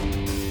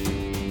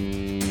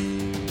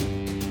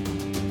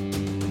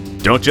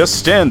Don't just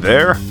stand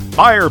there.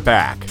 Fire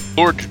back.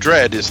 Lord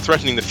Dredd is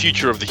threatening the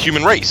future of the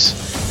human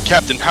race.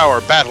 Captain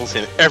Power battles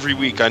him every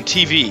week on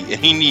TV,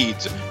 and he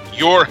needs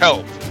your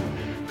help.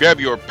 Grab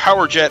your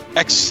PowerJet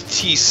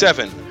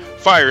XT7,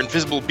 fire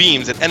invisible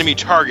beams at enemy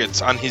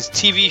targets on his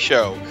TV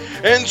show,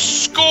 and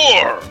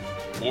score!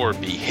 Or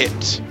be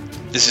hit.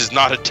 This is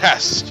not a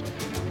test.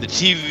 The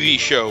TV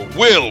show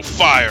will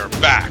fire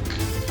back.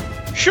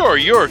 Sure,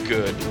 you're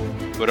good,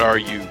 but are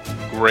you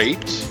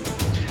great?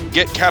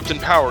 Get Captain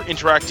Power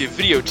interactive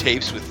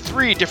videotapes with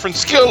 3 different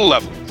skill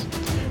levels.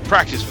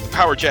 Practice with the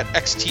PowerJet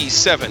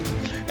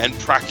XT7 and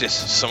practice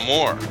some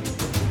more.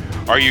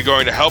 Are you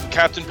going to help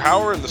Captain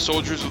Power and the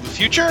soldiers of the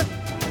future?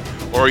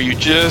 Or are you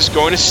just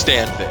going to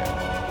stand there?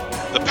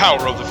 The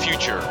power of the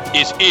future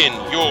is in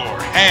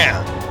your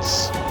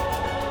hands.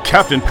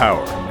 Captain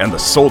Power and the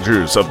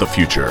soldiers of the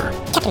future.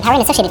 Captain Power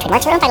and associated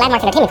trademarks are owned by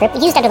Landmark Entertainment Group,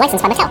 used under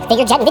license by Mattel.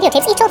 Figure Jet and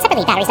videotapes each sold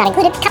separately. Batteries not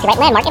included. Copyright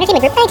Landmark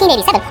Entertainment Group,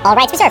 1987. All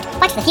rights reserved.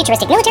 Watch the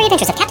futuristic military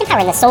adventures of Captain Power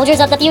and the soldiers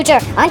of the future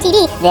on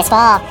TV this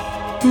fall.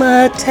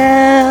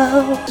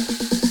 Mattel.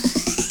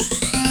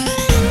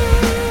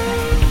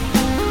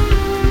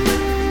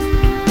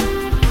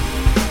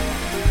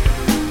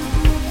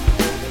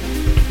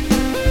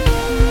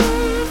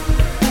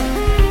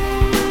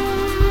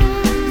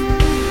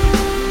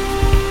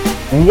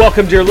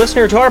 Welcome, dear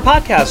listener, to our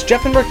podcast.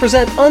 Jeff and Rick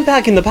present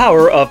Unpacking the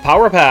Power of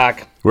Power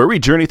Pack, where we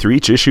journey through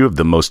each issue of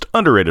the most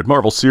underrated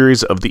Marvel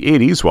series of the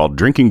 80s while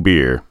drinking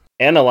beer.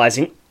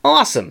 analyzing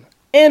awesome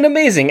and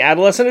amazing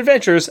adolescent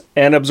adventures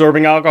and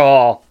absorbing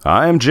alcohol.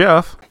 I am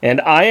Jeff.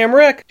 And I am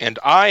Rick. And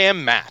I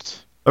am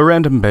Matt. A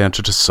random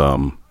banter to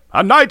some,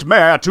 a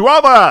nightmare to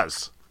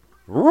others.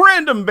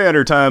 Random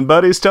banter time,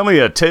 buddies. Tell me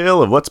a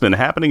tale of what's been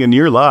happening in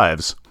your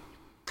lives.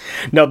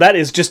 No, that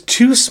is just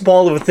too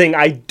small of a thing.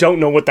 I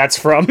don't know what that's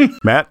from.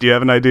 Matt, do you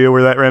have an idea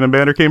where that random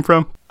banter came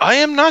from? I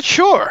am not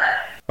sure.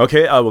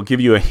 Okay, I will give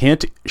you a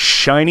hint.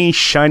 Shiny,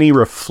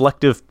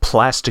 reflective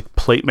plastic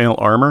plate mail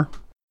armor.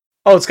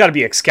 Oh, it's got to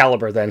be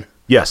Excalibur then.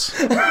 Yes.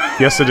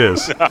 Yes, it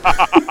is.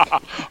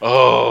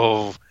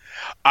 Oh,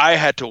 I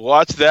had to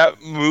watch that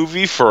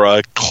movie for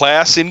a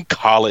class in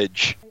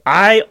college.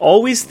 I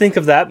always think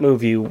of that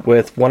movie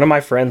with one of my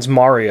friends,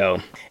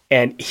 Mario,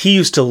 and he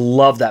used to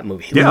love that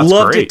movie. He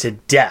loved it to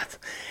death.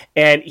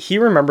 And he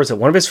remembers that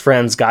one of his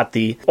friends got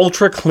the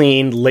ultra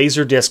clean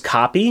Laserdisc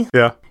copy.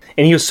 Yeah.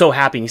 And he was so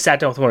happy. And he sat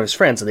down with one of his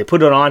friends and they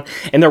put it on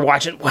and they're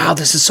watching. Wow,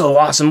 this is so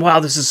awesome. Wow,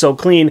 this is so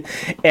clean.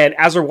 And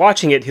as they're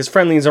watching it, his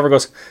friend leans over and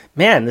goes,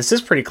 man, this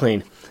is pretty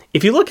clean.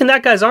 If you look in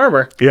that guy's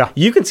armor,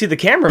 you can see the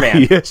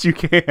cameraman. Yes, you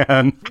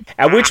can.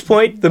 At which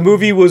point, the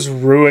movie was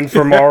ruined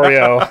for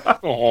Mario.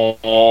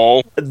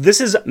 Oh. This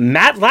is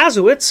Matt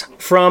Lazowitz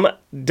from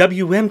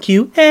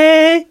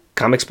WMQA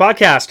Comics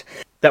Podcast.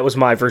 That was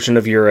my version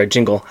of your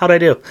jingle. How'd I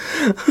do?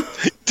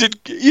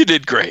 You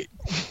did great.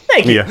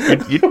 Thank you.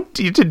 Yeah,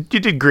 you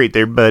did great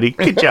there, buddy.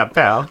 Good job,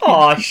 pal.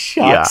 Aw,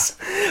 shucks.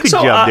 Yeah. Good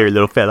job there,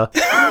 little fella.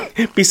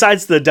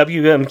 Besides the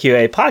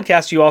WMQA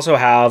podcast, you also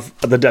have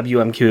the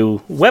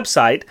WMQ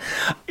website.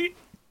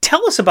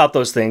 Tell us about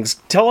those things.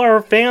 Tell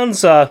our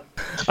fans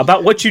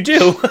about what you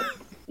do.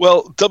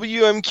 Well,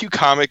 WMQ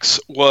Comics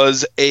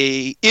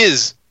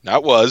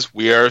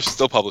we are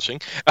still publishing,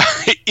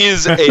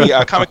 is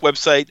a comic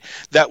website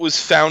that was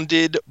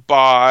founded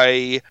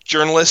by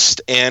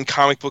journalist and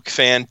comic book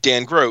fan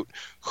Dan Grote,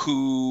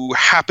 who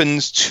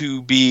happens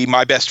to be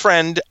my best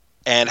friend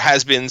and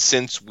has been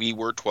since we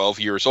were 12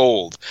 years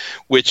old,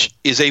 which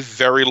is a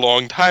very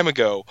long time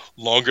ago,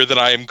 longer than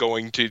I am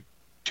going to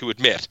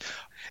admit.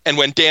 And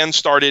when Dan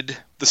started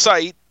the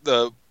site,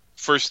 one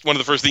of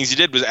the first things he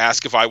did was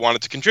ask if I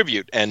wanted to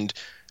contribute. And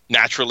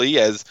naturally,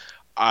 as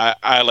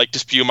I like to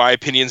spew my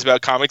opinions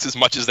about comics as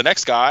much as the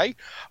next guy,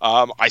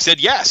 I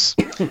said yes.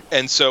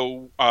 And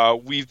so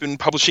we've been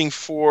publishing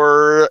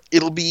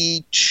it'll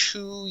be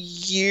 2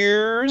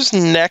 years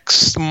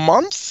next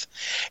month.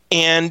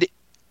 And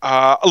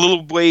a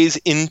little ways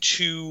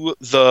into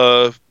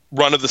the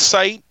run of the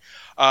site,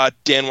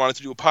 Dan wanted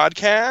to do a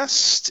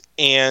podcast.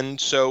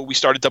 And so we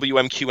started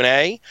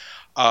WMQ&A.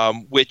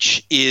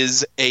 Which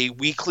is a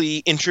weekly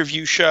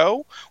interview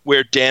show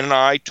where Dan and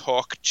I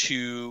talk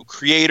to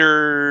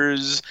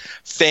creators,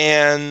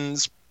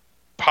 fans,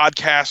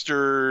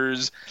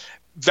 podcasters,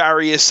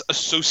 various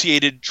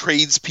associated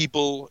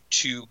tradespeople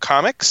to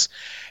comics,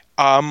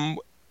 and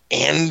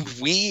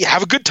we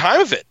have a good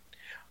time of it.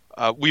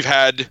 We've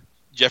had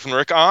Jeff and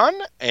Rick on,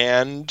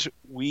 and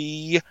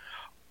we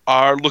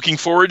are looking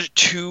forward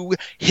to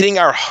hitting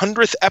our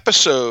 100th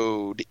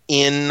episode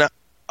in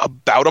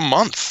about a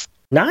month.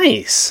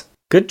 Nice.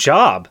 Good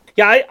job.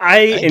 Yeah, I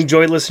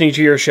enjoy listening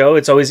to your show.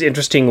 It's always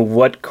interesting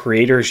what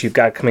creators you've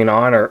got coming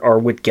on or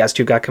what guests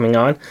you've got coming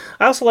on.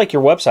 I also like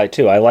your website,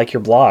 too. I like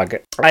your blog.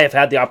 I have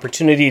had the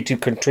opportunity to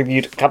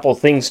contribute a couple of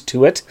things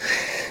to it.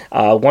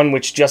 One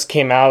which just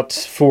came out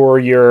for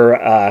your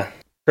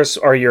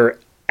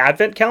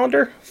Advent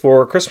calendar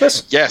for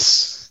Christmas.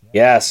 Yes.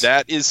 Yes.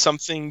 That is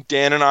something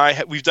Dan and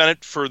I, we've done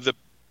it for the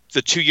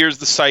the 2 years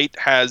the site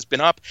has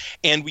been up,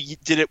 and we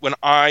did it when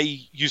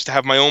I used to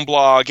have my own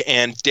blog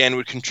and Dan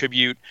would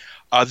contribute.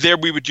 There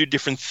we would do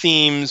different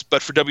themes,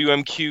 but for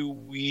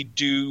WMQ we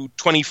do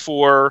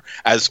 24,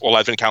 as all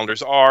Advent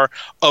calendars are,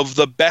 of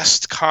the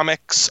best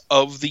comics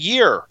of the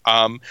year.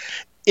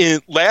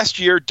 Last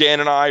year, Dan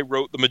and I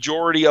wrote the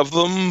majority of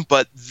them,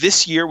 but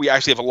this year we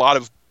actually have a lot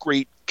of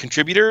great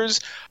contributors.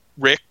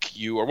 Rick,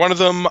 you are one of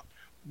them.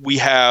 We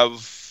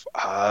have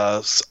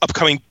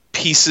upcoming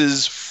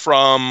pieces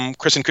from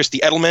Chris and Christy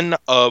Edelman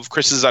of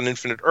Chris's on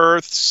Infinite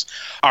Earths,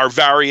 our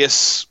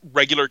various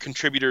regular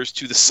contributors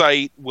to the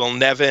site, Will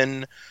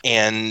Nevin,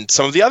 and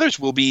some of the others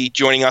will be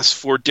joining us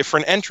for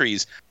different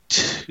entries.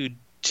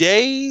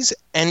 Today's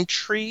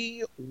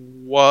entry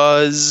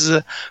was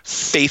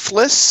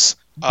Faithless,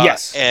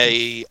 Yes.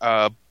 a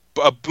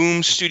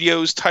Boom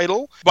Studios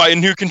title by a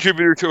new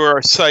contributor to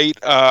our site,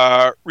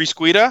 Reese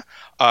Guida.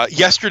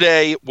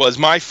 Yesterday was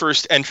my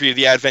first entry of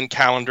the Advent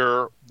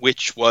calendar,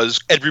 which was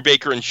Ed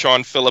Brubaker and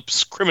Sean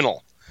Phillips'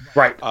 Criminal.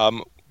 Right.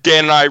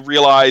 Dan and I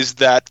realized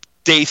that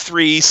Day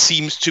 3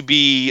 seems to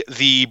be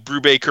the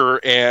Brubaker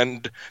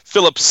and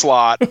Phillips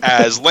slot,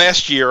 as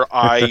last year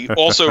I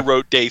also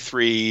wrote Day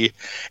 3,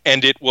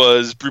 and it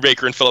was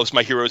Brubaker and Phillips,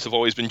 My Heroes Have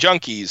Always Been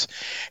Junkies.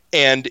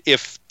 And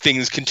if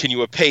things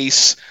continue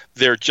apace,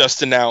 their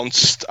just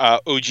announced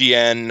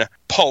OGN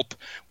Pulp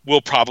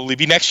will probably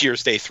be next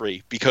year's Day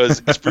 3,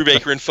 because it's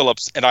Brubaker and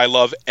Phillips, and I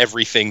love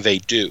everything they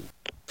do.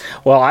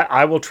 Well,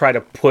 I will try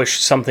to push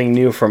something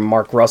new from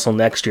Mark Russell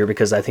next year,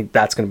 because I think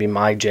that's going to be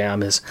my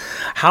jam, is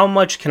how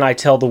much can I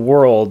tell the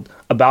world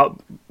about,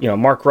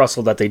 Mark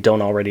Russell that they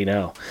don't already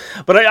know.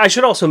 But I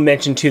should also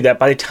mention, too, that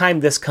by the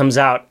time this comes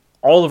out,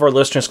 all of our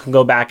listeners can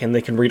go back and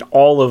they can read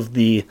all of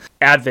the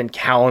Advent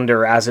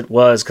calendar as it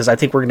was, because I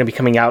think this is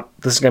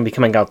going to be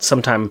coming out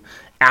sometime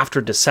after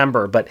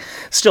December. But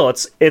still,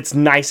 it's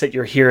nice that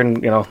you're here,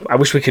 and, I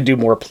wish we could do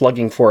more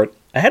plugging for it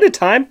ahead of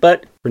time,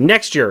 but for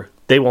next year,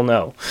 they will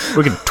know.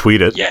 We can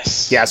tweet it.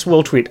 Yes,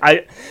 we'll tweet.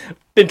 I've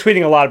been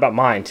tweeting a lot about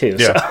mine, too.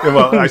 Yeah, So.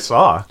 well, I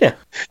saw. Yeah.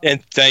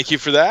 And thank you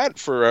for that,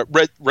 for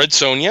Red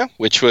Sonja,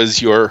 which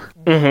was your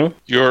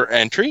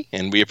entry,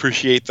 and we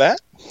appreciate that.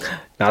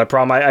 Not a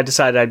problem. I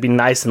decided I'd be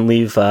nice and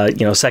leave,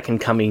 Second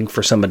Coming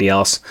for somebody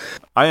else.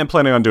 I am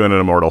planning on doing an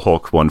Immortal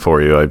Hulk one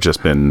for you. I've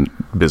just been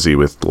busy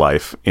with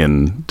life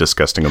in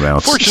disgusting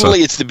amounts. Fortunately,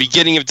 it's the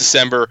beginning of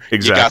December.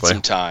 Exactly. You got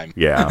some time.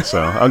 Yeah,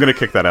 so I'm going to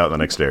kick that out the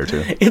next day or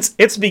two. It's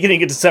the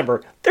beginning of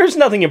December. There's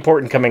nothing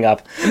important coming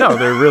up. No,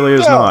 there really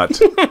is not.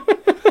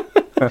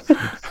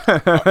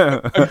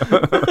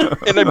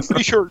 And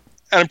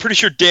I'm pretty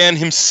sure Dan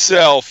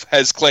himself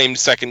has claimed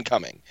Second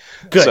Coming.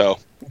 Good. So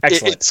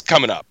Excellent. It's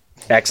coming up.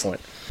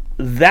 Excellent.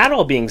 That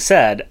all being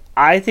said,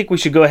 I think we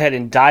should go ahead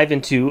and dive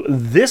into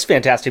this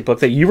fantastic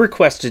book that you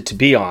requested to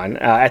be on.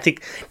 I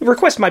think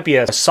request might be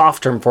a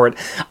soft term for it.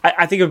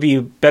 I think it would be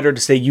better to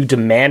say you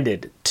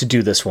demanded to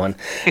do this one.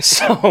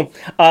 So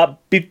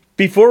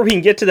before we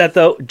can get to that,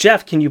 though,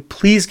 Jeff, can you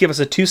please give us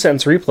a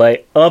 2-sentence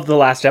replay of the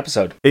last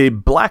episode? A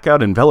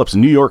blackout envelops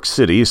New York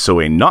City, so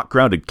a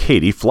not-grounded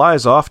Katie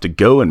flies off to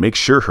go and make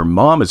sure her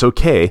mom is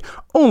okay,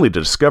 only to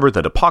discover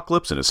that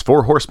Apocalypse and his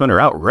 4 horsemen are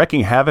out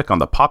wreaking havoc on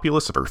the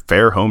populace of her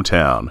fair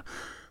hometown.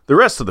 The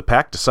rest of the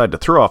pack decide to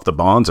throw off the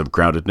bonds of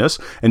groundedness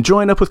and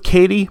join up with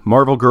Katie,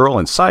 Marvel Girl,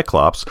 and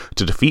Cyclops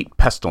to defeat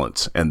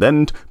Pestilence, and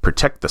then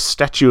protect the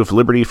Statue of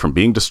Liberty from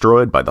being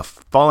destroyed by the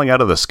falling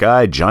out of the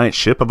sky giant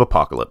ship of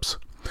Apocalypse.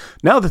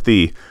 Now that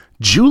the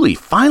Julie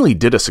finally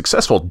did a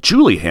successful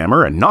Julie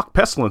hammer and knocked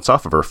Pestilence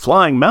off of her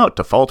flying mount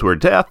to fall to her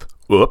death,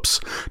 whoops,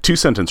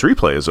 2-sentence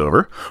replay is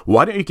over,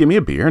 why don't you give me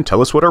a beer and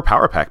tell us what our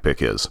Power Pack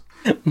pick is?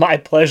 My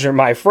pleasure,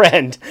 my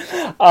friend.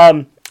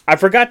 I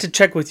forgot to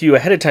check with you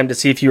ahead of time to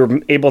see if you were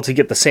able to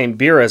get the same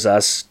beer as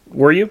us.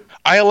 Were you?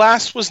 I,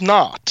 alas, was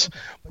not,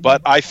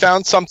 but I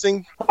found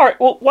something. All right,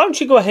 well, why don't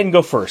you go ahead and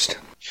go first?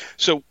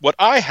 So what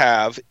I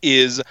have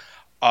is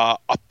a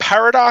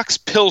Paradox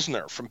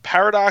Pilsner from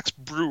Paradox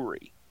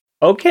Brewery.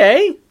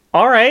 Okay,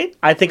 all right.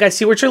 I think I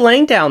see what you're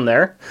laying down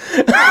there.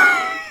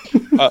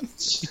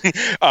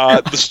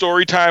 The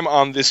story time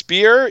on this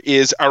beer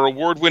is our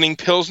award-winning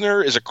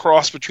Pilsner is a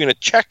cross between a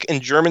Czech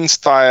and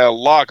German-style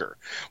lager.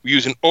 We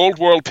use an Old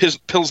World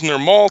Pilsner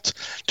malt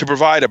to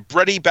provide a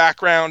bready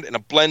background and a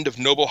blend of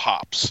noble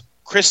hops,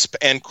 crisp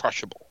and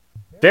crushable.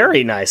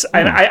 Very nice.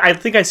 And I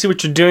think I see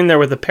what you're doing there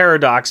with the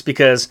Paradox,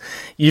 because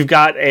you've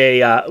got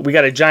we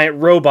got a giant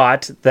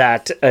robot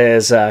that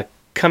is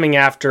coming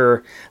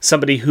after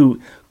somebody who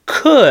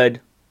could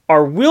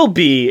or will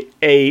be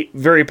a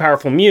very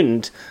powerful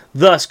mutant,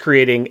 thus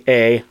creating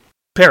a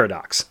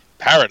paradox.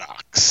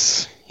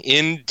 Paradox.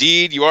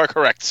 Indeed, you are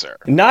correct, sir.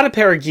 Not a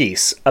pair of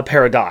geese, a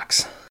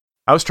paradox.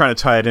 I was trying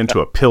to tie it into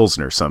a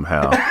Pilsner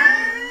somehow.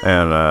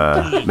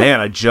 And,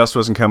 man, I just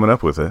wasn't coming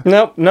up with it.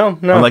 No.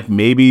 I'm like,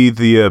 maybe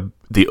the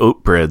the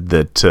oat bread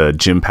that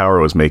Jim Power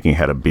was making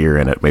had a beer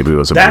in it. Maybe it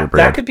was a beer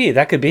bread. That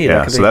could be.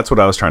 Yeah, so that's what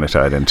I was trying to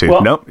tie it into.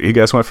 Well, nope, you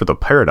guys went for the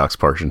paradox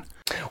portion.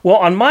 Well,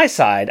 on my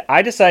side,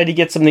 I decided to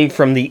get something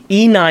from the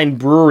E9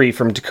 Brewery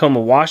from Tacoma,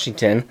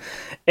 Washington.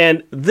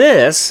 And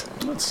this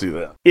Let's see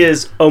that.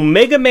 is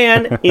Omega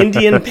Man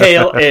Indian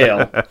Pale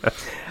Ale.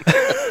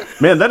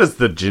 Man, that is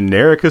the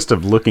genericest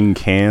of looking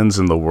cans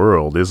in the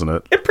world, isn't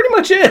it? It pretty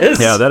much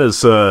is. Yeah, that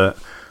is a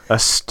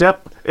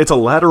step. It's a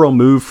lateral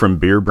move from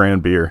beer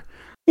brand beer.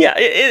 Yeah,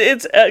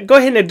 it's go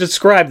ahead and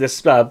describe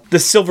this the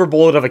silver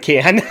bullet of a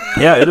can.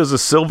 Yeah, it is a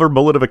silver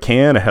bullet of a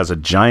can. It has a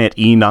giant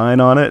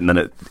E9 on it, and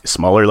then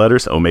smaller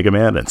letters, Omega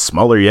Man, and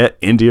smaller yet,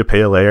 India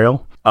Pale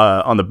Ale.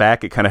 On the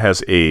back, it kind of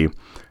has a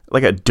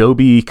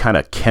Adobe kind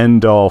of Ken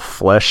doll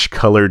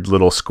flesh-colored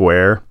little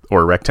square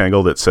or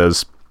rectangle that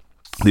says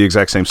the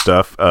exact same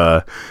stuff,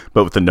 but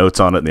with the notes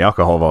on it and the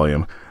alcohol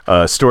volume.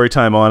 Story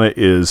time on it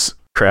is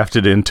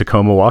crafted in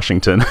Tacoma,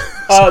 Washington.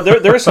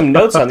 There are some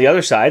notes on the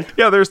other side.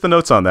 Yeah, there's the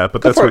notes on that,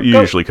 but that's what you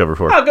usually cover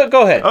for. Oh,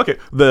 go ahead. Okay.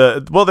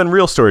 Then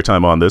real story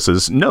time on this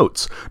is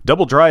notes.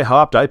 Double dry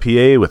hopped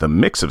IPA with a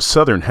mix of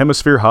Southern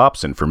Hemisphere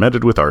hops and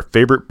fermented with our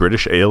favorite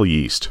British ale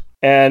yeast.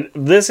 And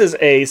this is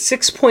a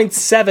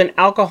 6.7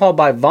 alcohol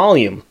by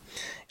volume.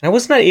 And I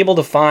was not able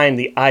to find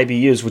the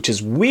IBUs, which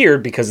is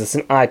weird because it's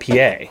an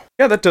IPA.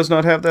 Yeah, that does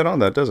not have that on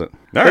that, does it?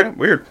 All right,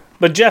 weird.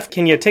 But Jeff,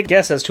 can you take a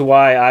guess as to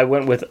why I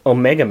went with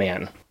Omega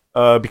Man?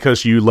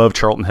 Because you love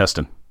Charlton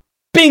Heston.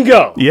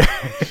 Bingo! Yeah.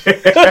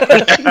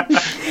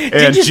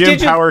 And Jim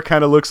Power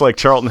kind of looks like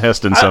Charlton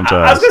Heston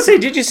sometimes. I was going to say,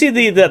 did you see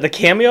the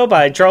cameo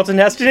by Charlton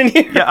Heston in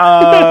here?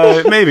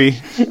 Yeah, maybe.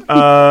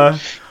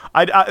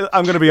 I'm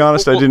going to be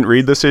honest, I didn't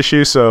read this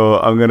issue, so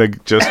I'm going to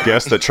just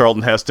guess that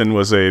Charlton Heston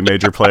was a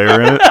major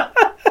player in it.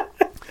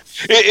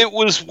 It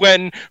was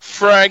when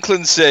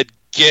Franklin said,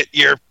 "Get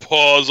your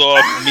paws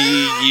off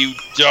me, you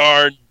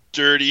darn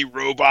dirty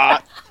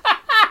robot."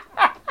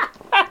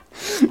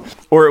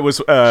 Or it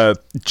was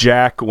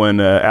Jack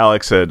when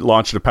Alex had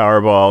launched a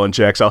Powerball and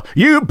Jack's all,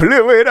 "You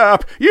blew it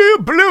up, you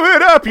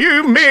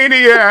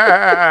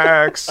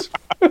maniacs."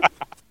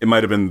 It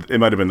might have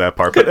been that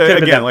part. But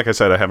again, like I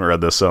said, I haven't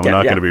read this, so I'm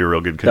not going to be a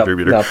real good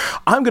contributor. No.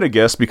 I'm going to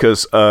guess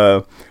because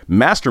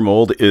Master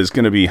Mold is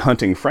going to be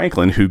hunting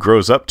Franklin, who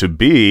grows up to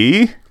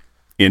be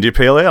India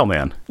Pale Ale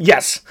Man.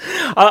 Yes.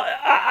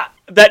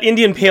 That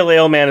Indian Pale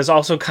Ale Man is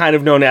also kind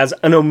of known as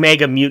an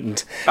Omega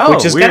Mutant. Oh,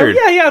 which is weird.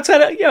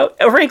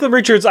 Franklin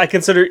Richards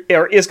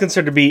is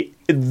considered to be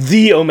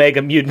the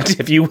Omega Mutant,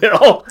 if you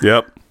will.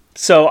 Yep.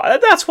 So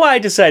that's why I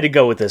decided to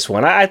go with this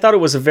one. I thought it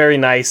was a very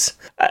nice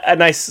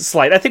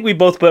slide. I think we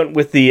both went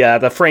with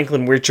the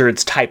Franklin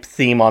Richards type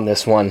theme on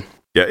this one.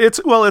 Yeah, it's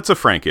a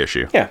Frank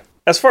issue. Yeah.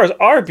 As far as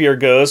our beer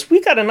goes,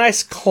 we got a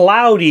nice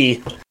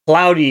cloudy,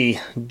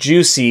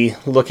 juicy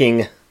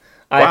looking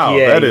IPA. Wow,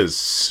 that is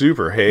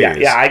super haze.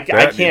 Yeah, I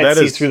can't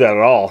see through that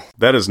at all.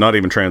 That is not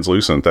even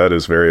translucent. That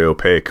is very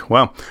opaque.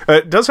 Wow.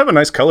 It does have a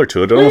nice color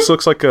to it. It almost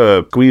looks like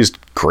a squeezed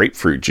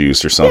grapefruit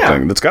juice or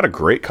something. It's got a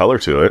great color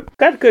to it.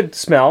 Got a good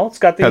smell. It's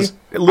got has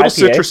little IPA.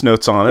 Citrus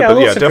notes on it, Yeah, but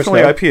yeah,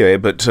 definitely note.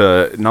 IPA, but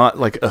not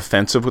like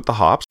offensive with the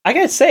hops. I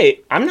gotta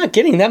say, I'm not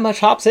getting that much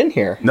hops in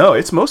here. No,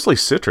 it's mostly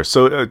citrus.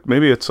 So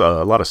maybe it's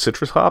a lot of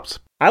citrus hops.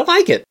 I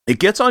like it. It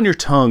gets on your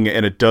tongue,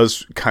 and it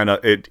does kind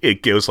of,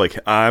 it goes like,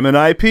 I'm an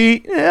IP?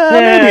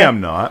 Maybe I'm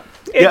not.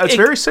 It's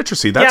very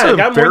citrusy. That's it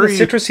got more of the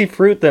citrusy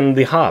fruit than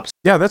the hops.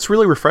 Yeah, that's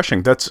really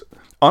refreshing.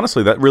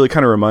 Honestly, that really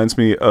kind of reminds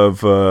me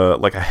of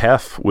like a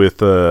hef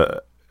with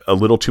a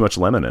little too much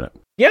lemon in it.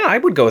 Yeah, I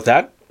would go with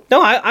that.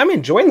 No, I'm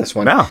enjoying this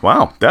one.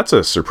 Wow, that's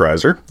a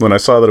surpriser. When I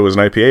saw that it was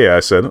an IPA,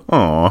 I said,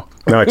 "Oh."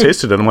 Now I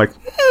tasted it, I'm like,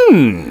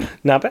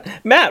 Not bad.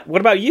 Matt,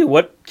 what about you?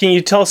 What can you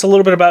tell us a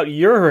little bit about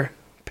your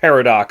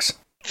paradox?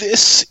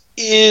 This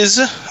is,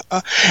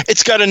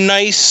 it's got a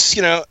nice,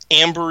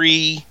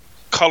 ambery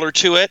color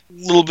to it. A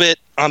little bit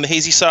on the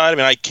hazy side. I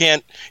mean, I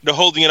can't,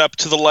 holding it up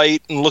to the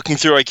light and looking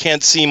through, I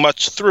can't see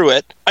much through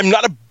it. I'm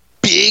not a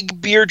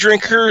big beer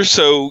drinker,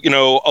 so,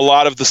 a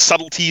lot of the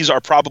subtleties are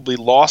probably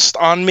lost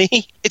on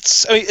me.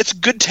 It's a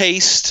good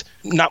taste,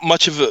 not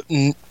much of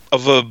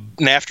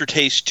an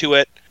aftertaste to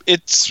it.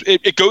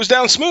 It goes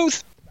down smooth.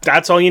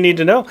 That's all you need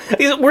to know.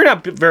 We're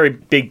not very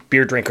big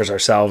beer drinkers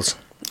ourselves.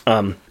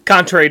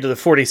 Contrary to the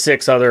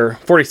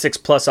 46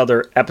 plus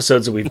other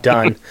episodes that we've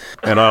done,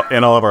 and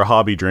all of our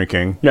hobby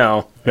drinking.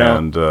 No,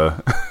 and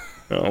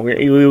no,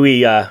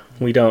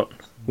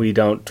 we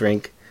don't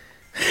drink.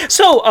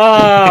 So,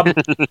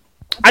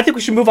 I think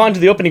we should move on to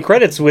the opening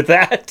credits with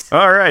that.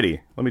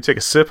 Alrighty, let me take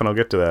a sip and I'll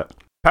get to that.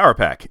 Power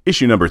Pack,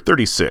 issue number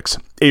 36,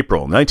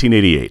 April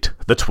 1988,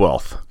 the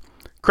 12th.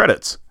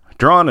 Credits: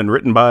 drawn and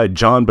written by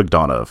John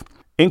Bogdanov,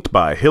 inked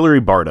by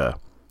Hilary Barta,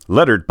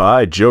 lettered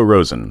by Joe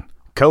Rosen.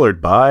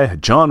 Colored by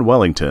John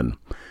Wellington.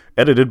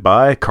 Edited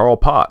by Carl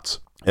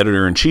Potts.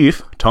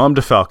 Editor-in-Chief, Tom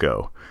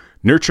DeFalco.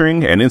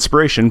 Nurturing and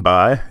inspiration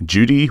by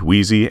Judy,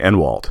 Wheezy, and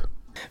Walt.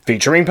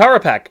 Featuring Power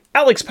Pack,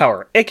 Alex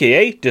Power,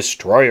 a.k.a.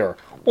 Destroyer,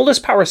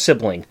 oldest Power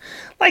sibling.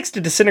 Likes to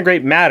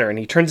disintegrate matter, and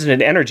he turns it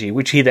into energy,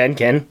 which he then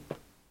can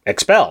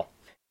expel.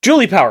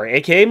 Julie Power,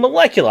 aka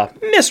Molecula,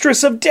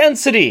 Mistress of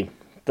Density,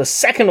 the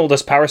second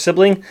oldest Power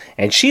sibling,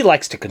 and she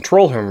likes to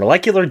control her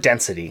molecular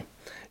density.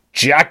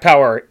 Jack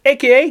Power,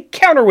 aka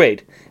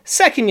Counterweight,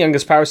 second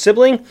youngest Power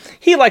sibling.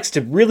 He likes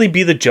to really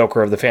be the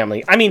Joker of the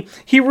family. I mean,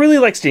 he really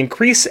likes to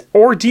increase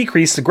or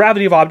decrease the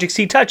gravity of objects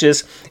he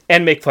touches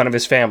and make fun of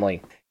his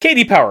family.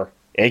 Katie Power,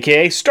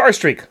 aka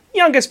Starstreak,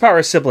 youngest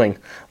Power sibling,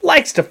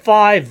 likes to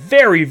fly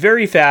very,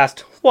 very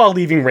fast while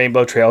leaving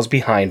rainbow trails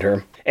behind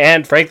her.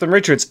 And Franklin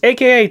Richards,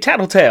 aka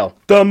Tattletale,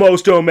 the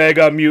most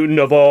Omega mutant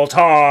of all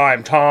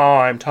time.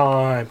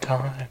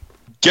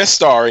 Guest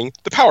starring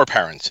the Power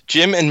Parents,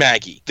 Jim and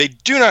Maggie. They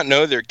do not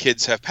know their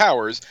kids have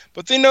powers,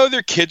 but they know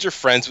their kids are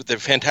friends with their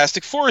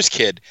Fantastic Four's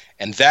kid,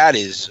 and that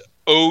is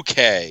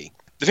okay.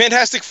 The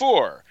Fantastic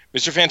Four,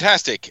 Mr.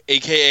 Fantastic,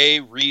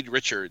 a.k.a. Reed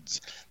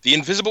Richards. The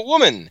Invisible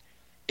Woman,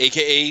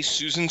 a.k.a.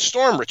 Susan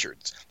Storm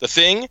Richards. The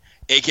Thing,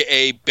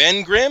 a.k.a.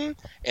 Ben Grimm.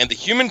 And the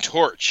Human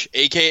Torch,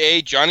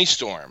 a.k.a. Johnny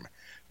Storm.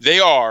 They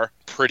are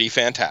pretty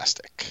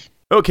fantastic.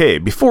 Okay,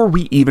 before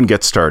we even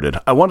get started,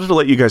 I wanted to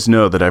let you guys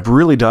know that I've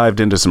really dived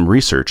into some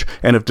research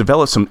and have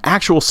developed some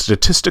actual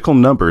statistical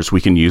numbers we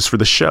can use for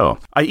the show.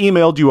 I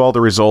emailed you all the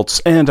results,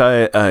 and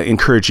I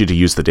encourage you to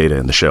use the data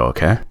in the show,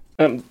 okay?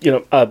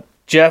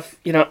 Jeff,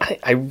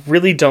 I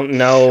really don't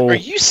know. Are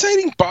you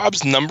citing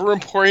Bob's Number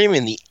Emporium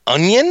and The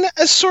Onion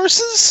as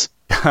sources?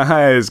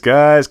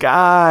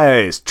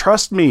 Guys,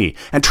 trust me,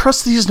 and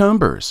trust these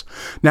numbers.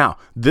 Now,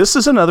 this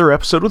is another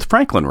episode with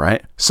Franklin,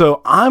 right?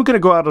 So I'm going to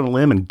go out on a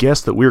limb and guess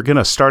that we're going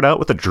to start out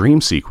with a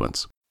dream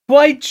sequence.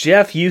 Why,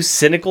 Jeff, you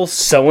cynical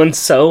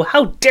so-and-so,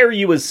 how dare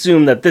you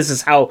assume that this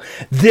is how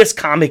this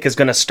comic is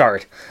going to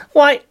start?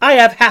 Why, I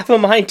have half of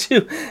mine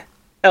too.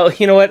 Oh,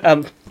 you know what,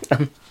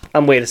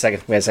 wait a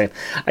second.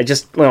 I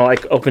just,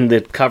 opened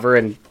the cover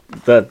and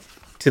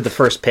to the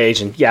first page,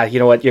 and yeah, you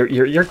know what,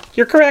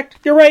 you're correct,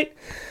 you're right.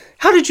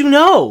 How did you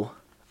know?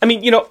 I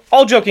mean,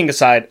 all joking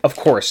aside, of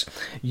course,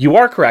 you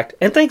are correct,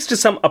 and thanks to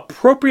some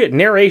appropriate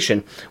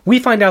narration, we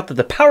find out that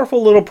the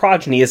powerful little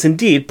progeny is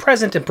indeed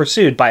present and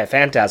pursued by a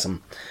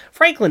phantasm.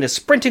 Franklin is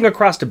sprinting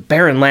across a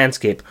barren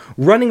landscape,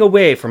 running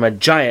away from a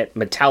giant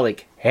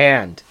metallic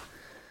hand.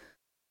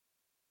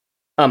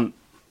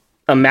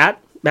 Matt,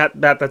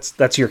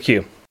 that's your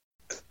cue.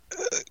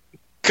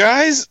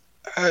 Guys,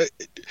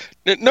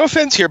 no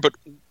offense here, but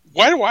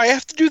why do I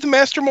have to do the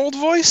Master Mold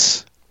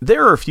voice?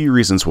 There are a few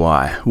reasons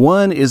why.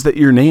 One is that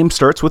your name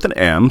starts with an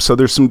M, so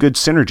there's some good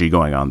synergy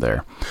going on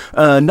there.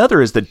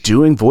 Another is that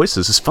doing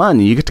voices is fun,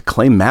 and you get to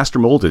claim Master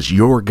Mold as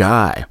your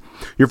guy.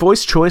 Your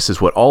voice choice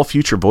is what all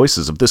future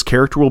voices of this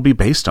character will be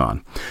based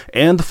on.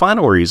 And the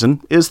final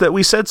reason is that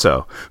we said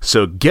so.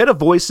 So get a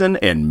voice in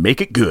and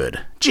make it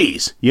good.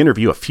 Geez, you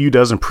interview a few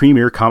dozen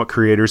premier comic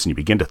creators and you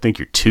begin to think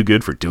you're too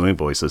good for doing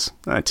voices.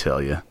 I tell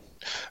you.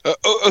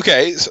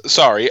 Okay,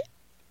 sorry.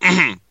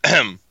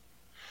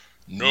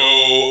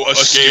 No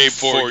escape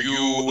for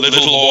you,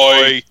 little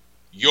boy.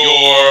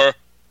 You're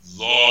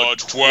the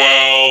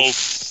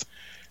 12th,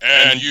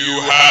 and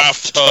you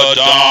have to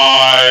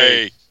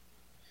die.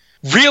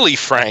 Really,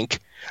 Frank?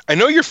 I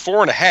know you're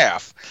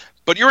 4.5,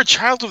 but you're a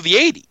child of the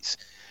 80s.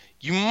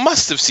 You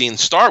must have seen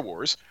Star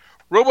Wars.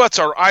 Robots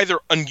are either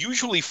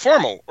unusually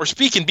formal or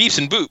speak in beeps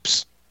and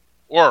boops.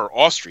 Or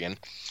Austrian.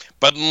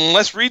 But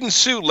unless Reed and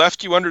Sue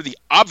left you under the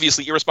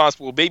obviously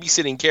irresponsible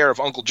babysitting care of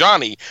Uncle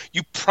Johnny,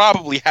 you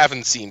probably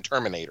haven't seen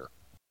Terminator.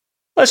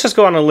 Let's just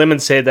go on a limb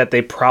and say that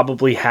they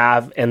probably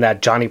have, and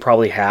that Johnny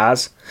probably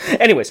has.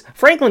 Anyways,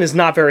 Franklin is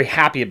not very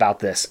happy about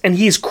this, and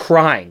he's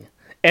crying,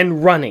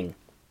 and running,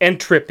 and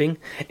tripping,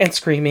 and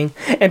screaming,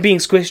 and being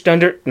squished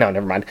under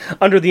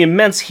the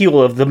immense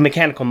heel of the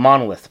mechanical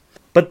monolith.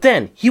 But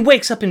then, he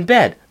wakes up in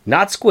bed,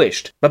 not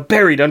squished, but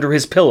buried under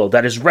his pillow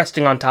that is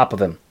resting on top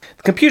of him.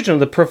 The confusion of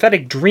the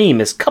prophetic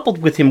dream is coupled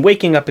with him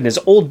waking up in his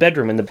old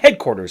bedroom in the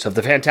headquarters of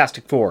the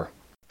Fantastic Four.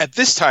 At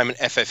this time in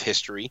FF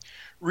history,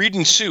 Reed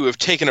and Sue have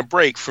taken a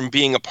break from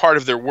being a part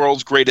of their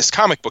world's greatest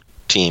comic book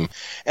team,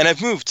 and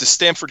have moved to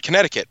Stamford,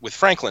 Connecticut with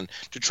Franklin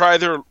to try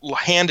their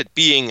hand at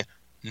being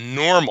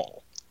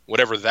normal,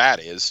 whatever that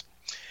is.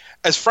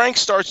 As Frank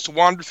starts to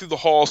wander through the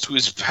halls to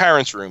his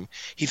parents' room,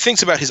 he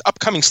thinks about his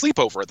upcoming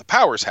sleepover at the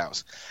Powers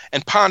house,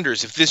 and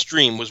ponders if this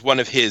dream was one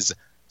of his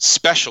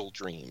special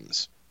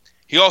dreams.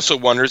 He also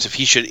wonders if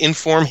he should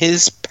inform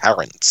his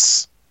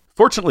parents.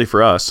 Fortunately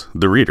for us,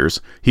 the readers,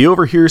 he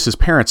overhears his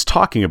parents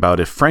talking about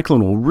if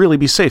Franklin will really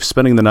be safe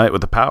spending the night with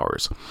the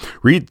Powers.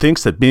 Reed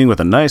thinks that being with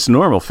a nice,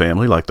 normal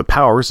family like the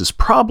Powers is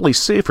probably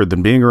safer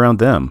than being around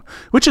them,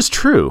 which is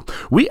true.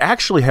 We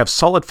actually have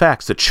solid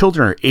facts that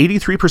children are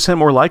 83%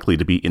 more likely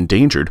to be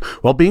endangered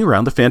while being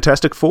around the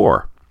Fantastic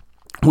Four.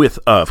 With,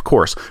 of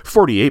course,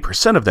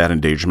 48% of that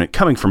endangerment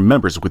coming from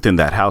members within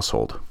that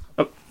household.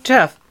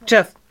 Jeff,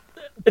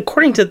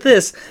 according to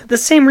this, the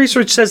same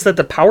research says that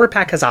the Power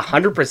Pack has a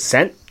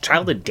 100%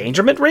 child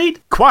endangerment rate?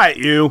 Quiet,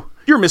 you!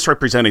 You're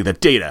misrepresenting the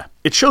data.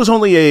 It shows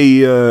only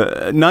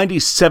a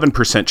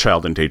 97%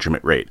 child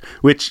endangerment rate,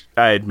 which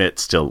I admit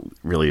still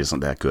really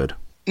isn't that good.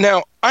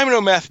 Now, I'm no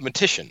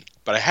mathematician,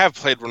 but I have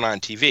played one on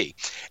TV.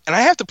 And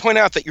I have to point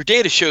out that your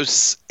data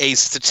shows a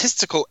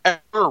statistical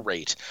error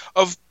rate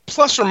of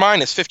plus or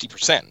minus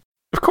 50%.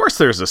 Of course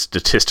there's a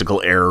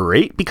statistical error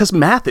rate, because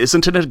math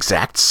isn't an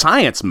exact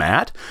science,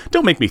 Matt.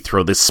 Don't make me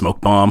throw this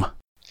smoke bomb.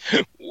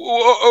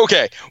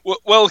 Okay,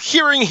 well,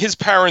 hearing his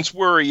parents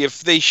worry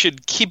if they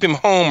should keep him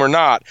home or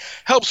not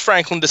helps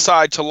Franklin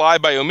decide to lie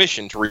by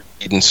omission to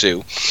Reed and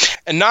Sue,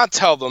 and not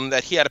tell them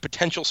that he had a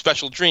potential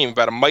special dream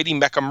about a mighty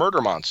mecha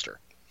murder monster.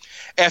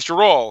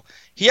 After all,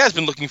 he has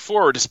been looking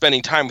forward to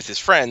spending time with his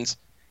friends,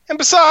 and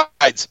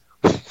besides,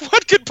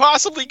 what could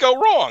possibly go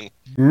wrong?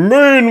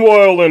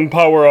 Meanwhile in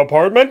Power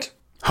Apartment,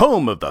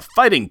 home of the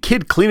Fighting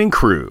Kid Cleaning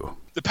Crew.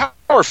 The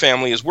Power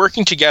family is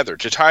working together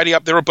to tidy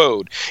up their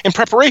abode in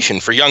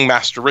preparation for young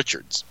Master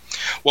Richards.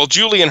 While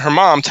Julie and her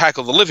mom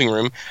tackle the living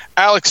room,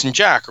 Alex and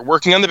Jack are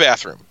working on the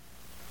bathroom.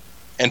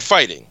 And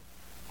fighting.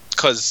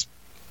 'Cause,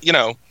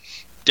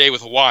 day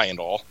with a Y and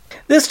all.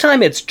 This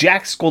time it's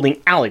Jack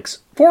scolding Alex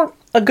for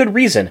a good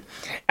reason.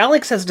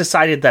 Alex has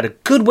decided that a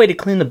good way to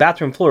clean the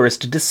bathroom floor is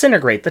to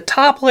disintegrate the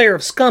top layer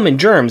of scum and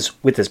germs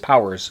with his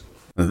powers.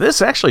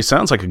 This actually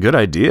sounds like a good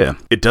idea.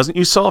 It doesn't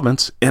use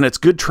solvents, and it's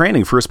good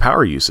training for his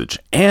power usage,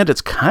 and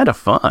it's kind of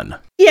fun.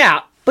 Yeah,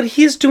 but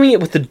he's doing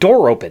it with the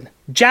door open.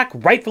 Jack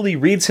rightfully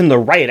reads him the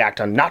riot act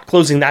on not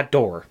closing that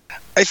door.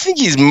 I think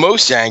he's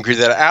most angry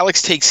that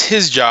Alex takes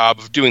his job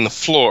of doing the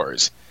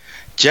floors.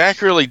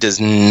 Jack really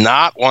does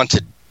not want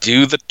to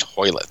do the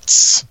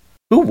toilets.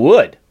 Who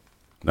would?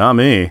 Not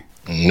me.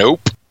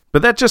 Nope.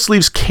 But that just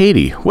leaves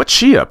Katie. What's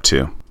she up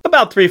to?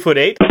 About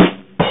 3'8".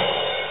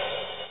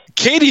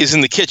 Katie is in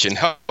the kitchen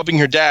helping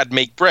her dad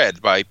make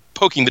bread by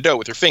poking the dough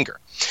with her finger.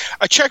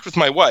 I checked with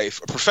my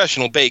wife, a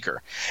professional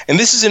baker, and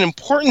this is an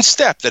important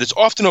step that is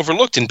often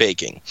overlooked in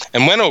baking,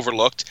 and when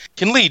overlooked,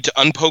 can lead to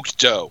unpoked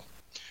dough.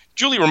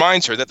 Julie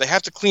reminds her that they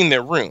have to clean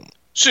their room.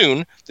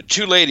 Soon, the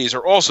two ladies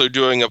are also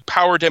doing a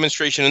power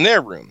demonstration in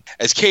their room,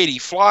 as Katie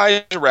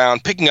flies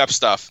around picking up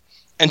stuff,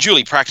 and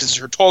Julie practices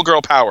her tall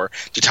girl power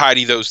to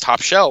tidy those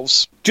top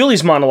shelves.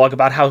 Julie's monologue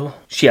about how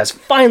she has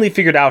finally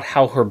figured out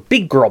how her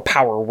big girl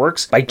power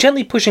works by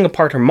gently pushing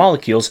apart her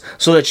molecules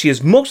so that she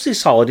is mostly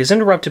solid is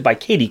interrupted by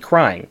Katie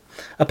crying.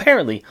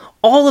 Apparently,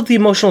 all of the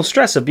emotional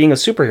stress of being a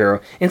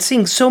superhero and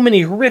seeing so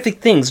many horrific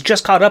things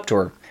just caught up to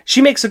her.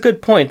 She makes a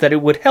good point that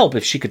it would help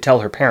if she could tell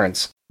her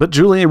parents. But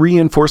Julie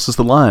reinforces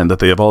the line that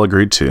they have all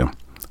agreed to.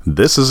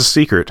 This is a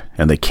secret,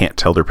 and they can't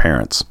tell their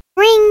parents.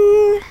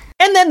 Ring!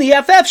 And then the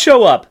FF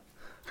show up!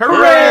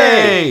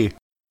 Hooray!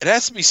 It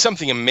has to be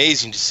something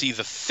amazing to see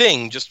the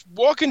Thing just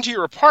walk into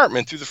your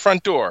apartment through the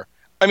front door.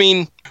 I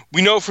mean,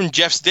 we know from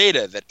Jeff's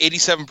data that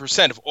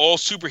 87% of all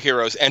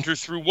superheroes enter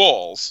through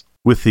walls.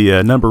 With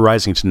the number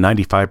rising to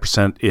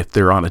 95% if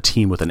they're on a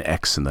team with an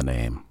X in the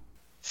name.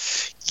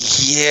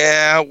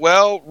 Yeah,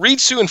 well,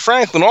 Reed, Sue, and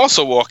Franklin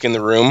also walk in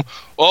the room,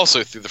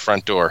 also through the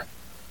front door.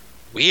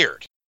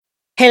 Weird.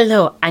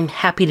 Hello, I'm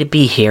happy to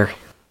be here.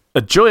 A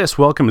joyous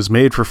welcome is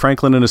made for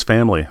Franklin and his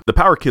family. The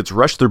Power Kids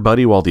rush their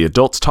buddy while the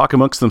adults talk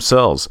amongst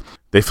themselves.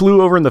 They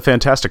flew over in the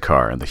Fantastic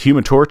Car, and the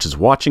Human Torch is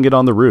watching it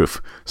on the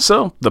roof.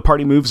 So, the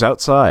party moves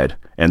outside,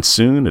 and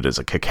soon it is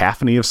a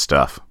cacophony of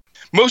stuff.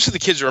 Most of the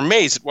kids are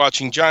amazed at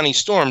watching Johnny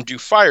Storm do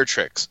fire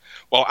tricks,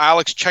 while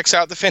Alex checks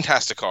out the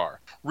Fantastic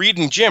Car. Reed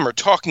and Jim are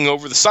talking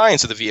over the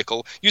science of the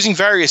vehicle using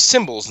various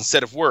symbols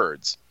instead of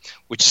words,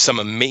 which is some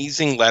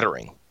amazing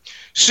lettering.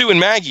 Sue and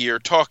Maggie are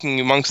talking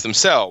amongst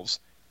themselves,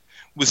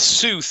 with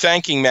Sue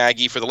thanking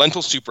Maggie for the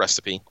lentil soup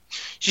recipe.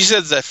 She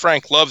says that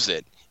Frank loves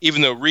it,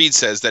 even though Reed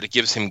says that it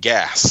gives him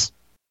gas.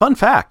 Fun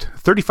fact,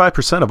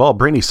 35% of all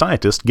brainy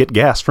scientists get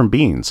gas from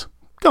beans.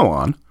 Go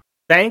on.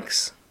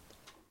 Thanks,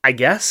 I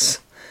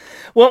guess.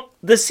 Well,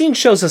 the scene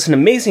shows us an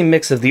amazing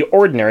mix of the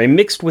ordinary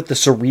mixed with the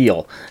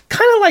surreal.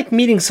 Kind of like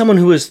meeting someone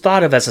who is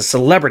thought of as a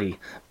celebrity,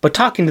 but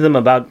talking to them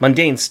about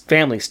mundane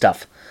family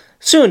stuff.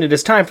 Soon it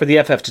is time for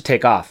the FF to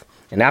take off,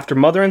 and after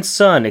mother and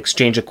son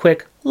exchange a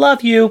quick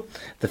 "love you,"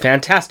 the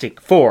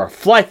Fantastic Four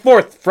fly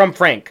forth from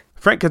Frank.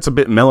 Frank gets a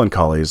bit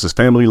melancholy as his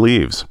family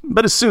leaves,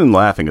 but is soon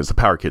laughing as the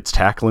Power Kids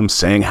tackle him,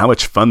 saying how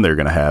much fun they're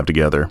going to have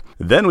together.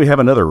 Then we have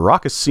another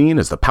raucous scene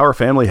as the Power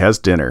family has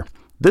dinner.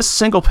 This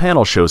single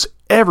panel shows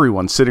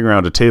everyone sitting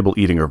around a table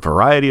eating a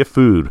variety of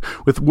food,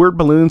 with word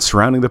balloons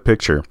surrounding the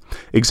picture.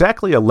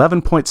 Exactly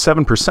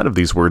 11.7% of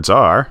these words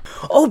are,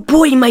 Oh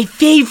boy, my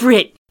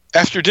favorite!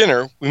 After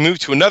dinner, we move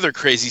to another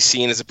crazy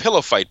scene as a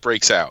pillow fight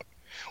breaks out,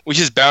 which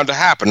is bound to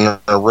happen in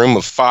a room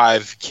of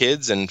 5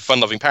 kids and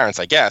fun-loving parents,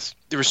 I guess.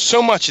 There is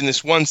so much in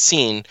this one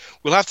scene,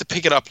 we'll have to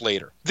pick it up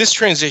later. This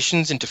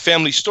transitions into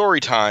family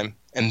story time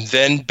and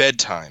then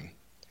bedtime.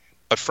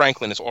 But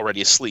Franklin is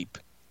already asleep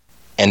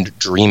and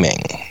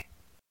dreaming.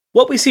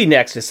 What we see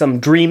next is some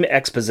dream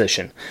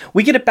exposition.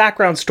 We get a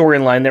background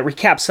storyline that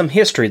recaps some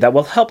history that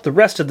will help the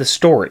rest of the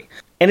story,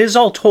 and it is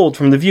all told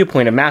from the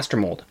viewpoint of Master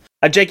Mold,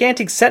 a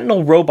gigantic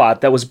Sentinel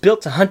robot that was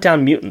built to hunt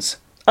down mutants.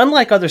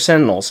 Unlike other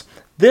Sentinels,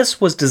 this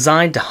was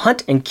designed to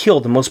hunt and kill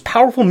the most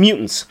powerful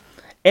mutants,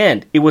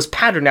 and it was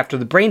patterned after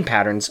the brain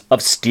patterns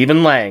of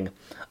Stephen Lang,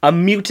 a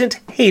mutant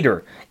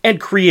hater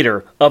and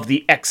creator of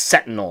the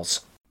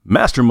X-Sentinels.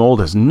 Master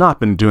Mold has not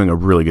been doing a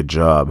really good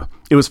job.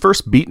 It was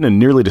first beaten and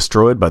nearly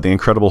destroyed by the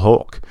Incredible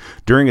Hulk.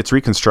 During its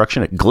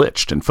reconstruction, it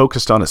glitched and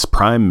focused on its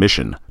prime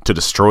mission, to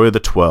destroy the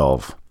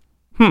 12.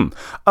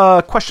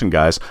 Question,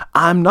 guys.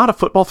 I'm not a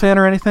football fan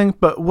or anything,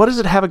 but what does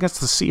it have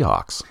against the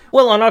Seahawks?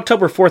 Well, on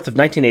October 4th of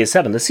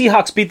 1987, the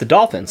Seahawks beat the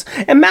Dolphins,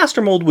 and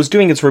Master Mold was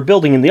doing its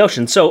rebuilding in the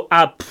ocean, so,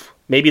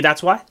 maybe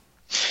that's why?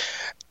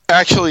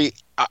 Actually,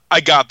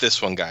 I got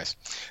this one, guys.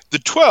 The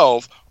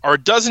 12 are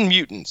a dozen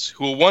mutants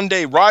who will one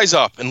day rise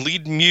up and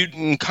lead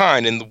mutant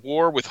kind in the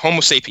war with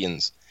Homo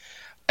sapiens.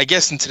 I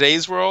guess in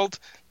today's world,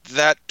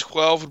 that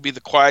 12 would be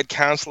the Quiet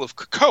Council of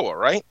Krakoa,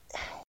 right?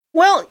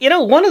 Well,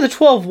 one of the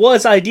 12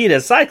 was ID'd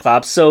as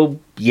Cyclops, so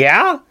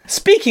yeah?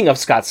 Speaking of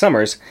Scott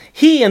Summers,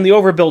 he and the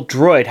overbuilt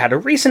droid had a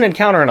recent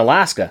encounter in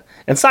Alaska,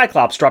 and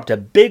Cyclops dropped a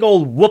big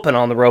old whooping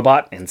on the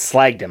robot and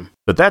slagged him.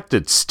 But that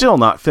did still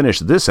not finish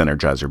this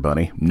Energizer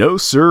Bunny. No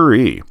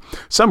siree.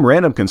 Some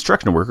random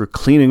construction worker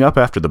cleaning up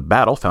after the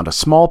battle found a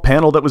small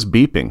panel that was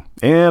beeping,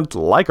 and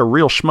like a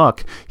real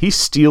schmuck, he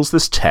steals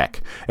this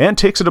tech and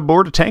takes it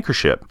aboard a tanker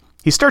ship.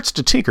 He starts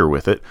to tinker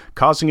with it,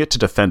 causing it to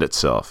defend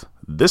itself.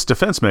 This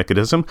defense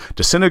mechanism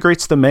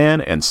disintegrates the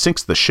man and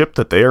sinks the ship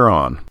that they are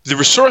on. The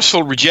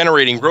resourceful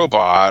regenerating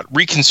robot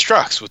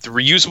reconstructs with the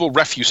reusable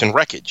refuse and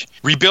wreckage.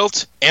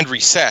 Rebuilt and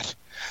reset,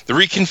 the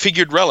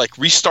reconfigured relic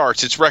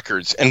restarts its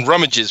records and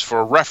rummages for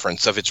a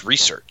reference of its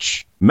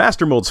research.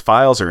 Master Mold's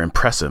files are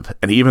impressive,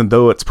 and even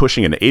though it's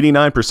pushing an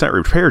 89%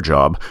 repair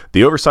job,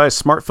 the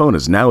oversized smartphone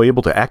is now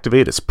able to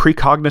activate its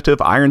precognitive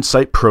iron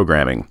sight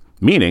programming,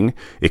 meaning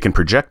it can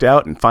project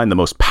out and find the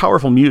most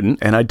powerful mutant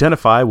and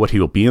identify what he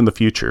will be in the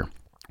future.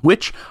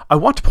 Which, I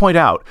want to point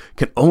out,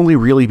 can only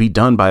really be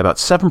done by about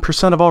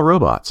 7% of all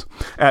robots.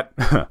 At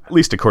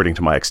least according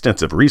to my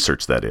extensive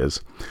research, that is.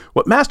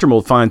 What Master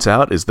Mold finds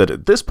out is that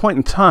at this point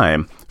in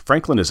time,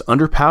 Franklin is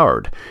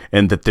underpowered,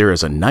 and that there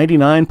is a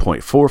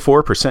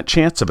 99.44%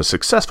 chance of a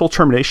successful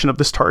termination of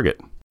this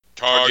target.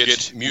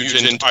 Target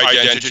mutant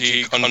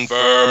identity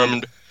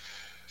confirmed.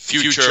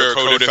 Future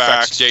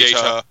Codifax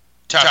data.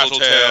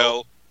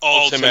 Tattletale.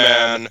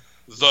 Ultiman.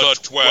 The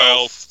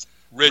 12th.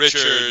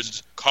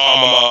 Richards,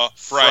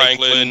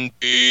 Franklin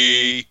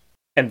B.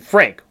 And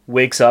Frank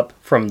wakes up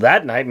from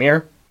that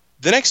nightmare.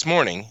 The next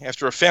morning,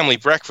 after a family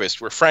breakfast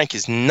where Frank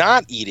is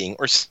not eating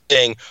or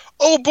saying,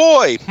 "Oh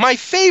boy, my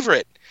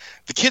favorite,"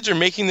 the kids are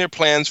making their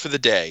plans for the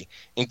day,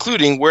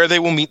 including where they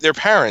will meet their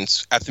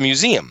parents at the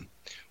museum.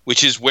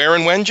 Which is where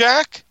and when,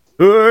 Jack?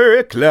 4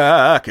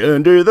 o'clock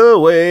under the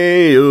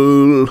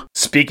whale.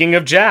 Speaking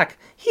of Jack,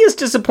 he is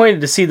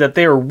disappointed to see that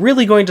they are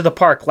really going to the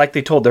park like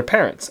they told their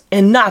parents,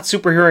 and not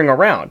superheroing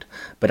around.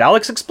 But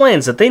Alex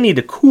explains that they need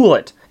to cool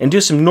it and do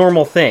some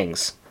normal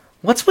things.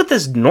 What's with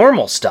this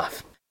normal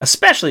stuff?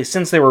 Especially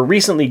since they were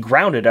recently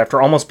grounded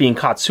after almost being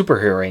caught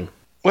superheroing.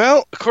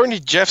 Well, according to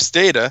Jeff's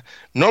data,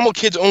 normal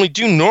kids only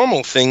do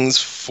normal things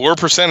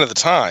 4% of the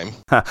time.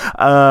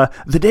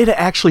 The data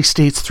actually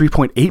states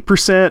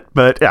 3.8%,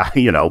 but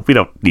we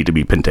don't need to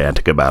be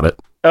pedantic about it.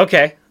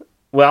 Okay,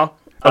 well...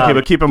 Okay,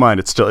 but keep in mind,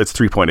 it's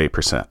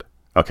 3.8%.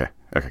 Okay,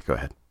 go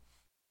ahead.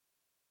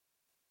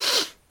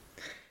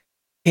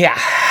 Yeah.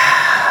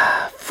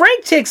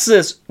 Frank takes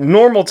this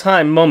normal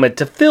time moment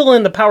to fill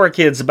in the Power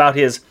Kids about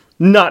his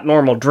not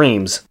normal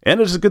dreams. And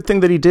it is a good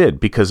thing that he did,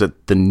 because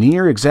at the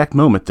near exact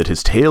moment that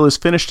his tale is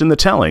finished in the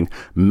telling,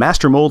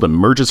 Master Mold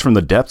emerges from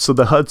the depths of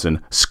the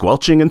Hudson,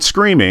 squelching and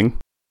screaming,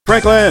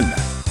 "Franklin,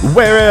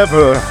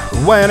 wherever,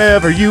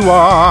 whenever you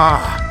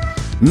are,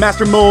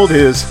 Master Mold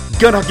is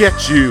gonna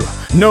get you,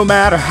 no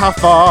matter how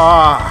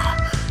far.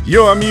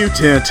 You're a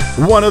mutant,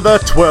 one of the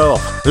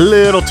 12,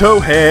 little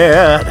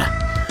towhead.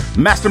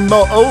 Master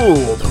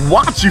Mold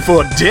wants you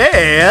for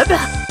dead."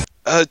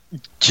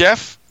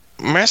 Jeff,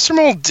 Master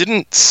Mold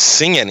didn't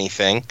sing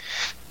anything.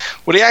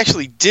 What he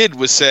actually did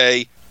was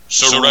say,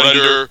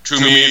 "Surrender to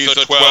me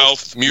the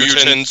 12th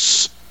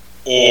mutants,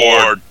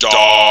 or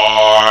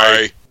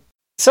die."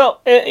 So,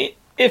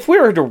 if we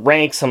were to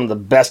rank some of the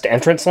best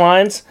entrance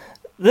lines,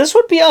 this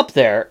would be up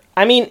there.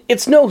 I mean,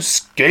 it's no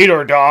skate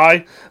or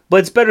die,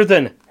 but it's better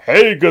than,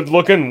 "Hey, good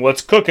looking,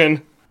 what's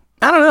cooking?"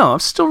 I don't know, I'm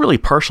still really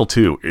partial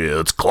to,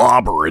 "It's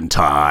clobbering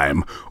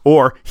time,"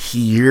 or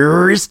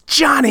 "Here's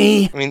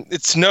Johnny." I mean,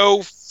 it's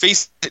no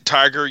face it,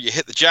 tiger, you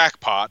hit the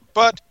jackpot,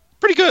 but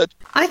pretty good.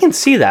 I can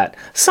see that.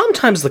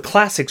 Sometimes the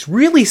classics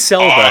really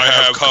sell the... I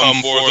have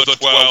come for the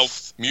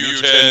 12th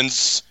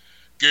mutants.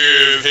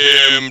 Give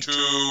him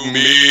to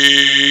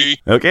me.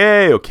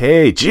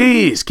 Okay,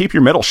 geez, keep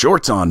your metal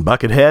shorts on,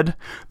 Buckethead.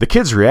 The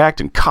kids react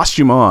and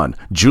costume on.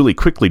 Julie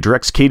quickly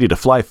directs Katie to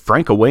fly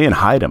Frank away and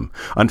hide him.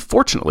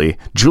 Unfortunately,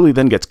 Julie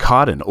then gets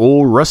caught in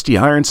old Rusty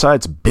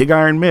Ironside's big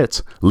iron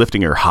mitts,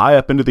 lifting her high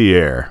up into the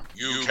air.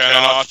 You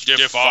cannot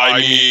defy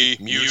me,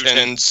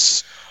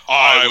 mutants.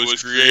 I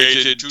was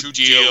created to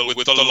deal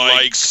with the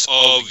likes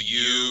of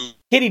you.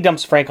 Katie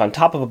dumps Frank on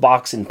top of a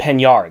box in Penn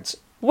Yards.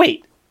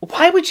 Wait.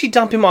 Why would she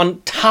dump him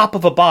on top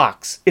of a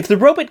box? If the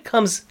robot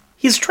comes,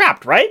 he's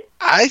trapped, right?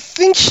 I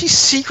think she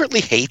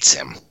secretly hates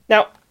him.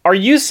 Now, Are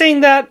you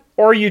saying that,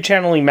 or are you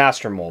channeling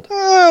Master Mold?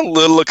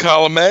 Little of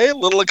column A,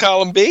 little of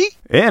column B.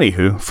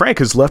 Anywho, Frank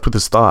is left with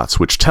his thoughts,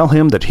 which tell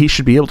him that he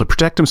should be able to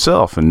protect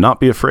himself and not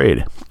be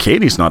afraid.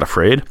 Katie's not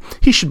afraid.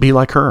 He should be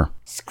like her.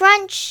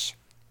 Scrunch.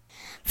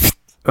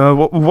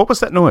 What was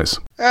that noise?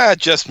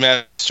 Just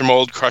Master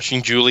Mold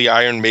crushing Julie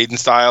Iron Maiden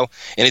style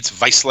in its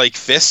vice-like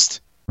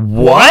fist.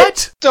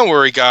 What? Don't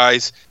worry,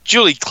 guys.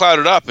 Julie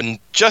clouded up and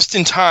just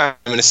in time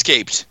and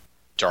escaped.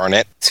 Darn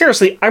it.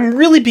 Seriously, I'm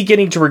really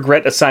beginning to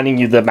regret assigning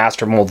you the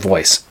Master Mold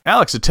voice.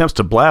 Alex attempts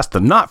to blast the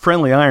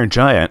not-friendly Iron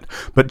Giant,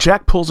 but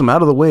Jack pulls him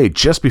out of the way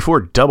just before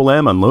Double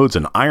M unloads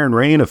an iron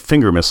rain of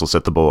finger missiles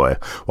at the boy.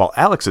 While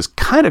Alex is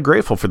kind of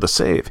grateful for the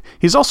save,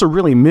 he's also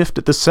really miffed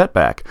at this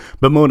setback,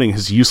 bemoaning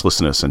his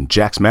uselessness and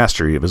Jack's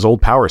mastery of his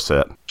old power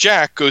set.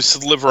 Jack goes to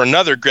deliver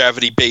another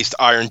gravity-based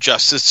iron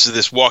justice to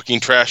this walking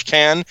trash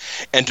can,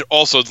 and to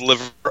also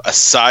deliver a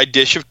side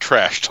dish of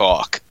trash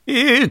talk.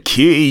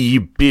 Okay,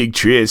 you big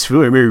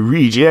Transformer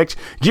reject,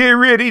 get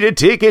ready to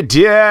take a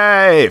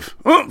dive!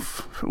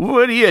 Oomph!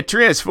 What do you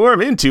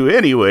transform into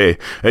anyway?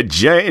 A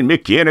giant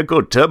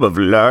mechanical tub of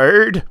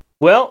lard?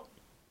 Well,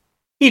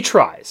 he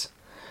tries.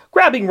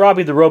 Grabbing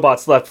Robbie the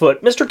Robot's left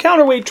foot, Mr.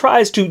 Counterweight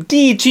tries to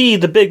DG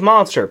the big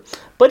monster,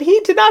 but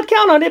he did not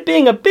count on it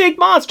being a big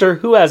monster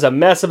who has a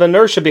mess of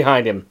inertia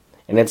behind him,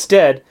 and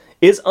instead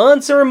is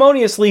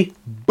unceremoniously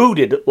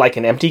booted like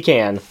an empty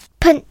can.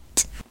 Punt.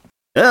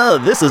 Oh,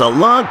 this is a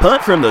long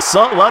punt from the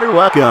saltwater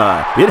walk-on.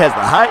 It has the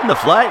height and the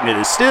flight, and it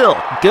is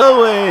still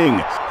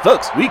going.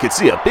 Folks, we could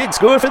see a big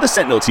score for the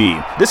Sentinel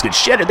team. This could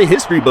shatter the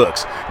history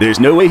books. There's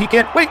no way he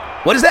can't... Wait,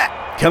 what is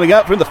that? Coming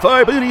out from the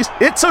far boonies,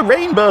 it's a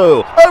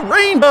rainbow! A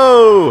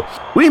rainbow!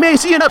 We may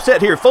see an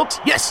upset here, folks.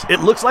 Yes,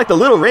 it looks like the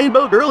little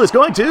rainbow girl is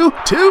going to...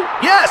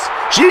 Yes!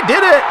 She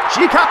did it!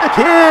 She caught the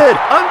kid!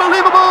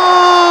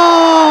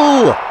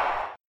 Unbelievable!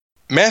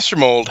 Master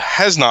Mold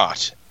has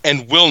not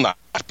and will not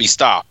be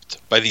stopped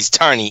by these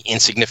tiny,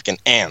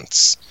 insignificant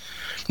ants.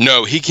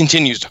 No, he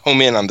continues to home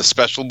in on the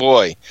special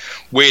boy,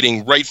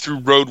 wading right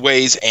through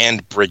roadways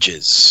and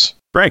bridges.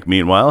 Frank,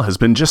 meanwhile, has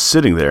been just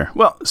sitting there.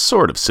 Well,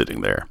 sort of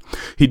sitting there.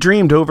 He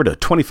dreamed over to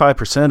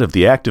 25% of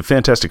the active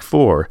Fantastic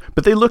Four,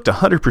 but they looked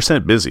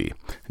 100% busy.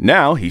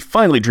 Now, he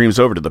finally dreams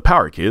over to the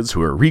Power Kids,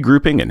 who are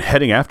regrouping and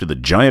heading after the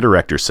giant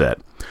Erector set.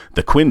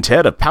 The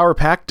quintet of Power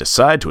Pack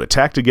decide to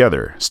attack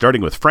together,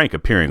 starting with Frank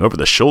appearing over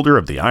the shoulder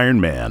of the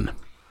Iron Man.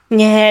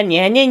 Nya,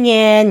 nya, nya,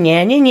 nya,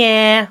 nya, nya,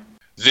 nya.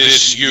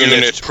 This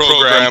unit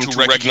programmed to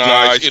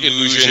recognize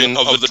illusion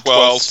of the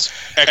 12th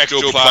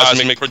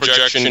ectoplasmic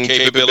projection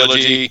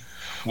capability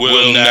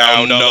will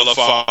now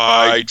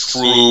nullify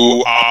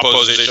true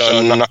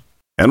opposition.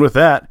 And with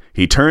that,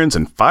 he turns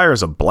and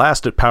fires a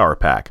blast at Power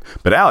Pack,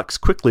 but Alex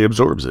quickly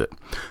absorbs it.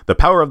 The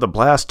power of the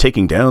blast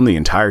taking down the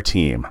entire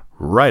team,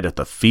 right at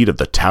the feet of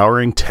the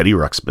towering Teddy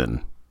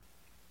Ruxpin.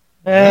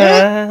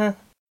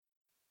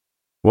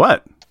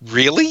 What?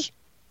 Really?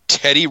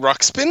 Teddy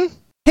Ruxpin?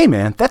 Hey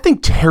man, that thing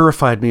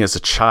terrified me as a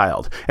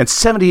child, and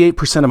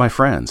 78% of my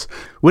friends.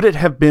 Would it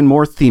have been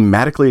more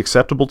thematically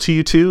acceptable to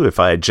you two if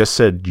I had just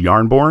said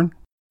Yarnborn?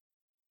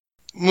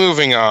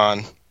 Moving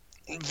on.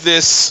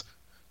 This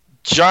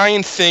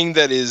giant thing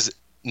that is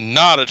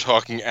not a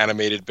talking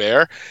animated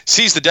bear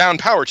sees the downed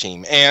power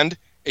team and,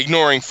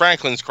 ignoring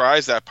Franklin's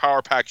cries that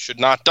Power Pack should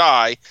not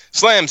die,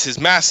 slams his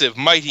massive,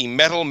 mighty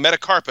metal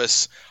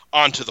metacarpus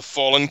onto the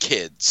fallen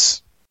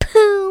kids.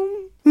 Boom.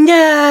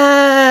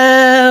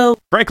 No!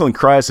 Franklin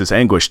cries his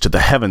anguish to the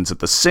heavens at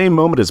the same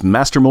moment as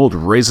Master Mold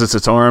raises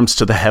its arms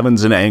to the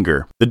heavens in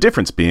anger. The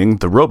difference being,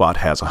 the robot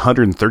has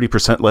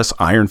 130% less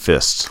iron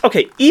fists.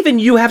 Okay, even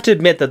you have to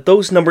admit that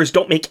those numbers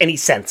don't make any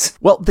sense.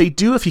 Well, they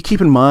do if you keep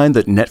in mind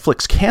that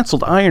Netflix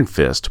canceled Iron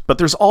Fist, but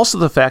there's also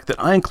the fact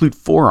that I include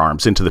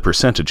forearms into the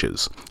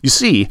percentages. You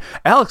see,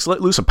 Alex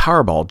let loose a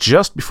Powerball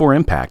just before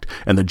impact,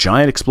 and the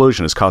giant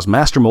explosion has caused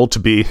Master Mold to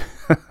be...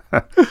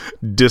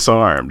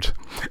 disarmed.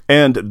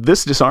 And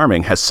this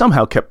disarming has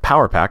somehow kept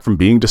Power Pack from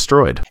being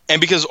destroyed.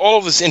 And because all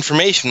of this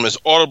information was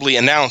audibly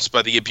announced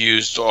by the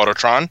abused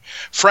Autotron,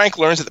 Frank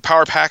learns that the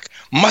Power Pack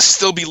must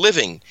still be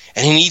living,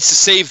 and he needs to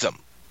save them.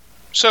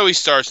 So he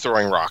starts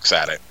throwing rocks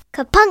at it.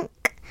 Kapunk.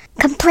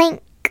 Complink.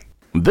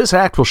 This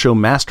act will show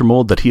Master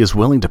Mold that he is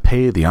willing to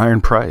pay the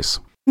iron price.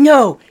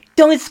 No,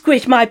 don't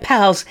squish my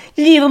pals.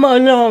 Leave them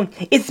alone.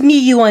 It's me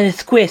you want to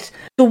squish.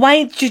 So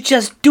why don't you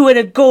just do it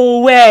and go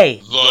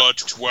away? The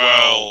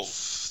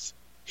 12th.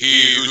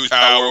 He whose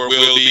power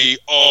will be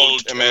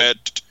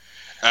ultimate.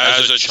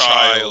 As a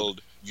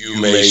child,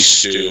 you may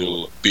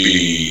still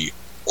be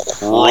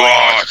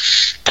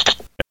crushed.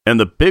 And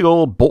the big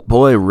old Bolt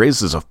Boy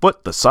raises a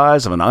foot the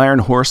size of an iron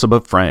horse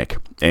above Frank.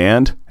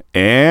 And...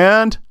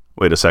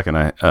 Wait a second,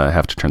 I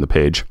have to turn the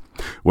page.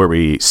 Where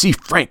we see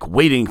Frank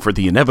waiting for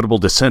the inevitable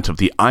descent of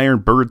the iron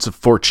birds of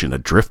fortune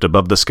adrift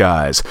above the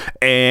skies.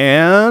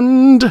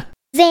 And...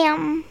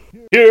 Zam.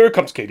 Here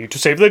comes Katie to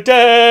save the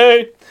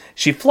day!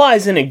 She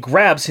flies in and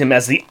grabs him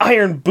as the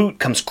iron boot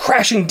comes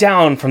crashing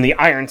down from the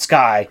iron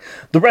sky.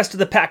 The rest of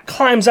the pack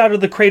climbs out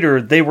of the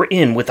crater they were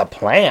in with a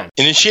plan.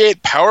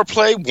 Initiate Power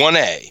Play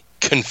 1A.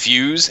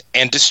 Confuse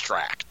and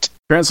distract.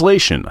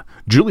 Translation: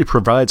 Julie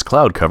provides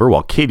cloud cover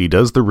while Katie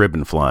does the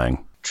ribbon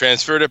flying.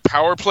 Transfer to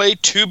power play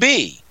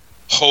 2B.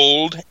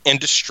 Hold and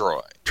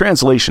destroy.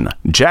 Translation: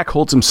 Jack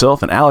holds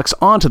himself and Alex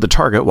onto the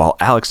target while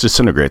Alex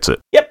disintegrates it.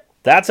 Yep,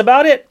 that's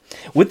about it.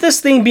 With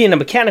this thing being a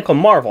mechanical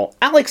marvel,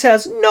 Alex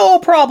has no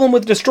problem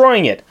with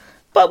destroying it.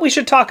 But we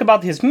should talk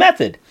about his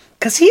method,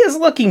 because he is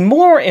looking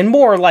more and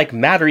more like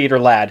Matter Eater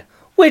Lad,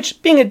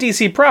 which, being a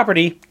DC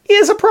property,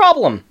 is a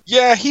problem.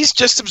 Yeah, he's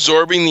just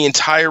absorbing the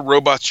entire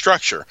robot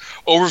structure,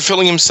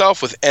 overfilling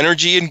himself with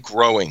energy and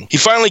growing. He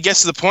finally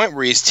gets to the point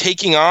where he is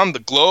taking on the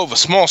glow of a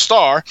small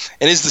star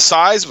and is the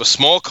size of a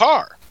small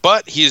car.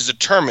 But he is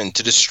determined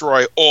to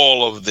destroy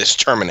all of this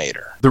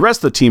Terminator. The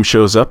rest of the team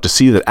shows up to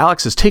see that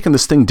Alex has taken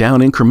this thing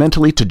down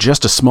incrementally to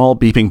just a small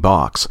beeping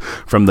box.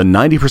 From the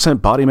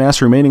 90% body mass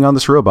remaining on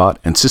this robot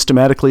and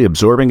systematically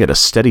absorbing at a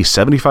steady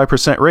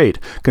 75% rate,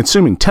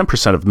 consuming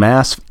 10% of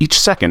mass each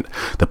second,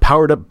 the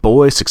powered-up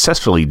boy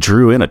successfully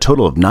drew in a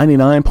total of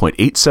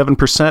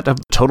 99.87% of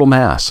the total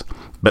mass.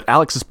 But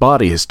Alex's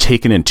body has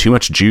taken in too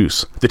much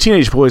juice. The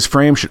teenage boy's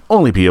frame should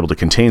only be able to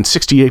contain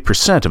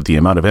 68% of the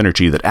amount of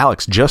energy that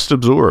Alex just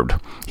absorbed.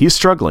 He is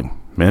struggling,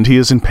 and he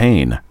is in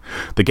pain.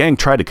 The gang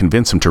tried to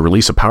convince him to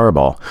release a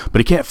Powerball, but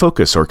he can't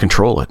focus or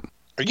control it.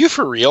 Are you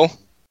for real?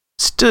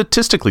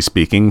 Statistically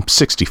speaking,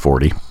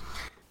 60-40.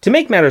 To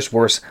make matters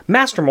worse,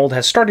 Master Mold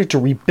has started to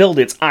rebuild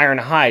its iron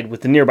hide with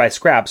the nearby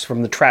scraps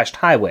from the trashed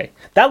highway.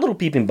 That little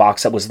beeping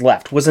box that was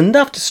left was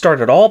enough to start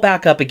it all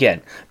back up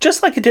again,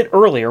 just like it did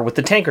earlier with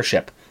the tanker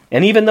ship.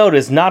 And even though it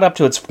is not up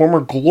to its former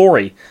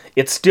glory,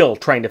 it's still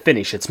trying to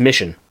finish its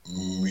mission.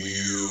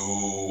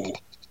 Mutants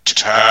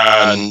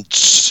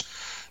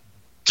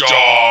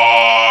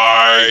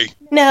die!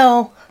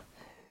 No.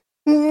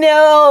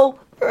 No.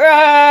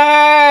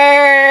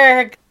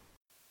 Arrgh.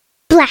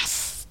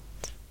 Bless.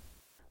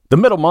 The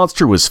metal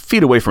monster was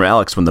feet away from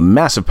Alex when the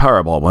massive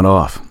Powerball went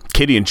off.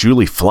 Katie and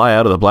Julie fly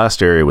out of the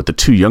blast area with the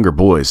two younger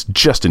boys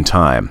just in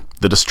time.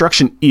 The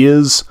destruction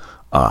is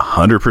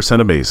 100%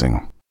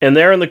 amazing. And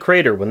there in the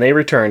crater, when they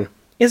return,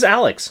 is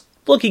Alex,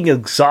 looking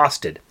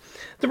exhausted.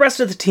 The rest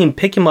of the team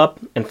pick him up,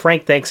 and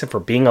Frank thanks him for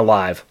being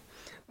alive.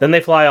 Then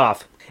they fly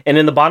off, and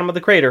in the bottom of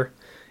the crater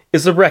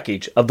is the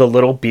wreckage of the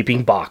little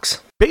beeping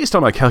box. Based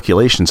on my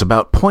calculations,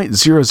 about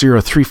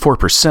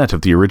 0.0034%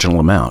 of the original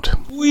amount.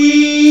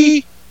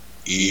 We...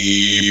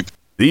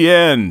 The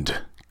end.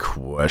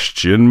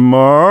 Question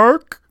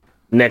mark?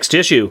 Next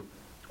issue.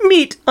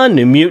 Meet a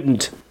New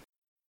Mutant.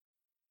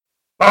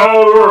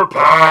 Power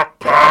Pack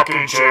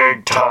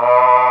Packaging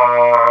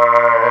Time!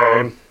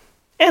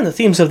 And the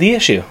themes of the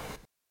issue.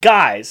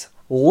 Guys,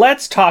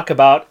 let's talk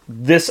about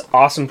this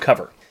awesome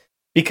cover.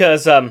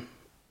 Because,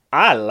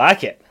 I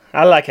like it.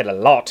 I like it a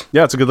lot.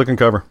 Yeah, it's a good looking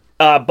cover.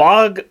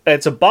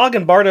 It's a Bog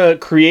and Barta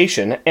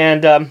creation.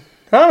 And, I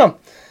don't know.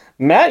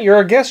 Matt, you're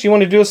our guest. You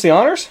want to do us the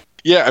honors?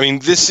 Yeah, I mean,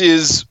 this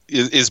is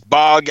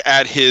Bog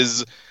at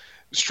his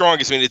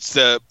strongest. I mean, it's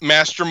the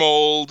Master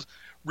Mold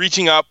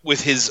reaching up with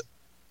his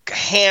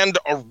hand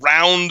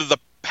around the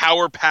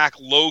Power Pack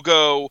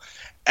logo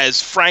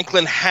as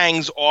Franklin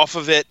hangs off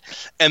of it,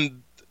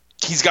 and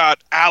he's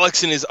got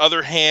Alex in his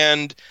other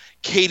hand.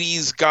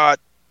 Katie's got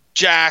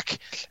Jack,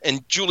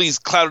 and Julie's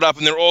clouded up,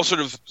 and they're all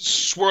sort of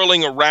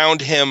swirling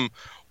around him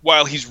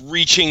while he's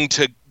reaching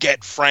to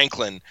get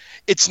Franklin.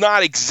 It's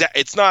not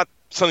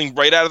something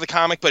right out of the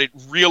comic, but it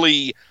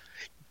really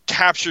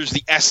captures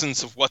the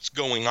essence of what's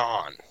going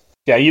on.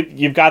 Yeah,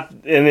 you've got,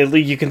 and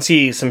you can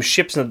see some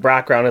ships in the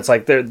background. It's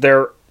like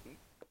they're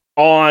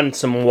on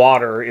some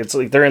water. It's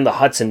like they're in the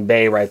Hudson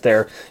Bay right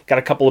there. Got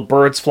a couple of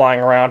birds flying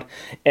around,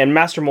 and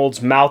Master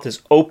Mold's mouth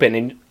is open,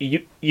 and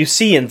you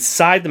see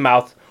inside the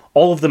mouth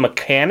all of the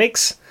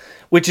mechanics,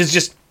 which is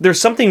just,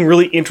 there's something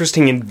really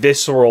interesting and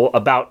visceral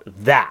about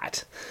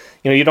that.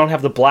 You know, you don't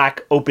have the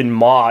black open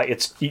maw.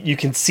 It's you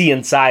can see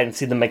inside and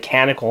see the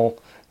mechanical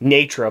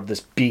nature of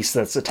this beast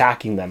that's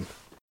attacking them.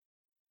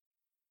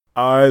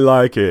 I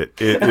like it.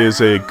 It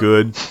is a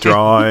good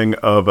drawing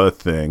of a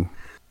thing.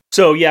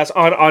 So yes,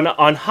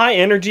 on high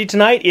energy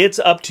tonight, it's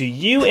up to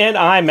you and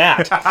I,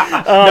 Matt.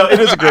 No, it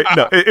is a great.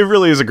 No, it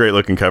really is a great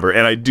looking cover,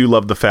 and I do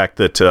love the fact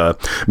that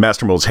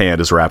Master Mold's hand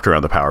is wrapped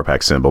around the Power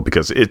Pack symbol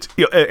because it's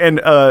and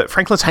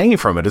Franklin's hanging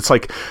from it. It's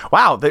like,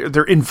 wow,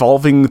 they're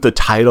involving the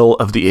title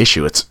of the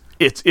issue. It's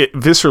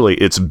viscerally,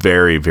 it's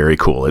very, very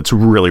cool. It's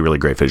really, really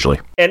great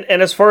visually. And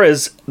as far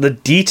as the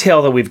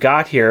detail that we've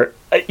got here,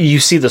 you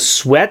see the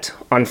sweat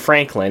on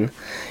Franklin.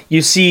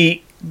 You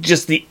see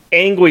just the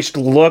anguished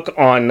look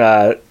on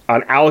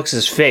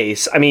Alex's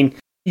face. I mean,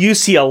 you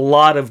see a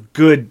lot of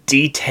good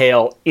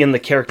detail in the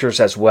characters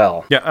as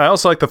well. Yeah, I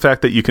also like the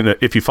fact that you can,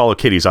 if you follow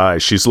Katie's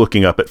eyes, she's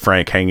looking up at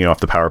Frank hanging off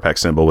the Power Pack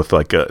symbol with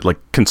like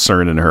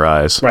concern in her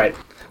eyes. Right.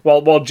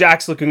 While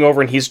Jack's looking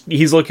over, and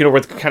he's looking over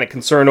with kind of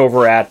concern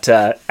over at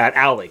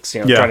Alex.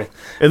 You know, yeah. Trying to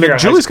and then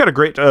Julie's got a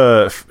great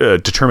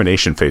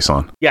determination face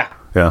on. Yeah.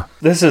 Yeah.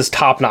 This is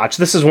top notch.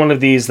 This is one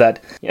of these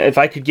that, if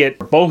I could get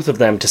both of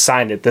them to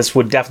sign it, this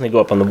would definitely go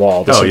up on the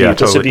wall.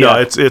 Totally. No,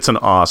 it's an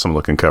awesome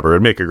looking cover.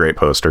 It'd make a great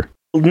poster.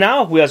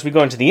 Now, as we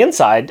go into the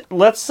inside,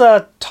 let's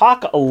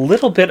talk a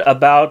little bit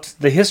about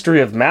the history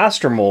of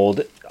Master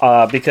Mold,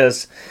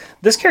 because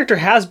this character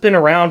has been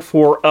around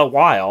for a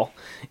while,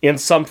 in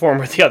some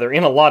form or the other,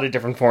 in a lot of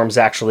different forms,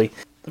 actually.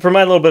 For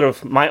my little bit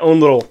of my own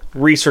little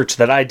research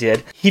that I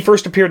did, he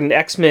first appeared in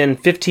X-Men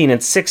 15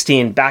 and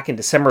 16 back in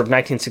December of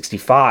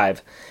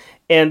 1965,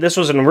 and this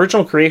was an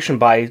original creation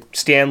by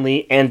Stan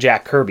Lee and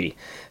Jack Kirby.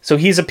 So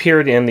he's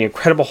appeared in The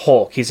Incredible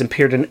Hulk, he's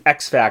appeared in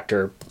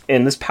X-Factor,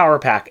 in this Power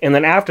Pack, and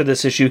then after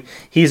this issue,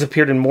 he's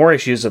appeared in more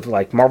issues of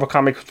like Marvel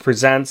Comics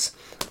Presents,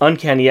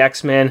 Uncanny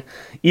X-Men,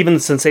 even the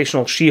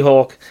Sensational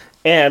She-Hulk,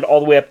 and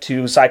all the way up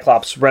to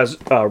Cyclops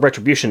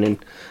Retribution in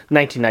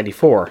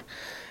 1994.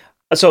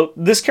 So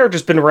this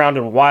character's been around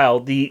in a while.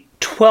 The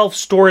 12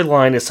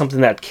 storyline is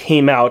something that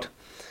came out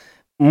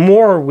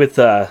more with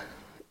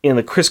in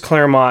the Chris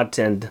Claremont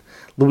and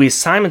Louise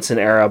Simonson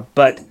era,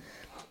 but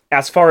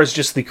as far as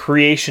just the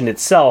creation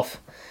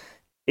itself,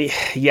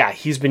 yeah,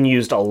 he's been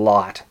used a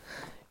lot.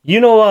 You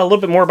know a little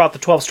bit more about the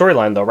 12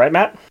 storyline, though, right,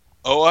 Matt?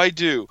 Oh, I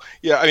do.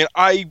 Yeah, I mean,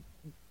 I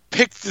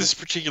picked this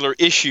particular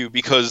issue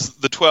because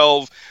the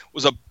 12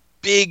 was a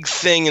big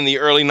thing in the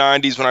early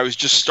 90s when I was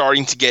just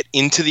starting to get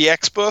into the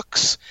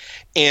X-books.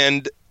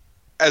 And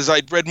as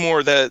I'd read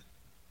more,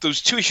 those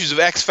two issues of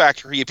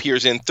X-Factor he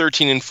appears in,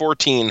 13 and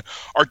 14,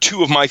 are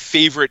two of my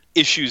favorite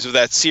issues of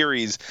that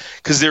series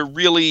because they're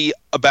really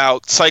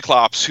about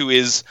Cyclops, who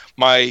is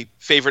my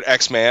favorite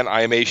X-Man.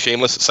 I am a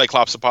shameless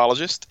Cyclops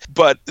apologist.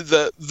 But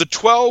the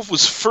 12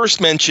 was first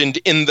mentioned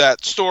in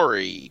that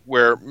story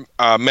where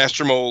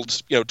Master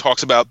Mold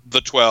talks about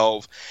the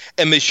 12,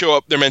 and they show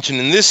up. They're mentioned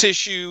in this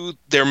issue.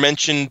 They're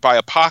mentioned by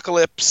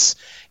Apocalypse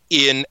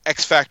in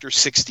X-Factor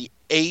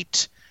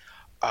 68.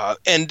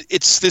 And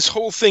it's this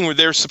whole thing where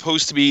they're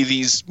supposed to be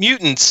these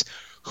mutants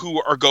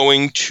who are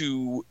going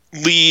to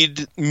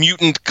lead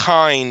mutant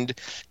kind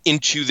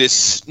into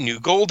this new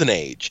golden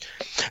age.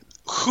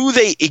 Who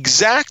they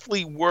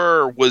exactly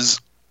were was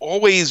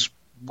always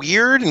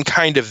weird and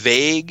kind of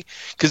vague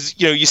because,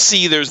 you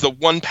see there's the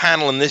one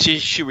panel in this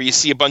issue where you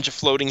see a bunch of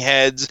floating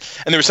heads,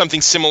 and there was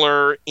something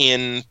similar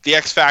in the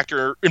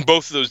X-Factor, in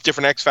both of those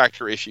different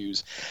X-Factor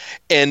issues.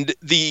 And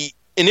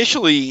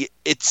initially,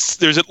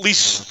 there's at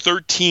least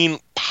 13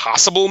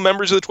 possible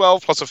members of the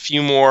 12, plus a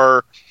few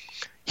more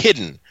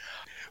hidden.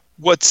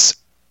 What's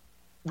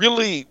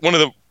really one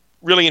of the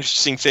really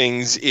interesting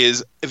things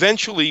is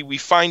eventually we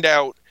find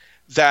out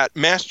that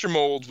Master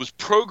Mold was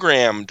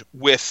programmed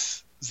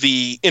with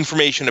the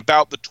information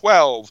about the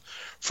 12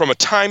 from a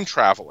time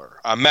traveler,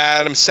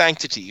 Madame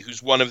Sanctity,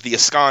 who's one of the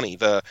Ascani,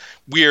 the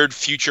weird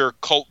future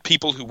cult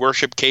people who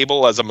worship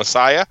Cable as a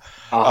messiah.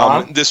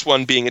 This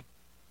one being a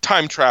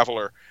time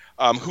traveler.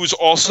 Who's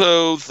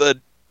also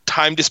the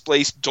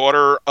time-displaced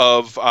daughter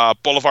of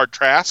Boulevard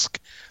Trask,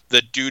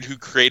 the dude who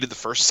created the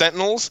first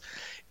Sentinels.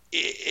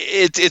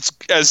 It's,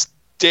 as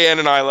Dan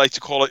and I like to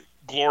call it,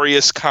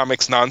 glorious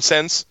comics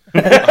nonsense.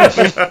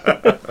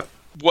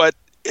 What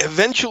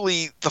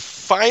eventually, the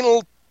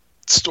final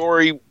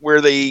story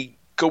where they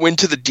go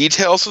into the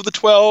details of the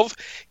 12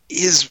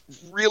 is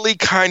really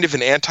kind of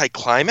an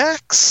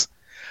anticlimax,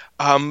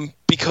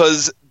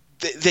 because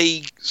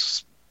they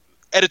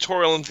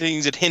editorial and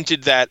things had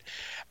hinted that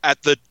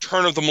at the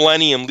turn of the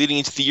millennium leading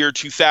into the year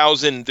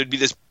 2000, there'd be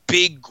this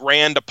big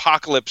grand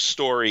apocalypse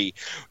story,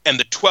 and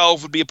the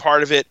 12 would be a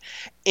part of it.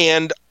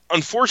 And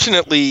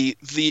unfortunately,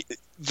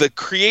 the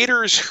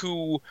creators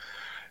who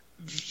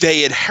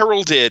they had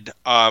heralded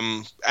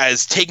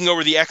as taking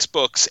over the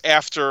X-books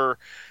after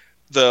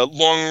the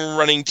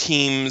long-running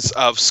teams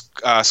of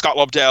Scott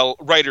Lobdell,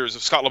 writers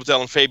of Scott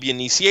Lobdell and Fabian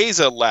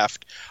Nicieza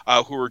left,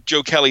 who were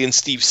Joe Kelly and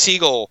Steve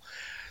Siegel,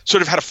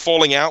 sort of had a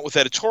falling out with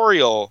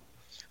editorial,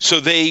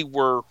 so they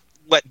were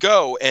let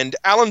go. And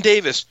Alan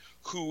Davis,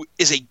 who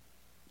is a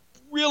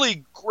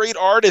really great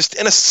artist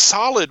and a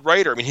solid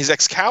writer, I mean, his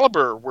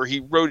Excalibur, where he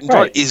wrote and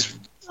drawn, is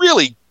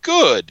really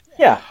good.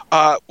 Yeah.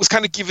 Was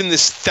kind of given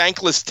this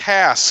thankless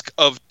task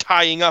of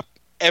tying up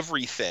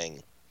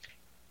everything.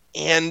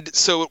 And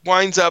so it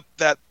winds up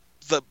that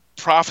the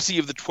prophecy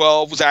of the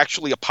 12 was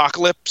actually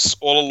Apocalypse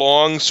all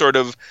along, sort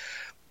of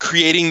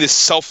creating this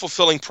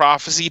self-fulfilling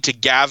prophecy to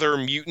gather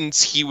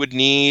mutants he would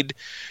need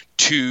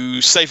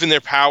to siphon their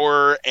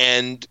power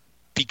and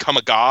become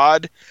a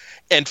god.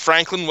 And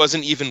Franklin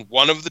wasn't even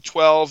one of the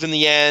 12 in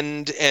the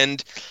end.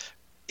 And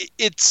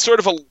it's sort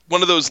of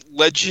one of those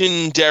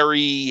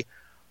legendary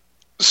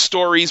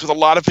stories with a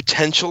lot of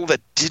potential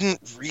that didn't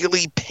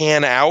really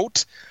pan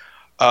out.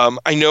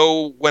 I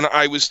know when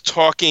I was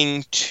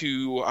talking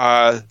to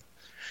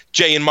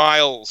Jay and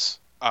Miles,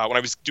 when I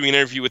was doing an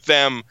interview with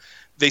them,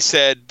 they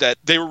said that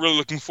they were really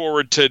looking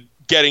forward to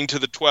getting to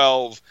the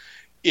 12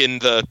 in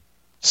the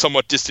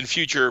somewhat distant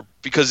future,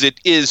 because it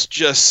is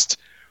just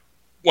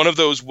one of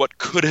those what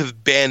could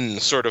have been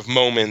sort of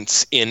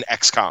moments in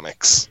X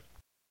Comics.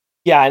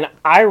 Yeah, and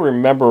I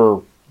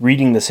remember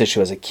reading this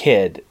issue as a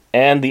kid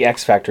and the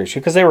X Factor issue,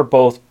 because they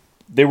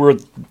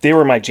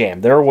were my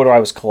jam. They were what I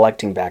was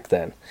collecting back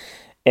then.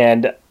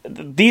 And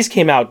these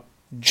came out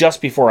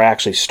just before I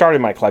actually started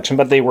my collection,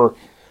 but they were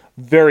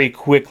very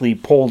quickly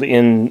pulled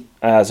in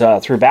as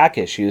through back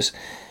issues.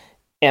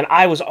 And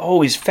I was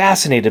always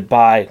fascinated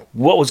by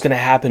what was going to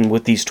happen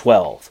with these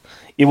 12.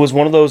 It was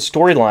one of those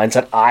storylines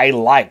that I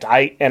liked.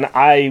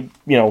 I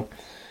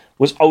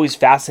was always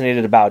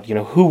fascinated about,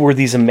 who were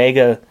these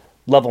Omega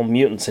level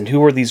mutants and who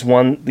were these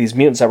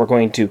mutants that were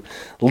going to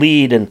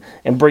lead and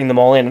bring them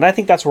all in. And I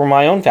think that's where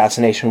my own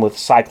fascination with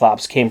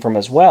Cyclops came from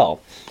as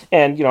well.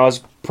 And, I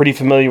was pretty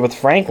familiar with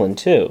Franklin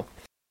too.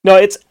 No,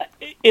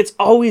 it's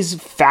always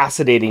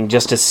fascinating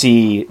just to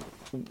see,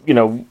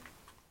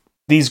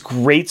 these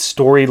great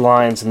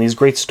storylines and these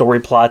great story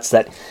plots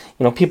that,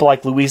 people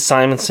like Louise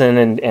Simonson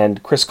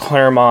and Chris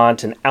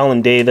Claremont and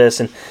Alan Davis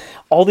and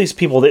all these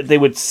people, that they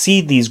would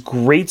see these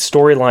great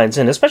storylines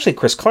in, especially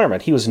Chris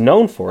Claremont. He was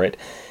known for it.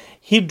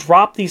 He'd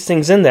drop these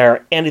things in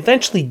there and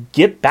eventually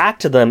get back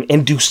to them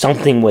and do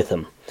something with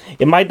them.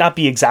 It might not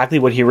be exactly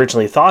what he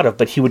originally thought of,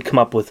 but he would come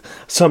up with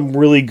some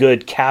really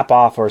good cap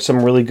off or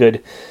some really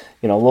good,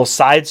 little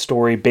side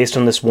story based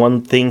on this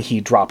one thing he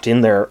dropped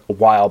in there a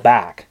while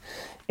back.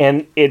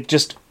 And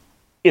it's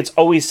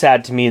always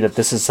sad to me that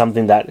this is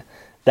something that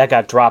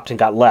got dropped and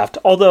got left.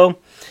 Although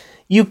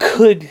you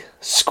could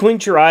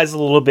squint your eyes a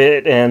little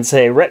bit and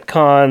say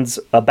retcons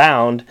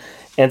abound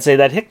and say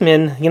that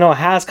Hickman,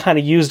 has kind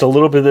of used a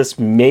little bit of this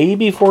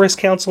maybe for his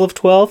Council of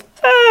 12.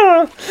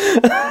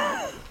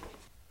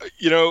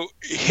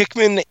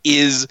 Hickman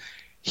he's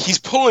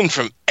pulling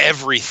from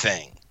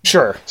everything.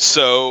 Sure.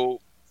 So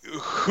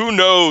who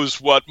knows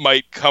what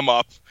might come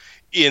up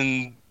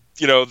in,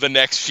 the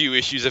next few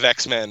issues of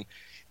X-Men.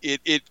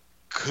 It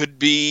could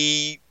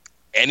be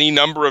any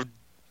number of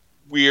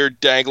weird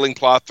dangling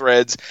plot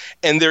threads.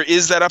 And there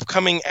is that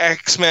upcoming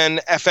X-Men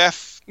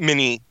FF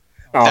mini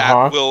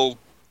that will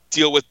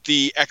deal with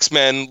the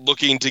X-Men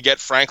looking to get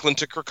Franklin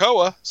to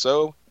Krakoa.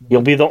 So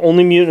you'll be the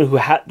only mutant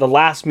the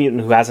last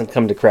mutant who hasn't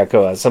come to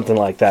Krakoa. Something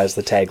like that is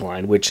the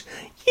tagline, which,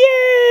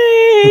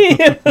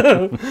 yay!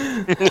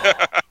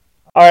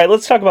 All right,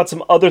 let's talk about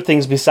some other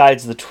things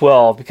besides the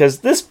 12, because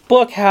this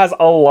book has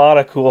a lot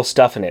of cool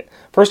stuff in it.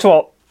 First of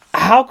all,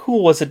 how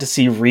cool was it to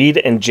see Reed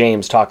and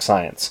James talk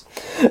science?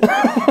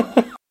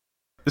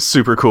 It's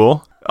super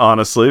cool,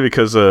 honestly,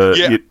 because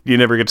you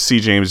never get to see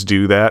James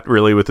do that,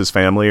 really, with his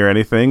family or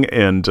anything.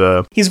 And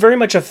he's very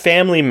much a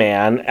family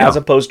man, as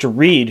opposed to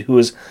Reed,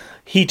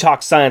 he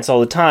talks science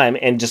all the time,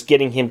 and just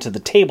getting him to the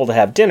table to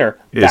have dinner,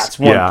 that's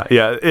one.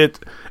 Yeah.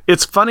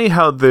 It's funny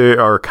how they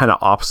are kind of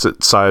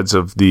opposite sides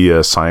of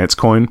the science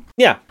coin.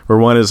 Yeah. Where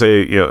one is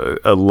a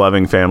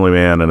loving family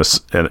man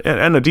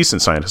and a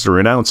decent scientist, a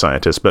renowned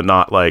scientist, but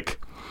not like...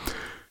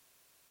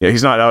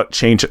 he's not out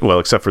changing, well,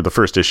 except for the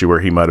first issue where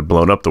he might have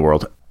blown up the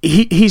world.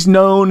 He's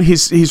known,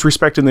 he's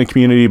respected in the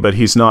community, but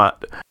he's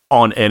not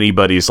on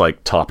anybody's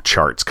like top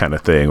charts kind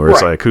of thing. Where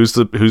it's like, who's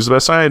the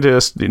best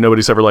scientist?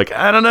 Nobody's ever like,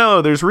 I don't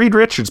know. There's Reed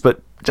Richards,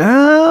 but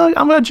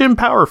I'm a Jim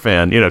Power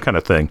fan, kind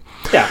of thing.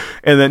 Yeah.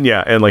 And then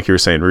and like you were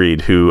saying,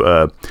 Reed,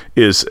 who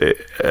is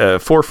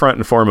forefront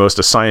and foremost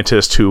a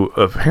scientist who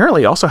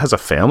apparently also has a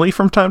family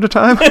from time to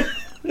time.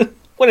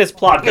 When it's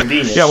plot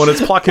convenient. Yeah, when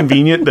it's plot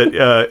convenient,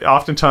 that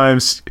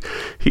oftentimes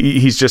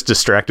he's just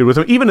distracted with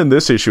him. Even in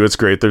this issue, it's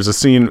great. There's a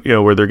scene,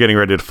 where they're getting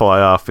ready to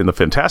fly off in the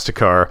Fantastic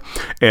Car,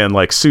 and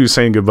like Sue's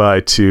saying goodbye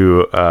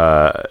to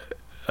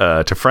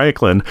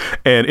Franklin,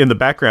 and in the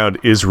background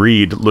is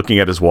Reed looking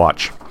at his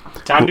watch.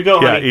 Time to go,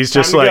 honey. Yeah, he's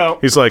just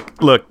he's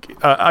like, look,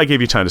 I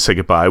gave you time to say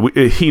goodbye.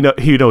 He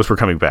knows we're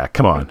coming back.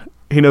 Come on,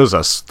 he knows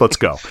us. Let's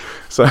go.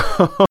 So,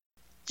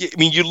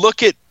 you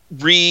look at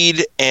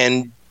Reed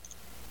and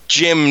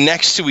Jim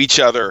next to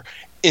each other,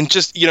 and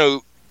just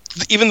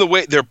even the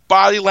way their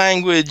body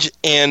language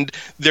and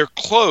their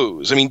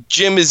clothes.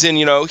 Jim is in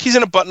he's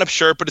in a button-up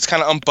shirt, but it's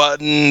kind of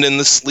unbuttoned and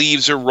the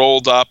sleeves are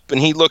rolled up, and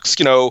he looks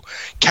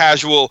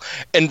casual.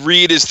 And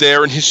Reed is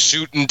there in his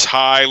suit and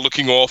tie,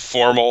 looking all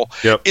formal.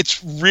 Yep.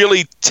 It's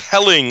really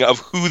telling of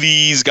who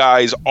these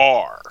guys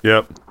are.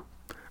 Yep.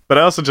 But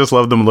I also just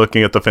love them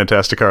looking at the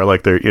Fantastic Car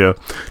like they're,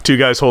 two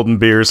guys holding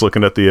beers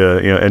looking at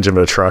the engine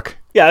of a truck.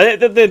 Yeah,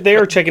 they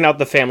are checking out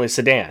the family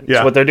sedan.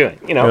 That's what they're doing,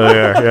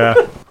 Yeah.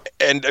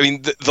 And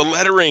the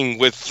lettering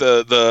with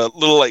the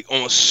little like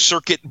almost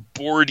circuit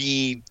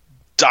boardy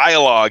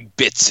dialogue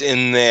bits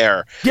in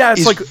there. Yeah,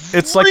 it's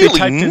like really they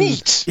typed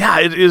neat.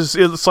 It is.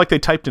 It's like they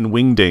typed in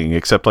wingding,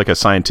 except like a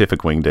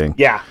scientific wingding.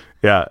 Yeah.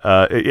 Yeah.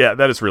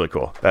 That is really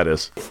cool. That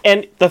is.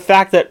 And the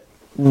fact that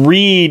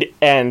Reed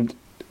and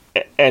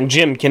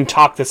Jim can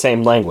talk the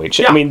same language.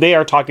 Yeah. They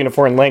are talking a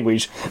foreign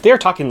language. They are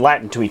talking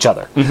Latin to each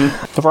other,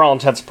 for all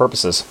intents and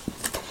purposes.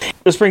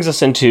 This brings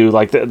us into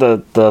like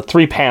the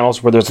three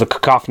panels where there's the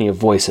cacophony of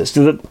voices.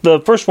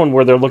 The first one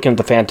where they're looking at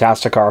the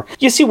Fantastic Car,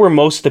 you see where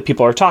most of the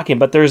people are talking,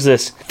 but there's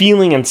this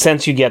feeling and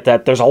sense you get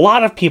that there's a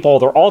lot of people,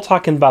 they're all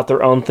talking about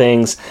their own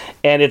things,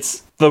 and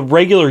it's the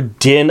regular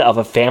din of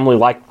a family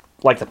like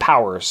the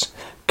Powers,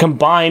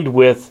 combined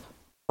with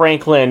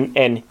Franklin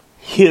and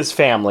his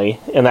family,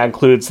 and that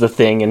includes the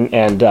Thing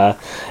and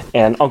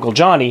Uncle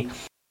Johnny,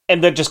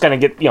 and they're just gonna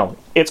get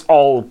it's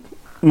all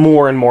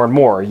more and more and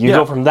more. You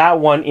go from that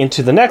one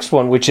into the next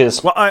one, which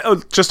is... Well,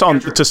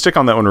 to stick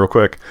on that one real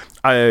quick,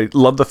 I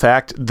love the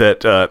fact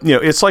that,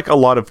 it's like a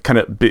lot of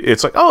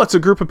it's like, oh, it's a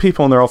group of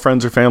people and they're all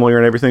friends or family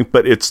and everything,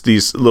 but it's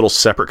these little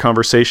separate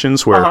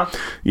conversations where,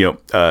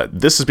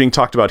 this is being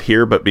talked about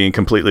here, but being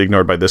completely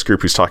ignored by this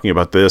group who's talking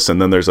about this,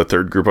 and then there's a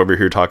third group over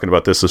here talking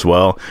about this as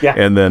well. Yeah.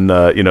 And then,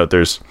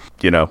 there's,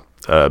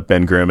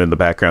 Ben Grimm in the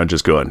background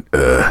just going,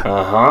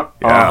 old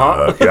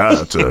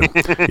kids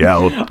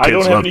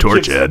love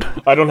Torch Head.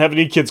 I don't have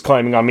any kids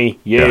climbing on me.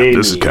 Yay. Yeah,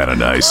 this is kind of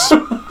nice.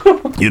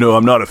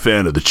 I'm not a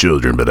fan of the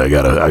children, but I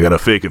gotta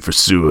fake it for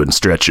Sue and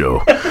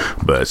Stretcho.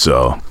 But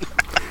so,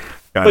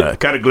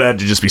 kind of glad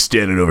to just be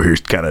standing over here.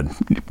 Kind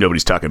of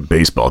nobody's talking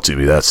baseball to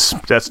me.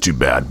 That's too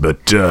bad.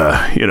 But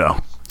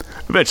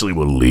eventually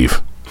we'll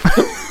leave.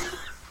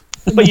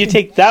 But you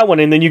take that one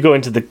and then you go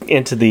into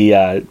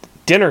the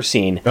dinner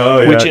scene. Oh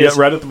yeah, which is,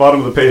 right at the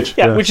bottom of the page.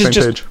 Yeah, which is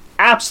just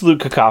absolute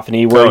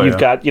cacophony where you've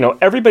got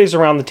everybody's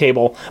around the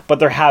table, but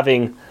they're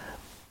having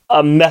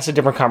a mess of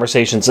different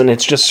conversations, and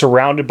it's just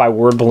surrounded by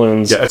word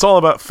balloons. Yeah, it's all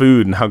about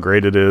food and how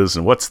great it is,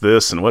 and what's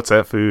this and what's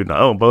that food. And,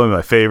 oh, both of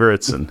my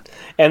favorites. And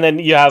then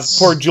you have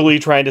poor Julie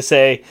trying to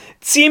say,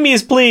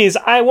 "Seamies, please!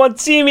 I want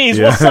seamies!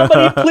 Will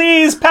somebody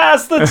please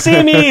pass the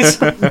seamies?"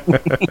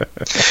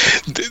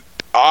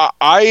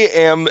 I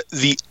am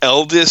the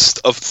eldest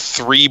of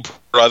 3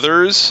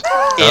 brothers,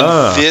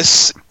 and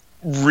this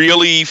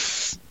really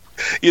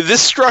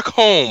this struck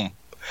home.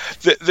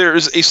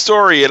 There's a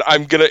story, and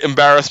I'm going to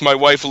embarrass my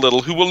wife a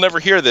little, who will never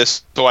hear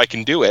this, so I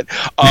can do it.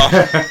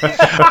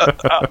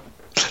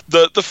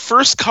 The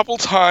first couple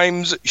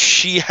times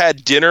she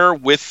had dinner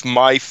with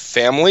my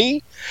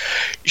family,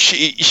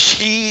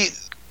 she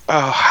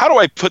how do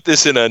I put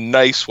this in a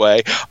nice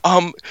way?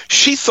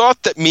 She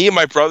thought that me and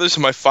my brothers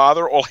and my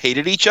father all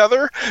hated each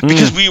other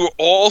because we were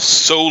all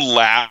so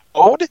loud.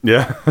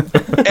 Yeah.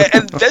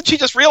 And then she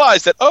just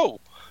realized that,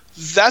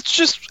 that's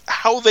just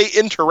how they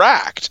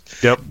interact.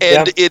 Yep.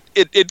 And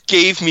it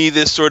gave me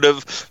this sort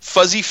of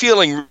fuzzy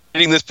feeling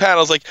reading this panel.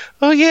 I was like,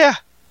 oh yeah,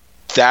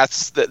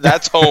 that's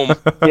home.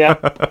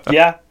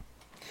 Yeah.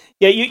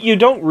 Yeah, you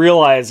don't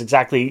realize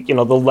exactly,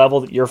 the level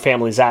that your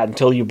family's at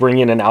until you bring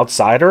in an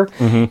outsider,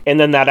 and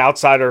then that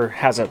outsider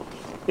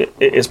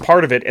is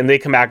part of it, and they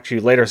come back to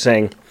you later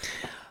saying,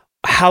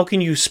 how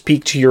can you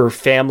speak to your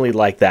family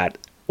like that?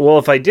 Well,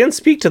 if I didn't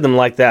speak to them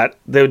like that,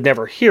 they would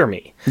never hear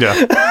me.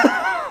 Yeah.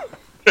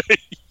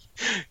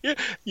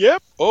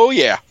 Yep. Oh,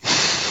 yeah.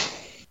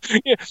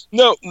 Yeah.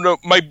 No,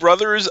 my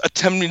brother's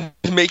attempting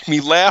to make me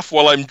laugh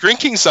while I'm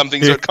drinking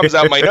something so it comes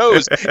out my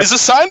nose is a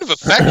sign of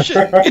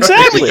affection.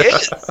 Exactly. It really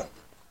is.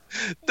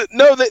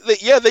 No,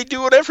 they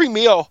do it every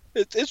meal.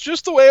 It's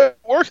just the way it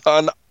works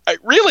on.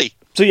 Really.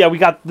 So yeah, we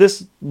got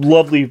this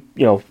lovely,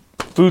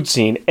 food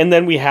scene, and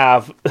then we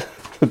have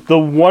the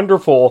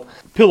wonderful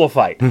pillow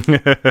fight,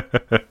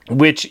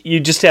 which you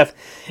just have.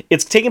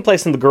 It's taking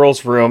place in the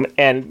girls' room,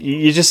 and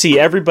you just see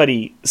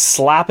everybody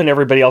slapping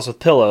everybody else with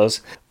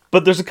pillows.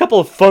 But there's a couple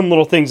of fun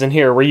little things in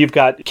here where you've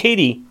got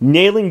Katie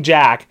nailing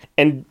Jack,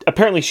 and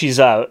apparently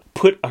she's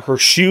put her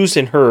shoes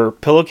in her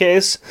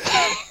pillowcase.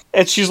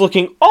 And she's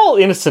looking all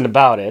innocent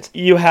about it.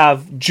 You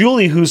have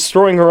Julie, who's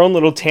throwing her own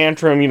little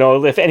tantrum.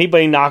 If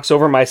anybody knocks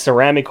over my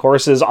ceramic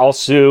horses, I'll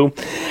sue.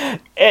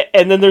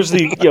 And then there's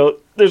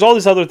there's all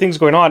these other things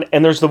going on.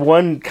 And there's the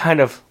one kind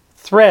of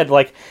thread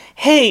like,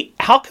 hey,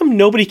 how come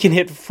nobody can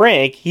hit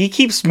Frank? He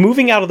keeps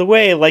moving out of the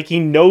way like he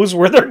knows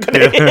where they're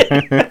going to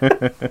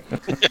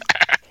hit.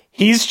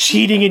 He's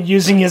cheating and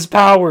using his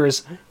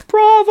powers.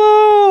 Bravo!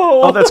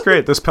 Oh, that's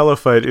great. This pillow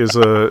fight is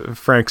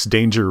Frank's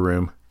danger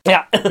room.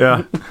 Yeah.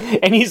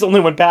 And he's the only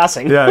one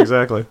passing. Yeah,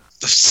 exactly.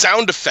 The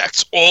sound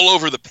effects all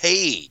over the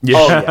page. Yeah.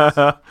 Oh,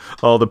 yes.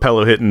 All the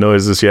pillow hitting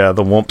noises. Yeah,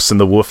 the whomps and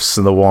the woofs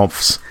and the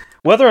womps.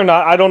 Whether or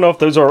not, I don't know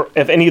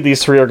if any of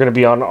these 3 are going to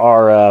be on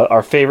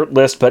our favorite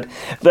list, but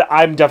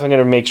I'm definitely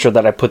going to make sure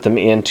that I put them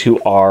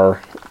into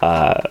our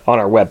on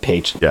our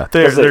webpage. Yeah,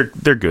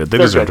 they're good. They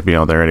deserve to be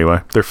on there anyway.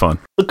 They're fun.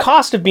 The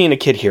cost of being a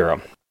kid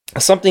hero.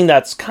 Something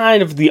that's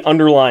kind of the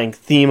underlying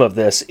theme of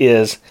this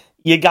is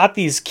you got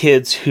these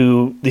kids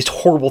who these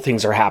horrible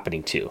things are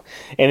happening to.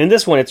 And in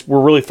this one, we're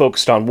really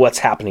focused on what's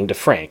happening to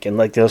Frank. And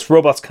like this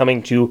robot's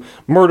coming to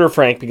murder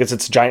Frank because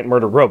it's a giant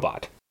murder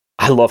robot.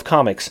 I love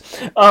comics.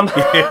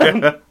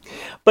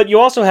 But you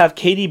also have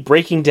Katie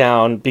breaking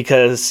down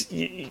because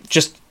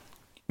just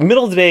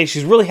middle of the day,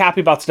 she's really happy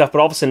about stuff, but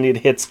all of a sudden it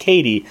hits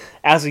Katie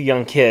as a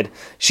young kid.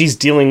 She's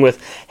dealing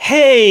with,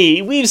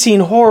 hey, we've seen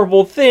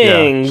horrible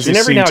things. And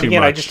every now and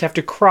again, I just have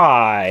to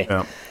cry.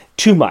 Yeah.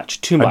 Too much.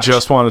 I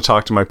just want to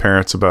talk to my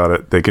parents about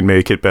it. They can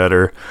make it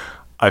better.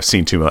 I've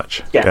seen too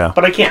much. Yeah.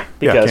 But I can't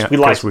because we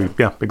like them.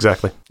 Yeah,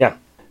 exactly. Yeah.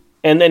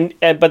 And then,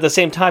 but at the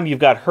same time, you've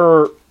got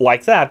her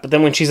like that. But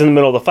then when she's in the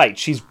middle of the fight,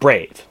 she's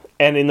brave.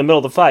 And in the middle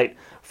of the fight,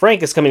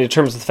 Frank is coming to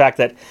terms with the fact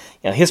that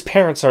his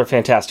parents are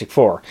Fantastic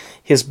Four.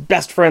 His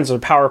best friends are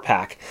the Power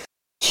Pack.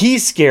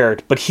 He's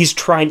scared, but he's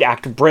trying to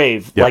act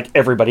brave like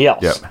everybody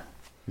else. Yep.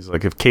 He's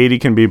like, if Katie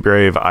can be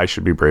brave, I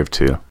should be brave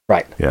too.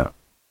 Right. Yeah.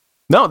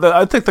 No,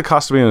 I think the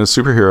cost of being a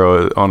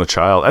superhero on a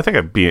child, I think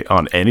it'd be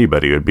on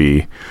anybody would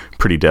be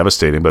pretty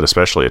devastating, but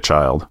especially a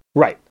child.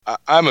 Right.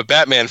 I'm a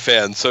Batman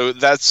fan, so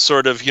that's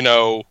sort of,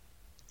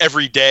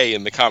 every day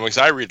in the comics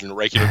I read on a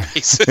regular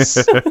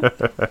basis.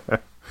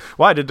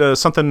 Why? Did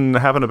something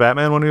happen to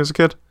Batman when he was a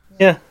kid?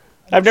 Yeah.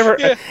 I've never...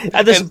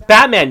 this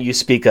Batman you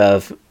speak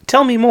of,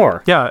 tell me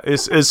more. Yeah.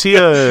 Is he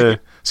a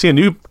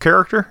new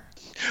character?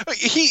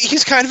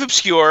 He's kind of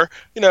obscure.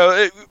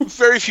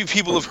 Very few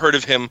people have heard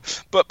of him,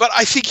 but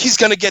I think he's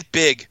going to get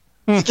big.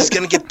 He's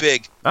going to get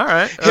big. All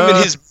right. Him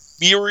and his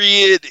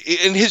myriad,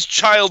 in his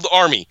child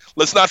army.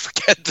 Let's not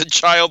forget the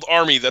child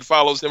army that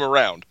follows him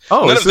around.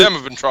 None of them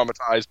have been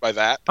traumatized by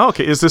that. Oh,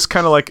 okay. Is this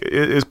kind of like,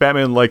 is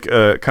Batman like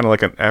kind of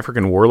like an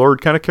African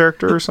warlord kind of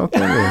character or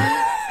something?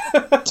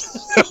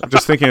 I'm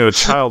just thinking of a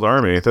child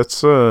army.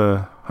 That's,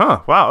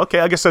 wow. Okay.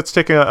 I guess that's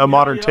taking a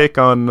modern take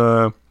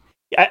on...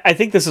 I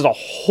think this is a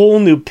whole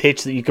new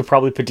pitch that you could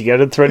probably put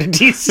together and throw to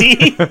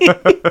DC.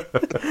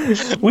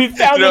 We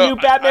found a new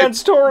Batman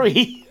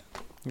story.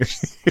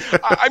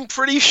 I'm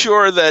pretty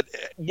sure that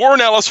Warren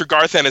Ellis or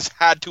Garth Ennis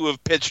had to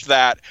have pitched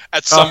that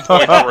at some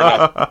point or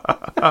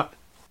another.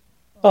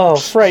 Oh,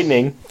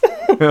 frightening.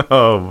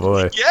 Oh,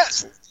 boy.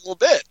 Yes, a little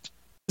bit.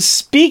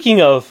 Speaking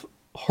of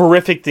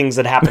horrific things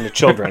that happen to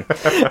children,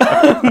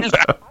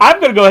 I'm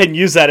going to go ahead and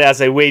use that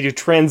as a way to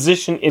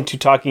transition into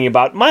talking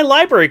about my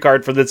library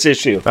card for this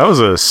issue. That was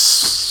a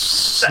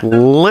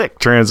slick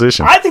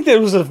transition. I think that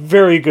was a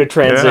very good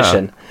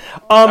transition.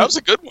 Yeah. That was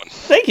a good one.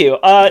 Thank you.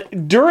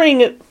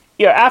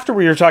 After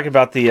we were talking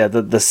about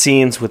the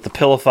scenes with the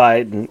pillow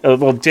fight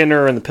and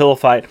dinner and the pillow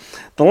fight,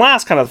 the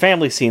last kind of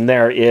family scene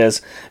there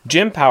is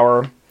Jim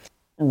Power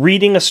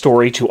reading a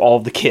story to all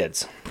of the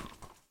kids.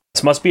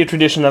 This must be a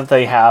tradition that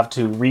they have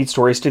to read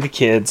stories to the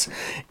kids,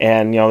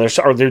 and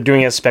they're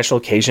doing a special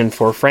occasion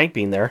for Frank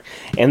being there,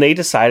 and they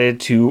decided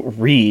to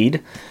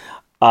read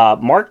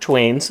Mark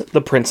Twain's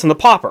The Prince and the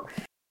Pauper.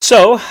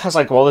 So I was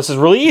like, well, this is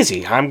really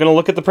easy. I'm going to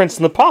look at The Prince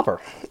and the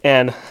Pauper,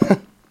 and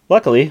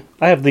luckily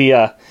I have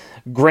the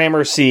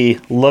Gramercy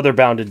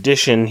leather-bound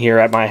edition here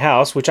at my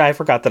house, which I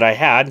forgot that I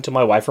had until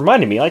my wife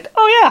reminded me. Like,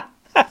 oh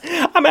yeah,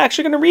 I'm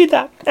actually going to read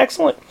that.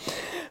 Excellent.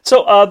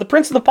 So, The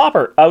Prince and the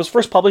Pauper was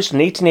first published in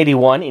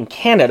 1881 in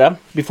Canada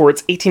before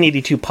its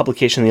 1882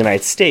 publication in the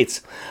United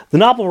States. The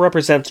novel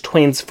represents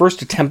Twain's first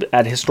attempt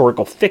at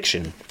historical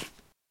fiction.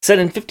 Set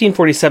in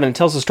 1547, it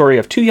tells the story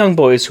of two young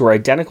boys who are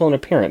identical in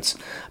appearance.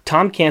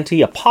 Tom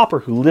Canty, a pauper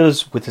who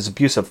lives with his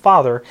abusive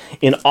father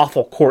in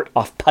Awful Court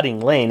off Pudding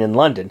Lane in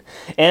London,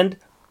 and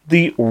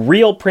the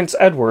real Prince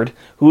Edward,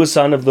 who is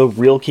son of the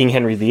real King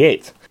Henry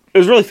VIII. It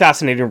was really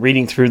fascinating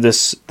reading through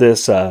this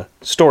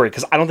story,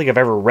 because I don't think I've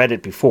ever read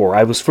it before.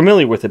 I was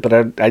familiar with it, but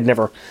I'd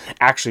never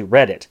actually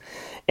read it.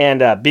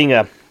 And being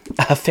a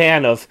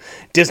fan of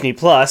Disney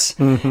Plus,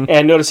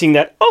 and noticing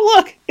that, oh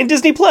look, in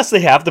Disney Plus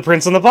they have The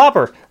Prince and the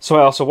Pauper. So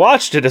I also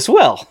watched it as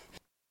well.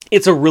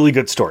 It's a really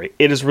good story.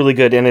 It is really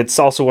good, and it's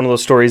also one of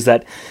those stories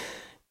that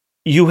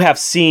you have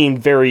seen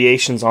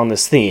variations on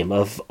this theme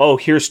of, oh,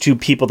 here's two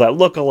people that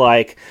look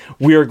alike.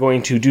 We're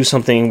going to do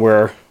something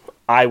where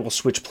I will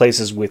switch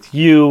places with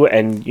you,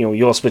 and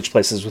you'll switch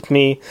places with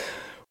me.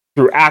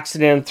 Through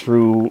accident,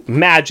 through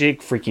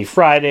magic, Freaky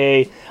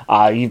Friday.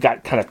 You've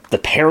got kind of the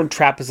Parent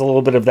Trap is a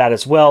little bit of that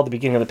as well, the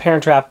beginning of the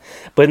Parent Trap.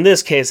 But in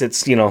this case,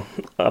 it's,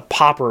 a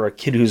pauper, a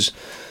kid who's,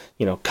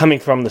 coming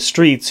from the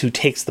streets, who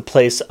takes the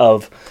place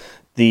of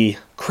the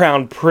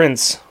crown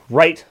prince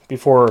right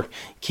before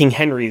King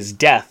Henry's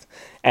death.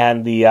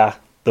 And the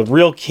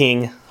real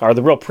king, or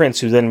the real prince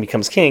who then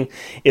becomes king,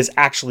 is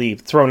actually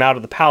thrown out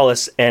of the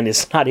palace and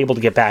is not able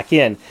to get back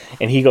in.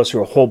 And he goes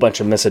through a whole bunch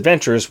of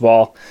misadventures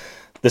while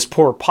this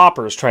poor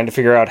pauper is trying to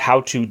figure out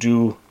how to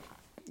do,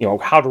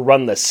 how to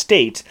run the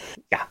state.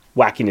 Yeah,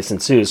 wackiness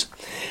ensues.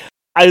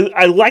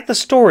 I like the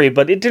story,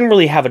 but it didn't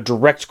really have a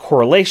direct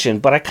correlation,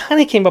 but I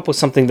kind of came up with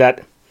something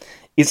that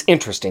is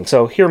interesting.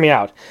 So hear me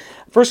out.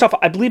 First off,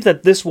 I believe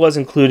that this was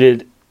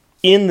included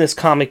in this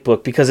comic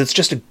book because it's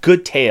just a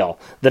good tale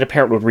that a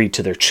parent would read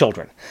to their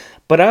children.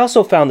 But I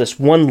also found this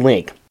one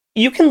link.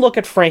 You can look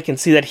at Frank and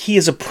see that he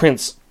is a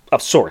prince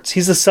of sorts.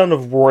 He's the son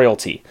of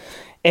royalty,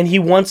 and he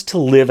wants to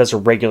live as a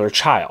regular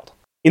child.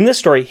 In this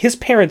story, his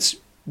parents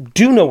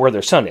do know where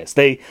their son is.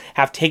 They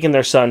have taken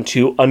their son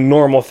to a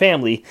normal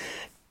family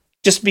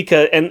just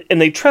because, and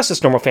they trust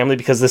this normal family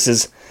because this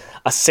is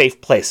a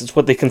safe place. It's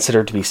what they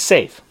consider to be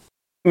safe.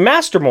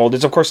 Master Mold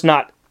is, of course,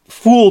 not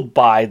fooled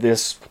by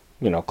this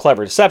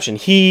clever deception.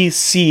 He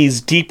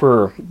sees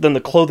deeper than the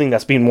clothing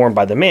that's being worn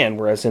by the man,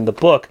 whereas in the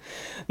book,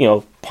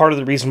 part of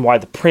the reason why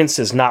the prince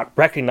is not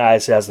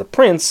recognized as the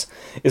prince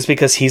is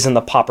because he's in the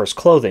pauper's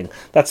clothing.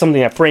 That's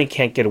something that Frank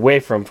can't get away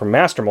from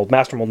Master Mold.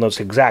 Master Mold knows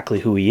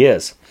exactly who he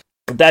is.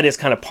 That is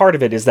kind of part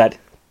of it, is that,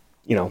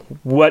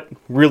 what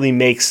really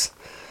makes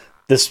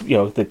this,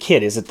 the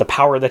kid, is it the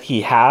power that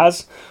he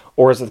has,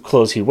 or is it the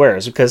clothes he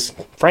wears? Because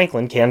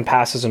Franklin can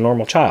pass as a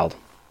normal child.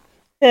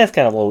 It's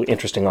kind of a little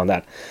interesting on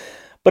that.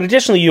 But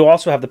additionally, you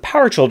also have the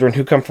Power Children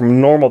who come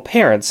from normal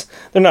parents.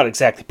 They're not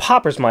exactly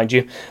paupers, mind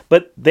you,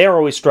 but they're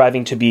always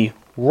striving to be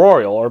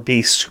royal or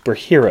be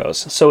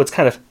superheroes. So it's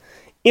kind of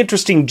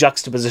interesting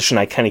juxtaposition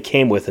I kind of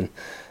came with. And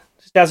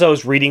just as I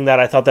was reading that,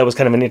 I thought that was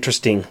kind of an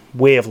interesting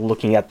way of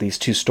looking at these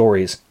two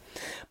stories.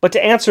 But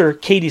to answer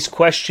Katie's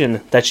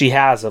question that she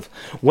has of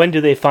when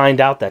do they find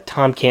out that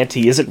Tom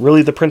Canty isn't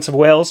really the Prince of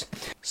Wales?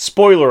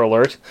 Spoiler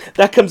alert,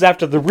 that comes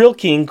after the real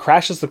king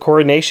crashes the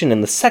coronation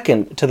in the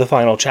second to the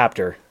final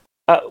chapter.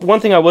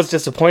 One thing I was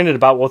disappointed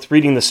about with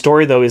reading the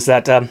story, though, is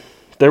that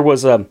there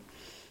wasn't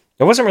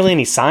really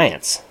any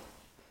science.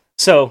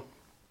 So,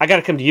 I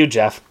gotta come to you,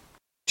 Jeff.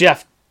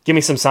 Jeff, give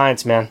me some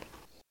science, man.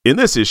 In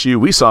this issue,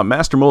 we saw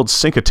Master Mold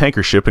sink a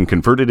tanker ship and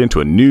convert it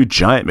into a new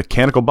giant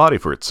mechanical body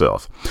for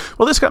itself.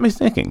 Well, this got me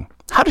thinking,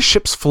 how do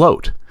ships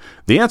float?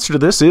 The answer to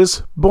this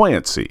is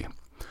buoyancy.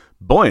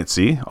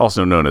 Buoyancy,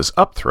 also known as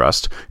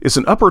upthrust, is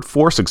an upward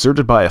force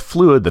exerted by a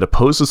fluid that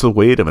opposes the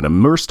weight of an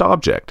immersed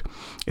object.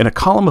 In a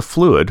column of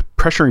fluid,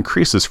 pressure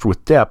increases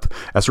with depth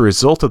as a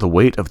result of the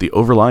weight of the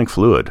overlying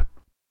fluid.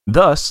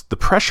 Thus, the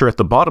pressure at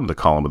the bottom of the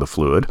column of the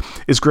fluid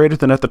is greater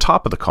than at the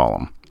top of the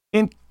column.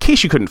 In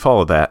case you couldn't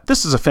follow that,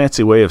 this is a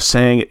fancy way of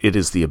saying it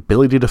is the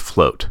ability to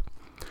float.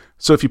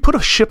 So if you put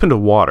a ship into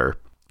water,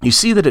 you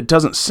see that it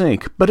doesn't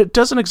sink, but it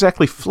doesn't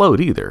exactly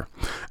float either.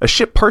 A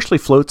ship partially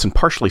floats and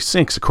partially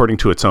sinks according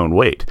to its own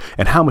weight,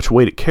 and how much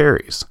weight it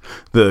carries.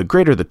 The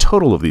greater the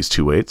total of these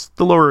two weights,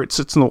 the lower it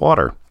sits in the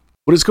water.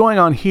 What is going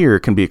on here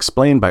can be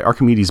explained by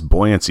Archimedes'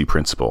 buoyancy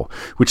principle,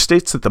 which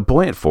states that the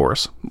buoyant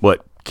force,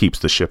 what keeps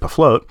the ship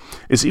afloat,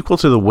 is equal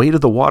to the weight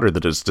of the water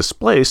that is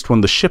displaced when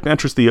the ship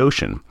enters the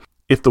ocean.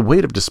 If the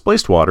weight of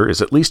displaced water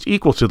is at least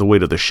equal to the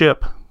weight of the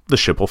ship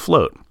will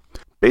float.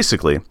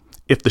 Basically,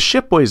 if the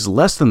ship weighs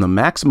less than the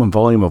maximum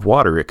volume of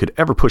water it could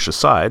ever push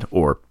aside,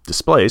 or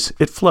displace,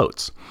 it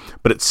floats.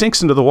 But it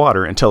sinks into the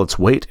water until its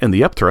weight and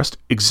the upthrust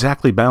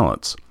exactly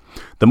balance.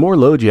 The more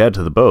load you add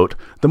to the boat,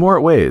 the more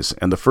it weighs,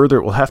 and the further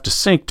it will have to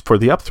sink for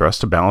the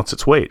upthrust to balance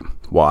its weight.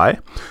 Why?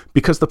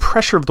 Because the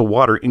pressure of the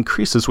water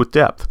increases with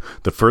depth.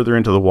 The further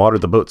into the water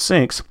the boat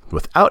sinks,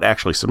 without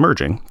actually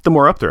submerging, the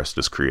more upthrust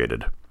is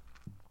created.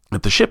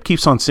 If the ship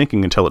keeps on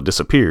sinking until it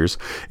disappears,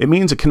 it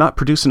means it cannot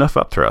produce enough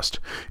upthrust.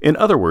 In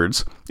other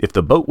words, if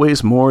the boat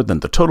weighs more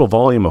than the total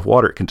volume of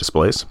water it can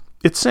displace,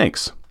 it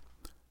sinks.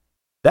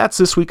 That's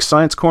this week's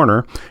Science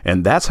Corner,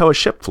 and that's how a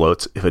ship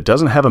floats if it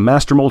doesn't have a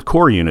Master Mold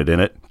core unit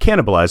in it,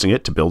 cannibalizing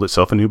it to build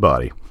itself a new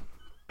body.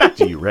 Back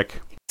to you, Rick.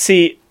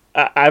 See,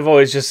 I've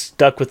always just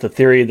stuck with the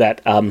theory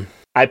that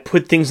I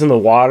put things in the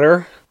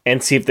water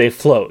and see if they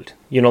float.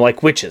 You know,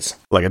 like witches.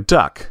 Like a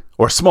duck,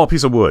 or a small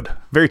piece of wood.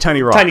 Very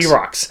tiny rocks. Tiny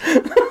rocks.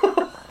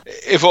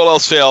 If all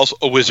else fails,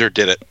 a wizard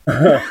did it.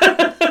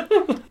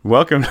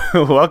 Welcome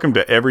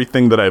to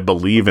everything that I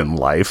believe in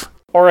life.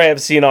 Or I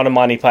have seen on a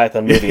Monty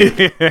Python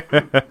movie.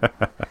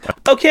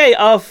 Okay,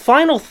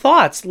 final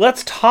thoughts.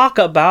 Let's talk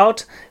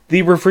about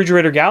the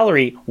refrigerator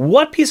gallery.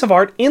 What piece of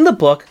art in the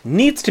book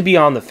needs to be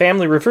on the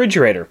family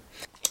refrigerator?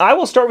 I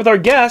will start with our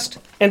guest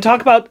and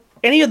talk about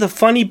any of the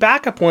funny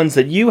backup ones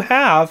that you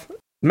have.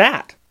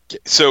 Matt.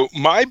 So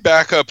my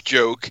backup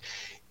joke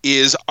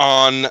is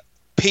on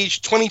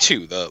page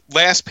 22, the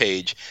last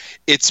page.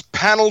 It's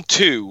panel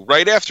 2,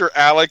 right after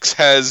Alex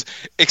has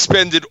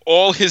expended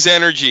all his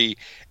energy,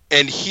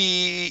 and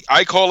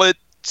I call it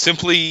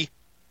simply,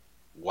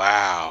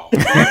 wow.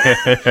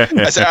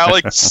 As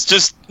Alex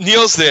just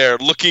kneels there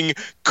looking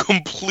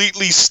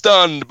completely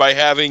stunned by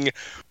having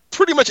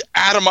pretty much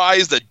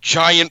atomized a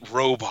giant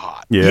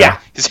robot. Yeah.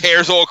 His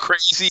hair's all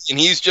crazy, and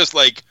he's just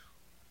like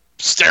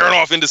staring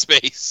off into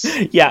space.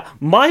 Yeah,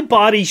 my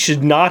body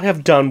should not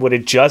have done what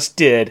it just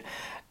did.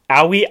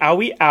 Owie,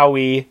 owie,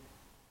 owie,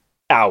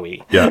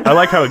 owie. Yeah, I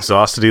like how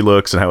exhausted he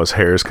looks and how his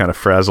hair is kind of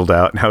frazzled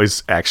out and how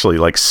he's actually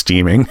like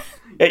steaming.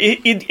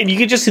 And you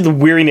can just see the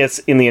weariness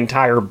in the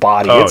entire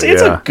body. Oh,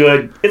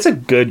 It's a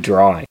good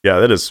drawing. Yeah,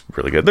 that is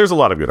really good. There's a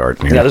lot of good art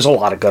in here. Yeah, there's a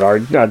lot of good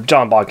art.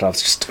 John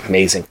Bogdanov's just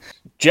amazing.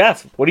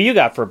 Jeff, what do you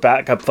got for a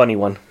backup funny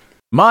one?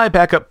 My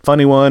backup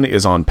funny one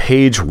is on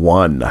page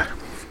 1.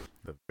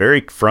 The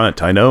very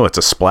front. I know, it's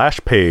a splash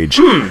page.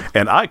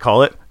 And I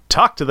call it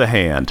Talk to the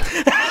Hand.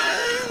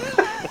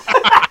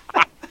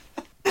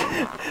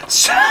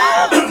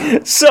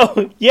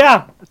 So,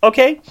 yeah.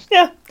 Okay.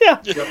 Yeah.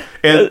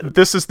 And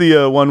this is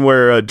the one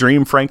where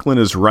Dream Franklin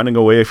is running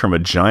away from a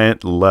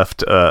giant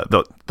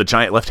the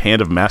giant left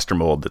hand of Master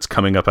Mold that's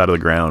coming up out of the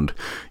ground,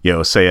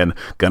 saying,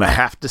 gonna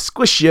have to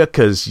squish you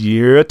because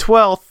you're a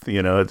 12th.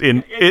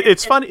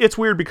 It's fun. It's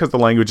weird because the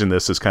language in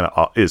this is kind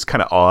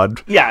of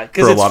odd. Yeah,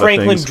 because it's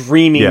Franklin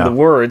dreaming the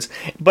words,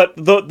 but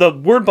the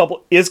word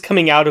bubble is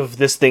coming out of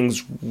this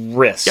thing's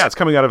wrist. Yeah, it's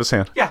coming out of his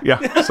hand.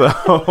 Yeah.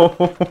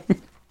 So...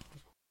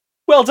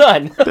 Well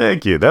done.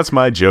 Thank you. That's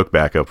my joke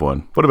backup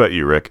one. What about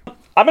you, Rick?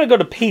 I'm going to go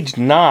to page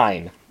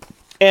 9.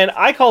 And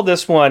I call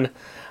this one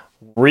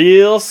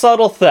Real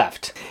Subtle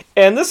Theft.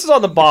 And this is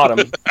on the bottom.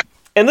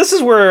 And this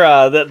is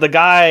where the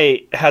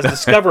guy has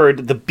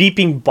discovered the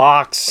beeping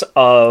box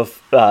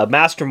of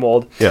Master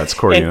Mold. Yeah, it's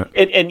core unit.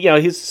 And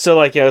he's so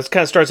it kind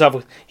of starts off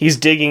with he's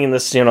digging in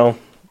this,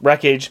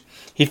 wreckage.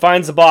 He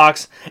finds the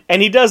box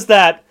and he does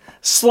that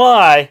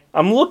sly,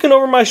 I'm looking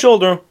over my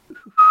shoulder.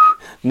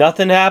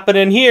 nothing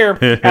happening here,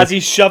 as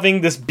he's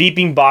shoving this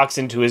beeping box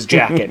into his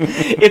jacket.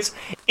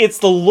 It's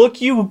the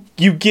look you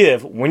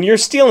give when you're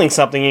stealing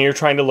something and you're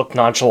trying to look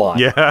nonchalant.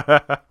 Yeah.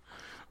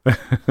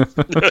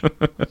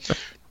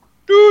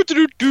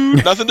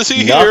 Nothing to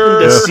see here.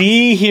 Nothing to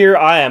see here.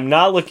 I am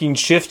not looking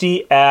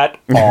shifty at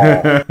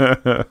all.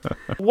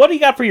 What do you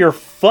got for your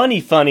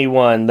funny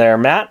one there,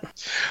 Matt?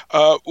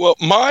 Well,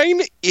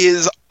 mine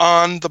is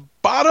on the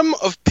bottom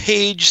of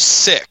page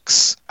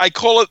 6. I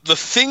call it the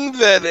thing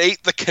that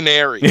ate the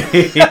canary.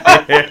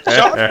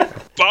 John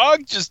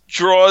Bog just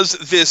draws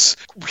this.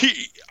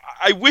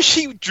 I wish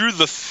he drew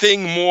the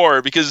thing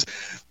more, because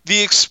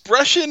the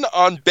expression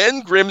on Ben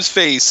Grimm's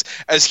face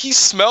as he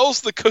smells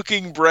the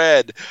cooking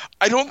bread,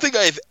 I don't think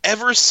I've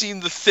ever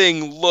seen the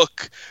thing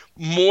look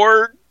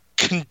more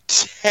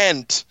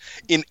content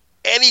in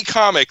any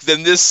comic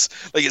than this.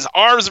 Like, his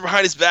arms are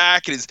behind his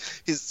back, and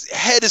his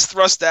head is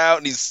thrust out,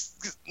 and his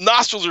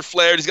nostrils are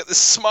flared. He's got this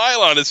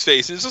smile on his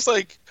face, and it's just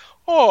like,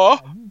 oh,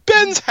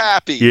 Ben's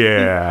happy.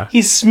 Yeah.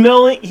 He's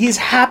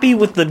happy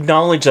with the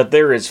knowledge that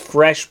there is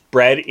fresh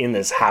bread in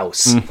this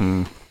house.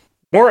 Mm-hmm.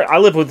 I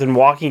live within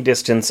walking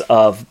distance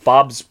of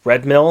Bob's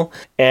Bread Mill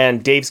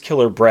and Dave's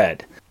Killer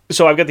Bread.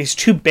 So I've got these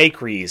two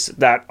bakeries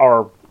that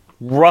are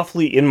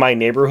roughly in my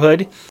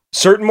neighborhood.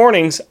 Certain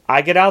mornings,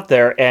 I get out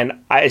there and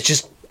I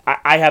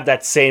have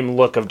that same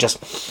look of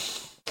just...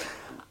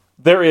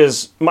 There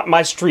is...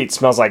 My street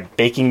smells like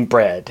baking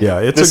bread. Yeah,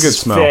 it's a good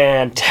smell.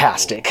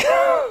 Fantastic.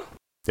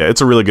 Yeah,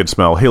 it's a really good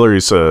smell.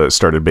 Hillary's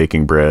started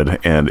baking bread,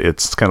 and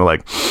it's kind of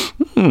like,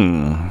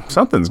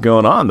 something's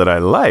going on that I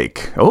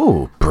like.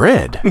 Oh,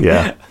 bread.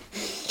 Yeah.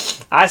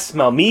 I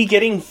smell me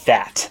getting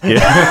fat.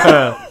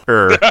 Yeah.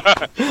 How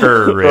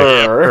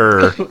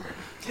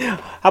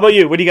about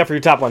you? What do you got for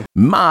your top one?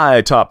 My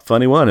top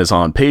funny one is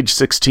on page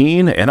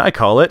 16, and I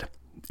call it,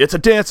 It's a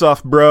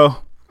Dance-Off, Bro.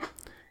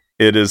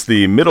 It is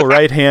the middle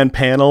right-hand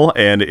panel,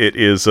 and it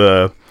is...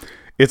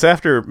 It's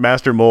after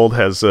Master Mold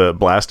has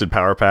blasted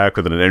Power Pack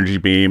with an energy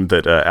beam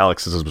that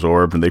Alex has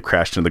absorbed, and they've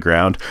crashed into the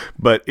ground.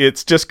 But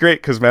it's just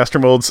great because Master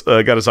Mold's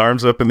got his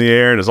arms up in the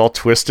air and is all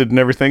twisted and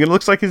everything. And it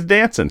looks like he's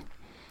dancing.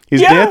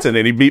 He's dancing,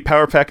 and he beat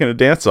Power Pack in a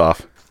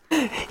dance-off.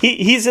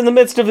 He's in the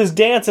midst of his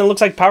dance, and it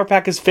looks like Power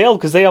Pack has failed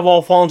because they have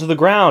all fallen to the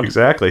ground.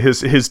 Exactly.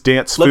 His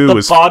dance Let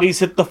the bodies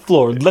hit the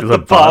floor. Let the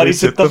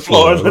bodies hit the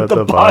floor. Let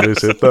the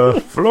bodies hit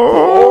the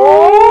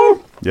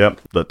floor.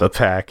 Yep. Let the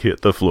pack hit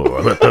the floor.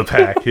 Let the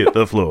pack hit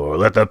the floor.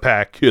 Let the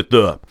pack hit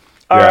the...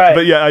 All right.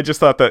 But yeah, I just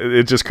thought that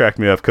it just cracked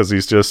me up because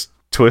he's just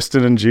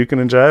twisting and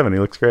juking and jiving. He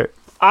looks great.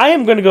 I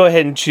am going to go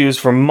ahead and choose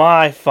for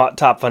my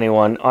top funny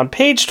one on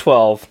page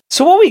 12.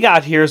 So what we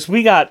got here is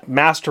we got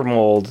Master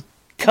Mold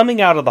coming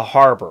out of the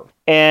harbor,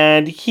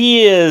 and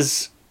he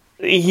has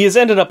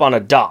ended up on a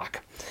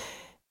dock.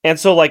 And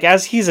so, like,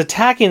 as he's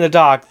attacking the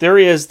dock, there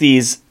is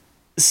these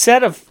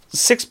set of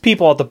 6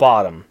 people at the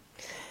bottom.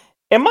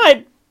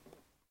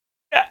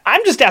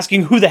 I'm just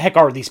asking, who the heck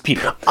are these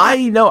people?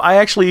 I know. I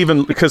actually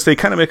even, because they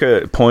kind of make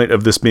a point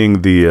of this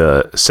being the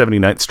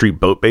 79th Street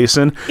boat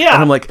basin. Yeah.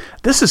 And I'm like,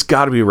 this has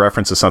got to be a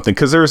reference to something,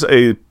 because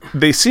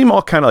they seem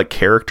all kind of like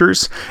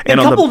characters. And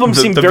a couple of them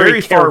seem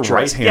very far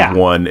right-hand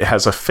one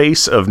has a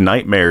face of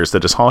nightmares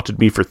that has haunted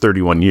me for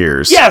 31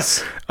 years.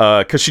 Yes.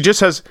 Because she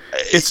just has,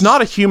 it's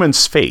not a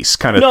human's face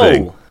kind of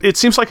thing. It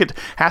seems like it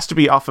has to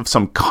be off of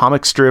some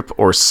comic strip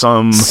or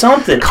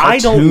something cartoon, I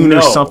don't know,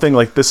 or something.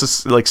 Like, this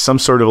is like some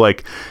sort of,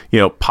 like,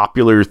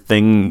 popular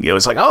thing.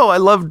 It's like, oh, I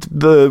loved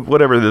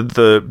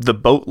the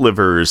boat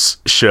livers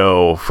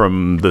show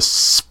from the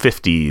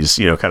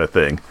 50s, kind of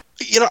thing.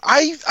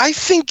 I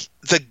think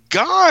the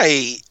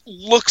guy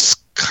looks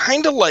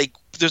kind of like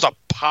there's a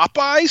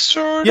Popeye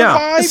sort of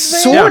vibe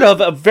there. Sort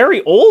of a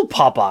very old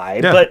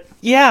Popeye, but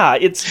yeah,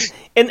 it's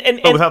and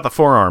without the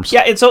forearms.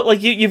 Yeah, and so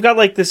like you've got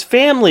like this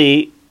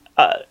family.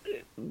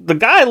 The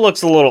guy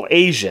looks a little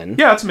Asian.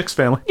 Yeah, it's a mixed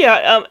family.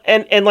 Yeah,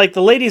 and like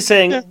the lady's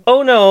saying,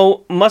 "Oh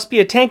no, must be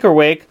a tanker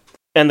wake,"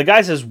 and the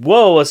guy says,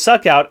 "Whoa, a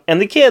suck out,"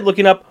 and the kid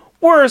looking up,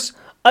 worse,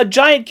 a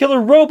giant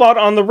killer robot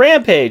on the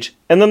rampage.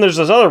 And then there's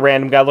this other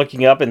random guy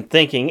looking up and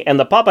thinking, and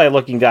the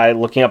Popeye-looking guy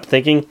looking up and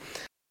thinking,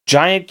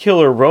 giant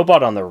killer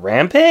robot on the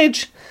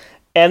rampage?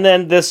 And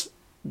then this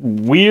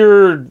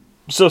weird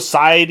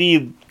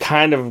society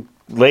kind of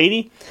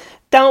lady,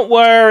 don't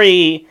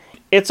worry,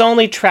 it's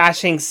only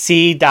trashing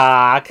Sea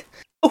Doc.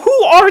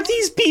 Who are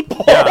these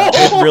people? Yeah,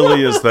 it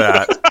really is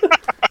that.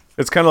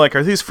 It's kind of like,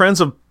 are these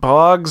friends of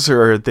Boggs,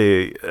 or are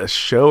they a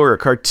show or a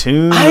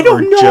cartoon? I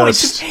don't know.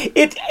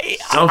 Something.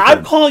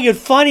 I'm calling it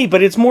funny,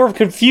 but it's more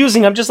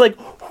confusing. I'm just like,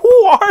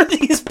 who are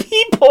these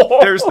people?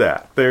 There's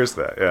that.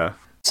 Yeah.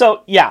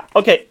 So yeah,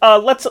 okay.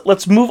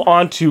 Let's move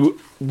on to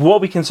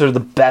what we consider the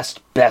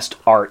best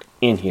art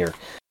in here.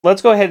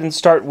 Let's go ahead and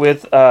start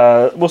with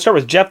we'll start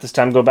with Jeff this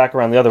time. Go back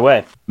around the other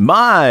way.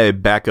 My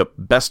backup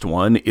best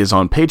one is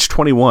on page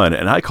 21,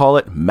 and I call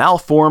it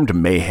Malformed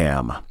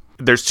Mayhem.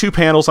 There's 2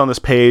 panels on this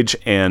page,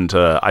 and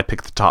I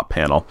picked the top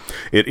panel.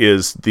 It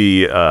is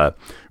the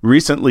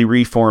recently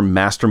reformed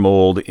Master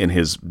Mold in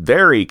his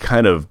very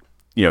kind of,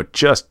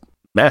 just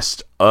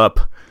messed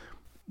up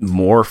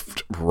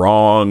morphed,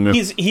 wrong,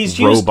 he's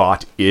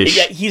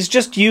robot-ish. He's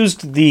just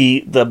used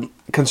the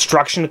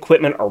construction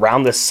equipment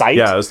around the site.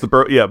 Yeah, it's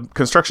the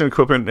construction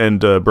equipment and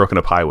broken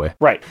up highway.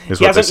 Right.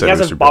 He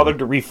hasn't bothered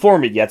to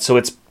reform it yet, so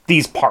it's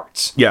these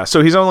parts. Yeah,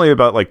 so he's only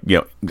about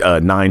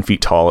 9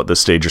 feet tall at this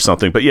stage or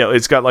something. But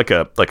it's got like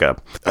a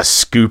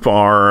scoop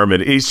arm,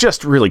 and he's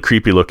just really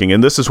creepy looking.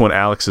 And this is when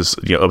Alex has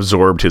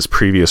absorbed his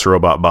previous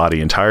robot body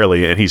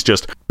entirely, and he's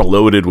just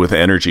bloated with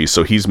energy,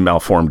 so he's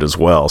malformed as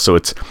well. So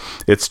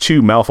it's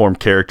two malformed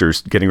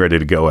characters getting ready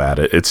to go at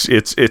it.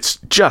 It's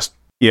just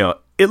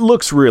it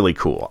looks really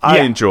cool. I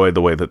enjoy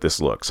the way that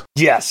this looks.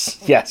 Yes.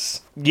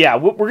 Yeah,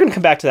 we're going to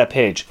come back to that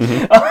page.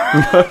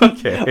 Mm-hmm.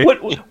 Okay.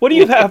 What do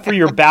you have for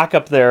your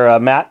backup there,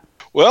 Matt?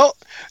 Well,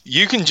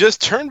 you can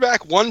just turn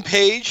back one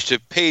page to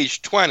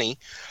page 20,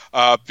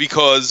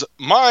 because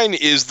mine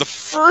is the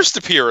first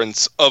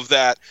appearance of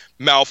that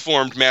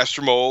malformed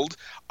Master Mold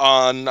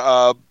on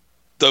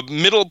the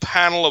middle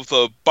panel of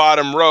the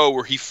bottom row,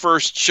 where he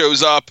first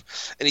shows up,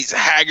 and he's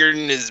haggard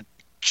and his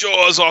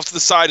jaw's off to the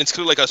side, and it's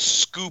kind of like a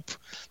scoop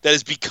that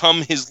has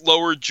become his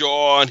lower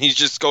jaw, and he's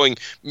just going,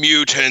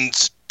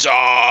 "Mutants,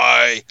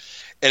 die!"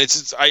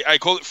 And I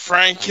call it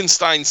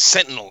Frankenstein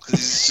Sentinel, because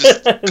it's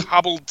just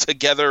cobbled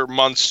together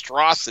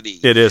monstrosity.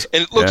 It is,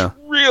 and it looks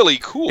really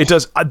cool. It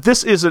does.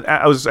 This is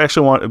I was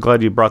actually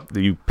glad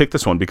you picked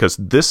this one, because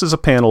this is a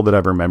panel that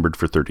I've remembered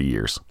for 30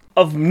 years.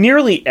 Of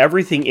nearly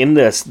everything in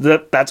this,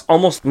 that's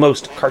almost the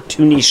most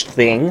cartoonish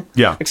thing.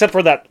 Yeah. Except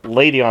for that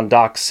lady on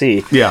Dock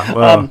C. Yeah.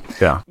 Well,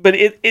 But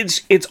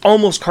it's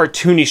almost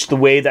cartoonish the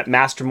way that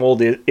Master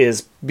Mold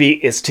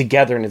is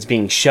together and it's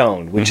being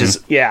shown, which is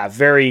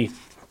very,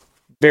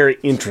 very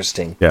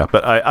interesting. Yeah,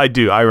 but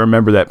I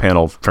remember that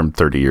panel from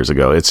 30 years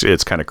ago.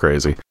 It's kind of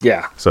crazy.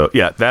 Yeah. So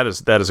that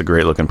is a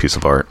great looking piece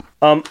of art.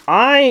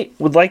 I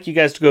would like you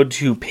guys to go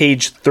to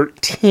page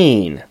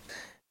 13.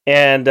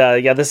 And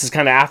this is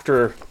kind of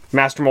after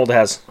Master Mold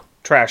has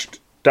trashed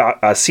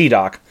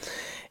C-Dock.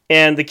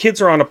 And the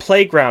kids are on a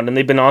playground, and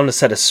they've been on a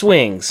set of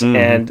swings.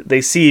 And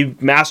they see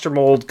Master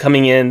Mold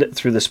coming in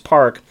through this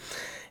park.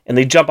 And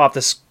they jump off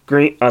the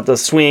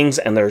swings,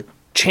 and they're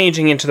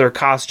changing into their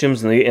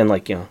costumes.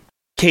 And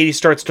Katie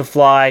starts to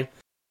fly.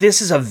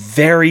 This is a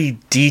very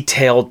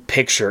detailed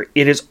picture.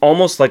 It is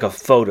almost like a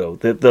photo.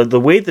 The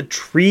way the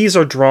trees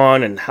are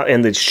drawn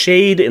and the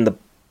shade in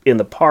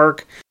the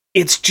park,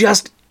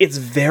 it's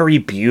very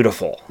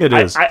beautiful. It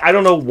is. I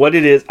don't know what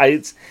it is.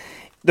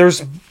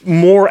 There's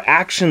more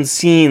action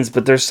scenes,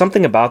 but there's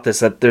something about this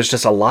that there's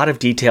just a lot of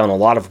detail and a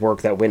lot of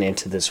work that went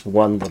into this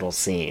one little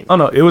scene. Oh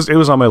no, it was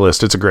on my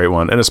list. It's a great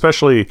one, and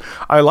especially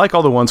I like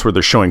all the ones where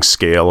they're showing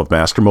scale of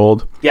Master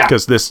Mold. Yeah,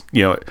 because this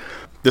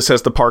this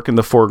has the park in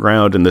the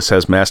foreground, and this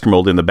has Master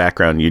Mold in the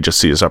background. And you just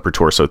see his upper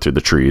torso through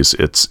the trees.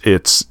 It's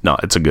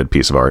a good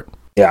piece of art.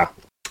 Yeah.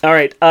 All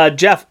right,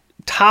 Jeff,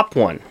 top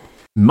one.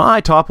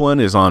 My top one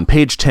is on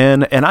page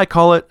 10, and I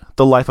call it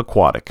The Life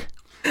Aquatic.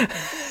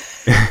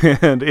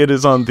 And it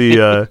is on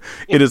the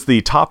it is the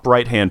top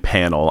right hand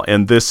panel,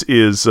 and this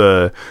is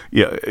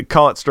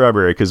call it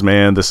Strawberry, because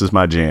man, this is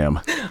my jam.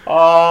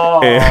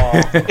 Yeah,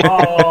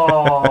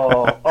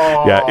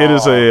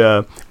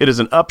 it is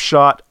an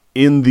upshot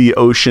in the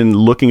ocean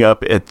looking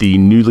up at the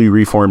newly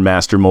reformed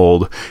Master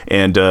Mold,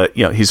 and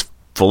he's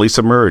fully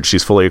submerged,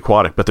 he's fully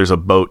aquatic, but there's a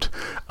boat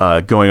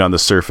going on the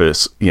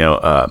surface,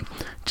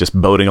 just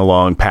boating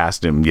along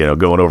past him,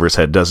 going over his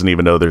head, doesn't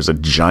even know there's a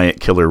giant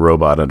killer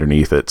robot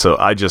underneath it. So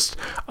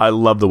I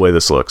love the way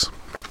this looks.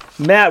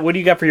 Matt, what do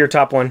you got for your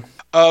top one?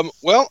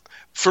 Well,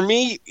 for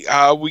me,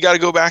 we got to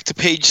go back to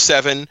page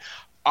 7.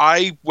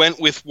 I went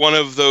with one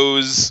of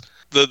those,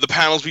 the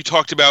panels we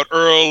talked about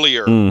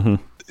earlier. Mm-hmm.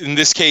 In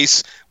this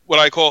case, what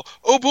I call,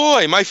 oh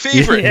boy, my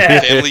favorite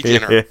family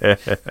dinner.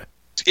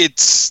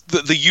 It's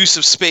the use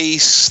of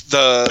space,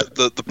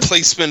 the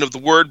placement of the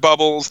word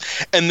bubbles,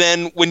 and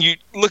then when you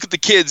look at the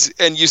kids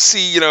and you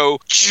see,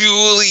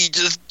 Julie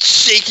just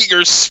shaking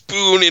her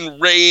spoon in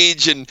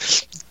rage, and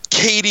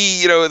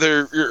Katie,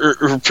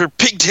 her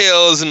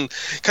pigtails and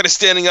kind of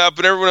standing up,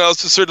 and everyone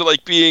else is sort of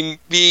like being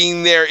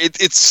there.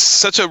 It's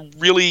such a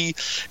really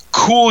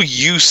cool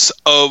use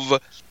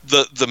of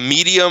the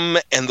medium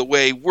and the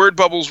way word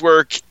bubbles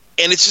work.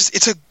 And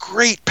it's a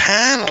great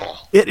panel.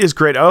 It is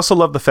great. I also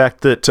love the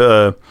fact that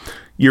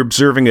you're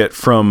observing it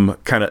from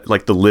kind of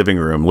like the living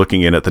room,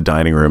 looking in at the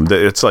dining room.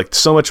 It's like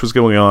so much was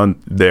going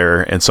on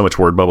there, and so much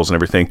word bubbles and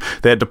everything.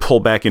 They had to pull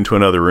back into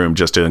another room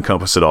just to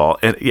encompass it all.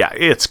 And yeah,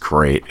 it's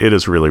great. It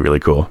is really, really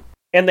cool.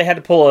 And they had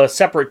to pull a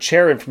separate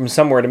chair in from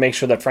somewhere to make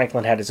sure that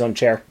Franklin had his own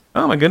chair.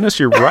 Oh my goodness,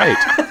 you're right.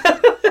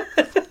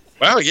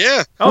 Wow,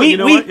 yeah. Oh, you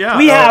know what?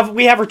 Yeah.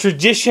 We have a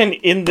tradition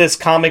in this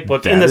comic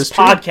book, in this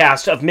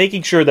podcast, of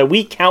making sure that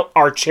we count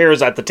our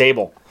chairs at the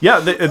table. Yeah,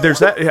 there's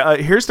that.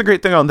 Here's the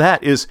great thing on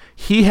that is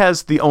he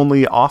has the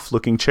only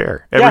off-looking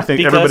chair.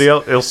 Everybody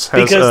else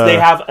has... Because they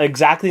have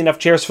exactly enough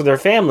chairs for their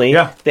family,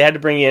 they had to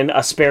bring in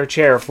a spare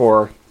chair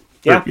for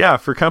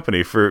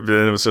company. And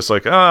it was just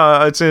like,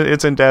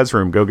 it's in Dad's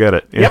room. Go get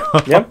it. Yep.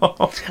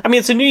 I mean,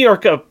 it's a New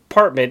York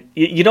apartment.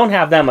 You don't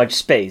have that much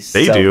space.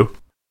 They do.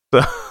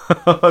 They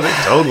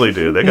totally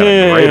do. They got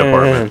a great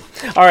apartment.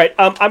 All right,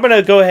 I'm going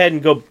to go ahead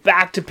and go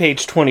back to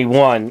page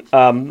 21.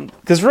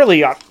 Because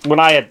really, when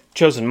I had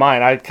chosen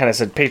mine, I kind of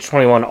said page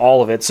 21,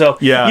 all of it. So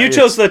Yeah, you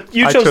chose the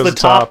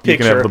top picture. You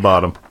can have the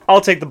bottom.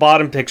 I'll take the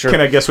bottom picture.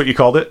 Can I guess what you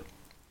called it?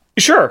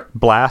 Sure.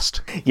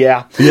 Blast.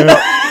 Yeah.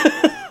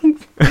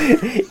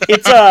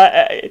 It's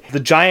the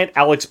giant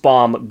Alex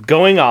bomb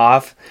going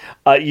off.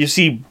 You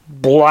see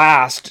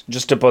blast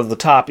just above the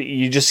top.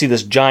 You just see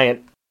this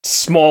giant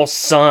small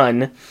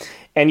sun,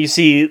 and you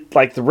see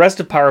like the rest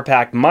of Power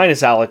Pack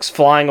minus Alex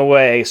flying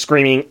away,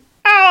 screaming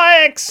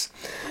 "Alex!"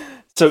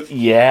 So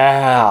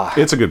yeah,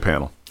 It's a good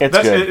panel. It's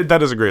good.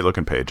 That is a great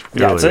looking page.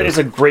 It yeah, really it's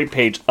a great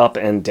page up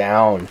and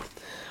down.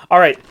 All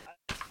right.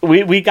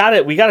 We got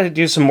it. We got to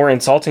do some more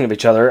insulting of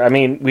each other. I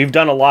mean, we've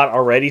done a lot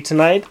already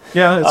tonight.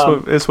 Yeah,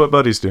 it's what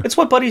buddies do. It's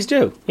what buddies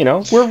do. You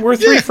know, we're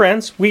three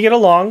friends. We get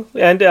along,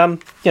 and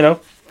you know,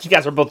 you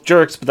guys are both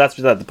jerks, but that's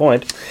beside the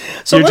point.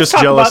 So You're let's just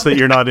talk jealous about that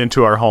you're not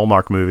into our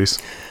Hallmark movies.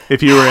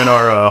 If you were in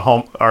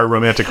our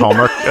romantic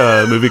Hallmark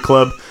movie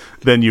club,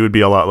 then you would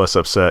be a lot less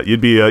upset.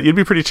 You'd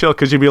be pretty chill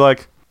because you'd be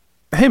like,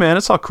 "Hey man,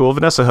 it's all cool.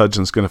 Vanessa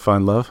Hudgens gonna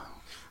find love."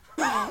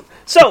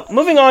 So,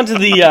 moving on to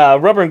the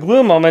rubber and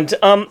glue moment,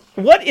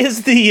 what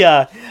is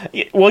the...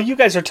 well, you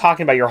guys are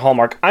talking about your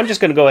Hallmark. I'm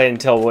just going to go ahead and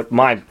tell what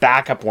my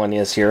backup one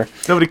is here.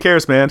 Nobody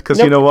cares, man, because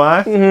Nope. you know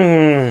why?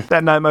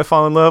 That night I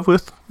fall in love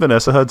with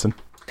Vanessa Hudson.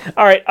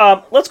 All right,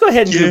 let's go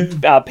ahead and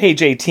do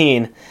page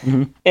 18.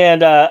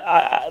 And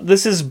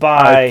this is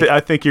by... I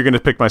think you're going to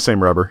pick my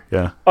same rubber.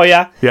 Yeah. oh,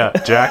 yeah? Yeah,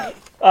 Jack.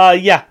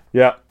 Yeah.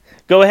 Yeah.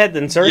 Go ahead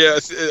then, sir. Yeah,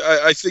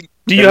 I think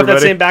Do you have that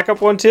Everybody? same backup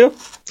one, too?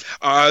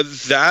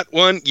 that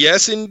one,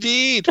 yes,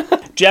 indeed.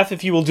 Jeff,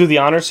 if you will do the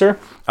honor, sir.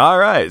 All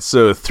right,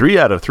 so 3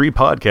 out of 3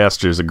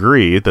 podcasters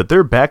agree that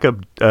their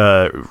backup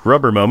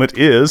rubber moment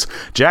is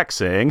Jack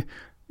saying,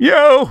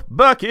 "Yo,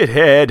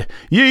 Buckethead,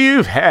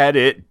 you've had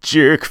it,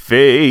 jerk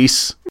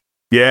face."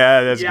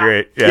 Yeah, that's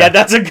great. Yeah,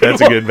 that's a good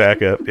That's one. a good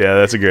backup. Yeah,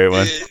 that's a great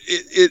one.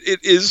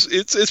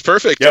 It's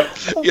perfect. Yep.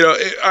 You know,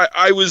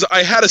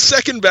 I had a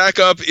second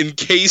backup in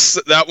case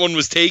that one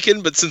was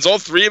taken, but since all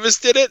three of us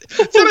did it,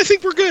 then I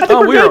think we're good.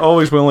 Oh, we are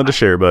always willing to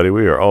share, buddy.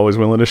 We are always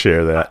willing to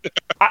share that.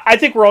 I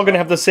think we're all going to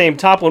have the same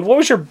top one. What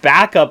was your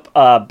backup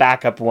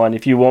one,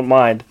 if you won't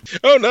mind?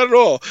 Oh, not at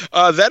all.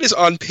 That is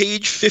on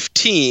page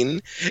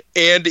 15,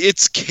 and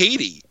it's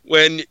Katie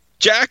when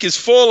Jack is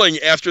falling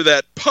after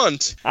that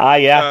punt.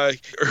 Yeah.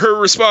 Her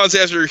response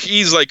after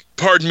he's like,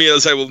 "Pardon me,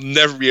 as I will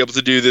never be able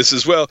to do this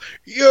as well.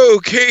 Yo,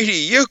 Katie,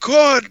 you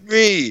caught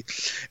me."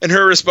 And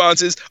her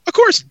response is, "Of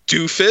course,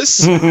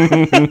 doofus."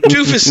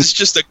 Doofus is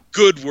just a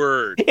good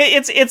word.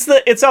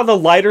 It's on the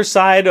lighter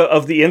side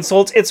of the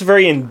insults. It's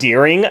very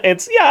endearing.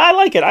 I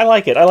like it. I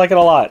like it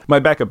a lot. My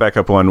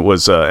backup one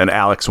was an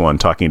Alex one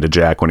talking to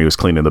Jack when he was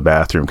cleaning the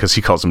bathroom because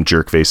he calls him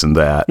jerkface in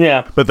that.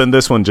 Yeah. But then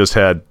this one just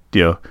had,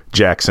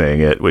 Jack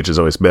saying it, which is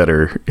always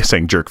better,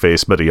 saying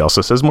jerkface, but he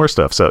also says more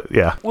stuff. So,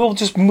 yeah. We'll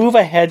just move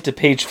ahead to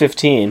page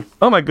 15.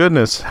 Oh, my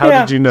goodness. How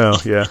Yeah. did you know?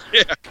 Yeah.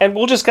 And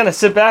we'll just kind of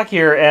sit back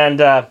here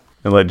and And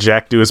let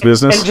Jack do his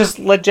business? just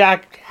let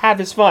Jack have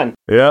his fun.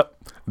 Yep.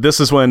 This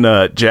is when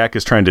Jack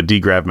is trying to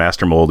degrab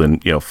Master Mold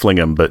and, fling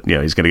him, but,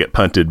 he's going to get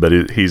punted, but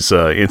he's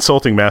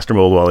insulting Master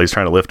Mold while he's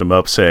trying to lift him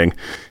up, saying,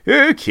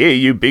 "Okay,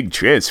 you big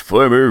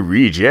Transformer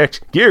reject,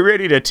 get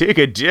ready to take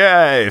a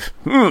dive.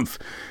 Humph.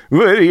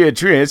 What do you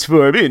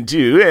transform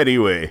into,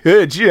 anyway?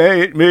 A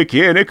giant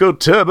mechanical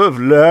tub of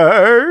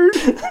lard?"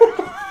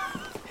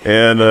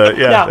 And,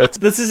 Now,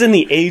 this is in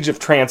the age of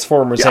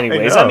Transformers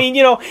anyways. know. I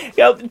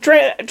mean,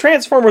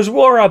 Transformers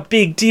were a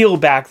big deal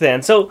back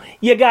then, so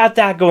you got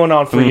that going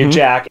on for you,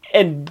 Jack.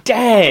 And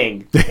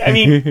dang, I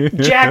mean,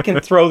 Jack can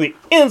throw the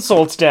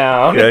insults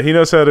down. yeah, he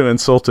knows how to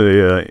insult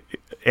a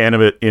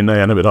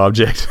inanimate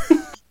object.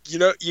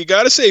 You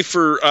got to say,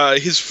 for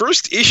his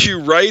first issue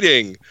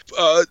writing,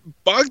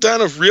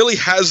 Bogdanov really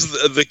has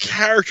the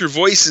character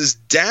voices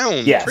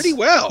down Yes. pretty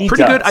well. He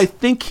Pretty does. good. I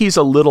think he's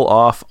a little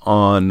off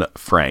on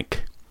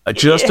Frank.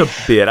 Just a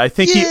bit. I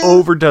think he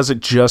overdoes it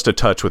just a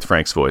touch with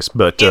Frank's voice,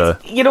 but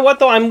You know what,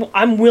 though?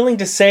 I'm willing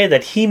to say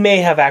that he may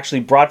have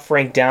actually brought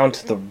Frank down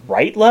to the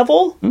right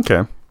level,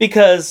 okay.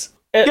 because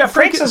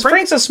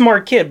Frank's a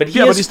smart kid, but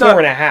Yeah, but is he's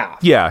 4.5.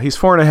 Yeah, he's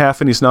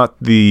 4.5, and he's not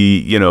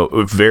the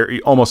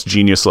very almost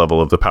genius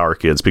level of the Power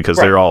Kids because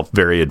Right. they're all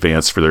very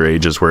advanced for their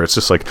ages. Where it's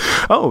just like,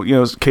 oh,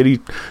 Katie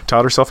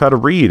taught herself how to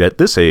read at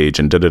this age,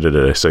 and da da da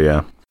da. So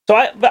yeah, So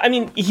I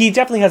mean, he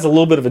definitely has a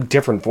little bit of a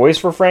different voice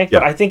for Frank,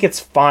 but Yeah. I think it's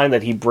fine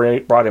that he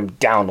brought him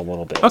down a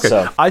little bit. okay.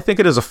 So I think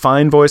it is a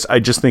fine voice. I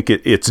just think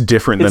it's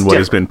different than It's what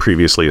has different. been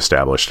previously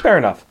established. fair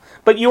enough.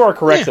 But you are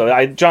correct,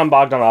 though. John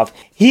Bogdanov,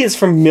 he is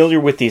familiar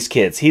with these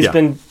kids. He's Yeah.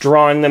 been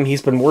drawing them.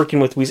 He's been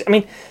working with Weezy. I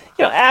mean,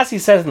 as he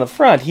says in the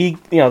front,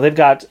 they've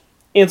got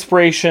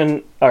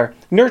inspiration or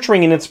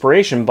nurturing and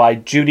inspiration by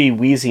Judy,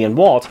 Weezy, and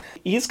Walt.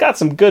 He's got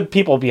some good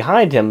people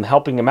behind him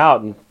helping him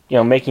out and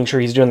making sure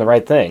he's doing the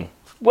right thing.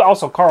 Well,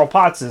 also Carl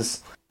Potts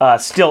is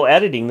still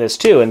editing this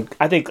too, and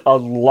I think a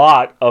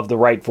lot of the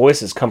right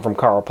voices come from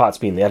Carl Potts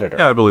being the editor.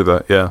 Yeah, I believe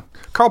that. Yeah,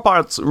 Carl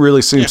Potts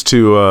really seems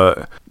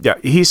to.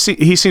 He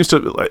seems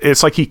to.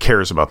 It's like he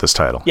cares about this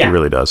title. Yeah. He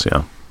really does.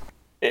 Yeah.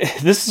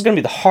 This is going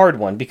to be the hard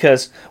one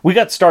because we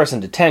got Stars in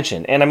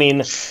Detention, and I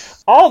mean,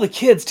 all the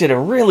kids did a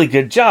really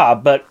good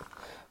job, but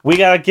we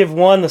got to give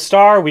one the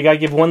star, we got to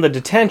give one the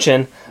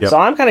detention. Yep. So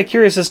I'm kind of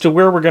curious as to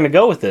where we're going to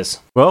go with this.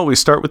 Well, we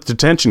start with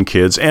Detention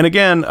Kids, and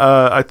again,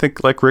 I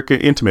think like Rick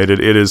intimated,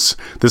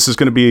 this is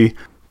going to be,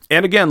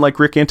 and again, like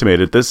Rick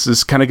intimated, this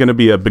is kind of going to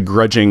be a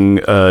begrudging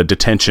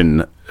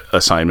detention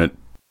assignment.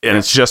 And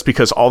it's just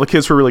because all the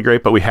kids were really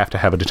great, but we have to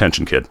have a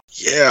detention kid.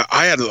 Yeah,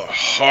 I had a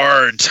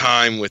hard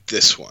time with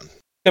this one.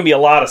 Going to be a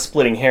lot of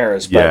splitting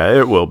hairs. But Yeah,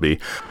 it will be.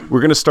 We're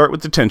going to start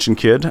with Detention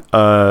Kid.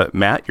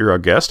 Matt, you're our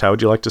guest. How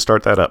would you like to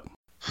start that up?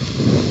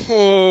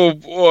 Oh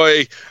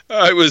boy,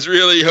 I was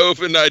really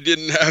hoping I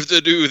didn't have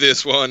to do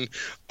this one.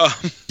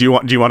 Do you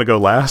want to go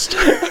last?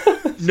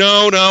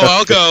 No,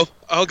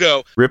 I'll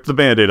go. Rip the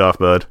Band-Aid off,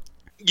 bud.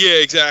 Yeah,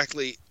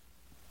 exactly.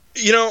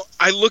 You know,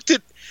 I looked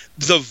at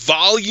the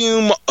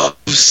volume of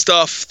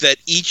stuff that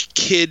each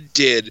kid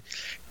did,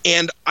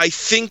 and I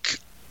think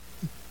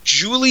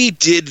Julie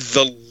did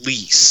the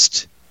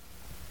least.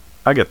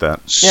 I get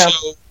that. So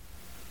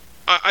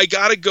I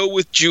gotta go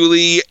with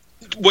Julie.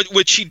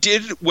 What she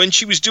did when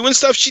she was doing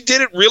stuff, she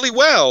did it really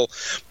well.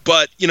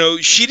 But, you know,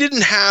 she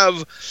didn't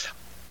have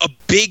a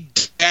big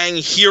dang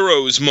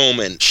heroes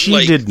moment.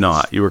 She did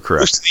not. You were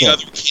correct. Most of the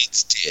other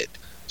kids did.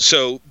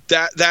 So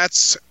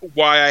that's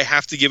why I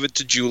have to give it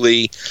to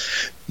Julie.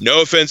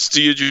 No offense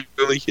to you,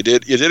 Julie. You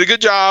did a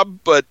good job,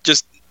 but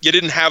just you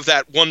didn't have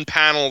that one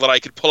panel that I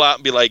could pull out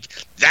and be like,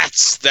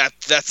 that's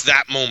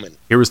that moment.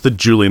 Here was the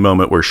Julie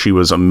moment where she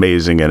was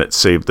amazing and it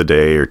saved the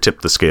day or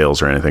tipped the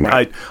scales or anything.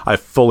 Right. I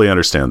fully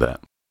understand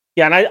that.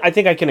 Yeah, and I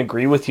think I can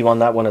agree with you on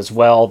that one as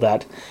well,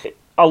 that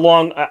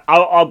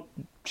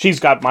she's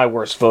got my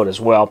worst vote as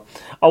well.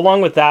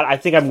 Along with that, I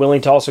think I'm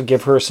willing to also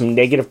give her some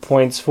negative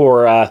points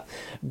for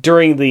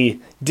during the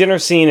dinner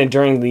scene and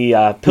during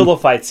the pillow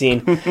fight scene.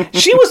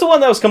 She was the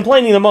one that was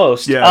complaining the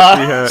most.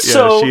 Yeah,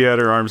 she had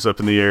her arms up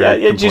in the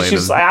air.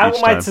 She's like, I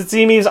want my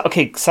tsatsumis.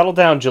 Okay, settle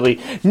down,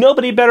 Julie.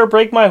 Nobody better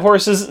break my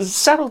horses.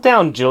 Settle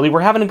down, Julie.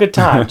 We're having a good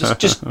time.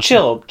 Just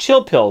chill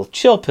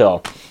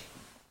pill.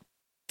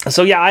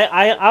 So yeah,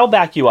 I'll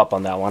back you up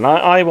on that one.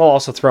 I will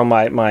also throw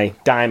my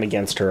dime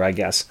against her, I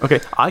guess. Okay,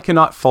 I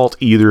cannot fault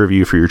either of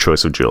you for your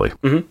choice of Julie.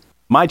 Mm-hmm.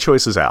 My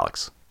choice is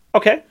Alex.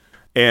 Okay.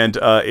 And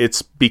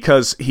it's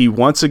because he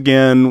once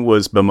again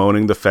was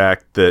bemoaning the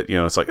fact that, you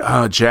know, it's like,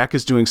 Jack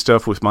is doing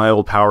stuff with my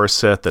old power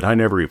set that I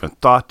never even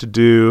thought to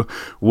do.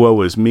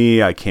 Woe is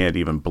me. I can't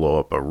even blow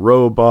up a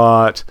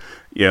robot.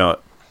 You know,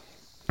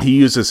 he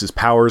uses his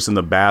powers in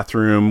the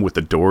bathroom with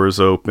the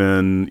doors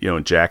open, you know,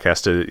 and Jack has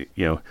to,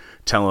 you know,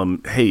 tell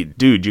him, hey,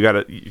 dude, you got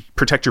to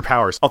protect your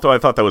powers. Although I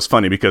thought that was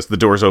funny because the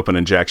door's open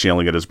and Jack's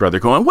yelling at his brother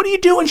going, what are you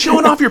doing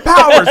showing off your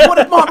powers? What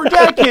if mom or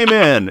dad came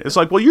in? It's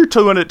like, well, you're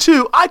doing it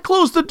too. I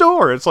closed the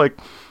door. It's like,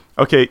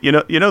 okay, you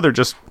know,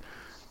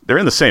 they're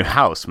in the same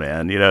house,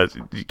 man. You know,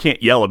 you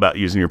can't yell about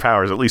using your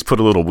powers. At least put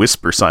a little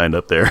whisper sign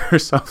up there or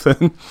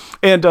something.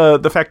 And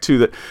the fact, too,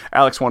 that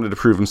Alex wanted to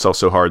prove himself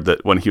so hard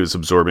that when he was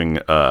absorbing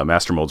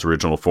Master Mold's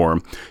original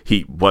form,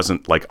 he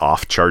wasn't, like,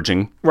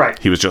 off-charging. Right.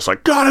 He was just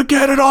like, gotta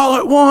get it all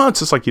at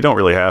once. It's like, you don't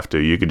really have to.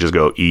 You could just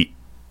go eat,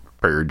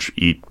 purge,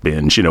 eat,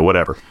 binge, you know,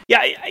 whatever.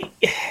 Yeah,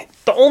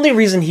 the only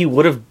reason he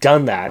would have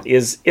done that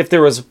is if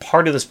there was a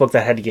part of this book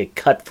that had to get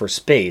cut for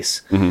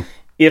space. Mm-hmm.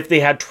 If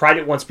they had tried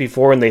it once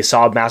before and they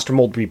saw Master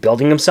Mold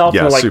rebuilding himself,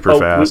 yeah, and they're like, super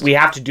fast. We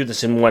have to do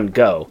this in one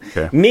go.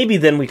 Okay. Maybe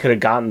then we could have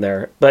gotten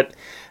there. But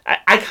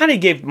I kind of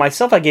gave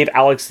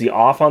Alex the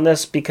off on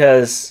this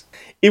because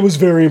it was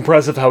very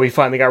impressive how he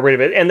finally got rid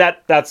of it. And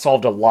that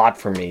solved a lot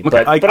for me.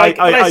 Okay, But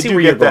I see do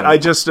where you're get that. going. I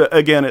just,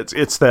 again,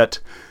 it's that...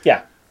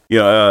 Yeah.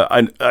 Yeah,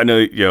 I know,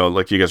 you know,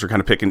 like you guys were kind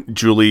of picking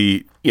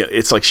Julie, you know,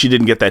 it's like she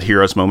didn't get that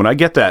hero's moment. I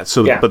get that.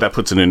 So, but that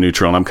puts it in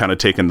neutral, and I'm kind of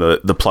taking the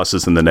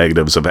pluses and the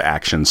negatives of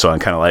action. So I'm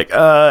kind of like,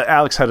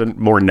 Alex had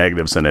more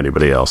negatives than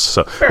anybody else.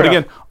 So,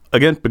 but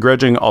again,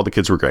 begrudging, all the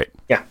kids were great.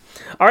 Yeah.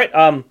 All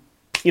right.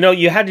 You know,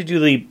 you had to do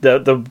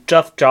the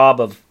tough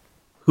job of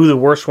who the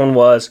worst one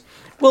was.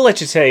 We'll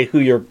let you say who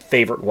your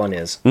favorite one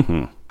is.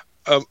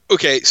 Mm-hmm.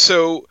 Okay,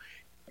 so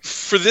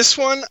for this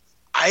one,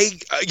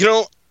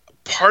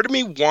 part of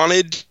me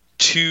wanted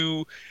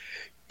to,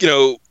 you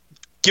know,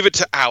 give it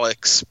to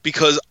Alex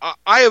because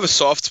I have a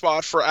soft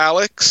spot for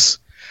Alex.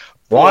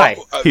 Why?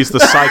 He's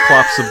the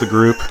Cyclops of the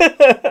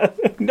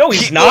group. No,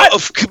 he's not.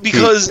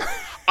 Because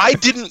I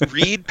didn't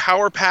read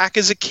Power Pack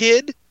as a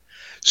kid.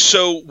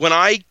 So when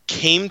I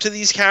came to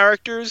these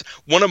characters,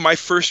 one of my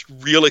first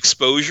real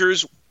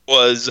exposures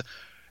was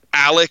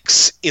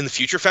Alex in the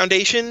Future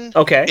Foundation.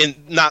 Okay.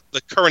 And not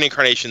the current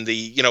incarnation,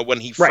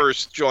 when he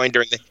first joined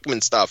during the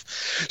Hickman stuff.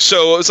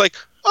 So it was like,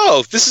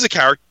 oh, this is a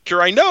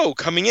character I know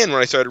coming in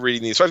when I started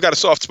reading these. So I've got a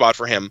soft spot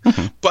for him.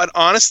 But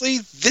honestly,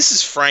 this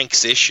is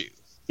Frank's issue.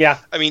 Yeah.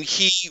 I mean,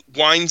 he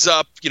winds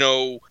up,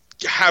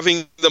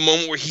 having the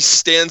moment where he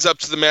stands up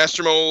to the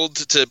Master Mold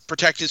to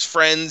protect his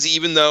friends,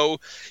 even though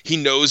he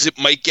knows it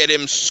might get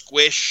him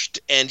squished,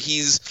 and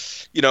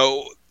he's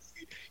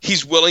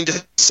willing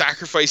to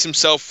sacrifice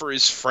himself for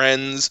his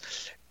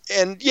friends.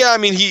 And yeah, I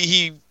mean,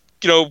 he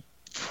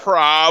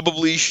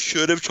probably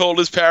should have told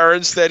his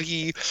parents that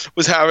he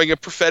was having a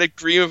prophetic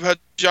dream about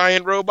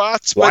giant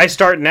robots. Why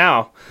start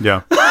now?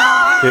 Yeah.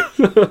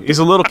 He's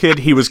a little kid.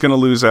 He was going to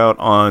lose out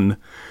on,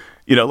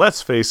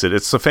 let's face it,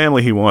 it's the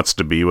family he wants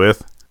to be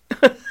with.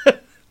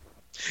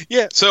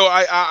 Yeah, so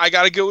I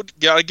gotta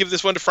give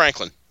this one to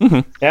Franklin.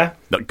 Mm-hmm. Yeah.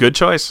 No, good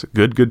choice.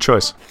 Good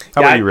choice.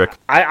 How about you, Rick?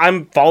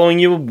 I'm following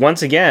you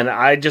once again.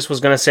 I just was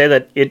going to say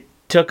that it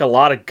took a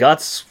lot of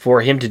guts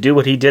for him to do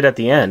what he did at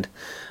the end.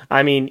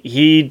 I mean,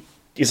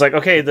 he's like,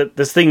 okay,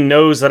 this thing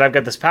knows that I've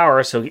got this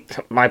power, so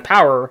my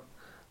power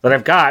that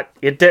I've got,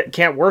 it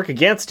can't work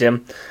against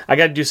him. I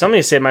got to do something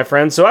to save my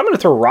friends, so I'm going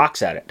to throw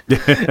rocks at it.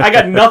 I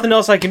got nothing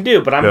else I can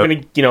do, but I'm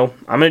going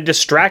to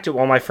distract it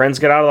while my friends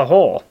get out of the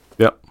hole.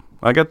 Yep,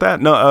 I get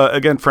that. No,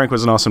 again, Frank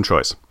was an awesome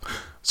choice.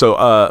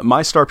 So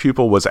my star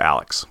pupil was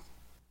Alex.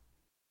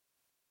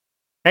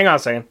 Hang on a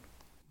second.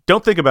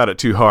 Don't think about it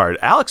too hard.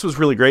 Alex was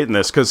really great in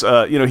this because,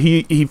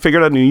 he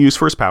figured out a new use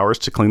for his powers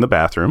to clean the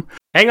bathroom.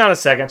 Hang on a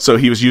second. So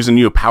he was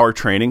using power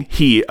training.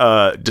 He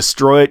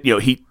destroyed,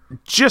 he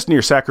just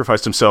near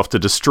sacrificed himself to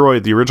destroy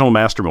the original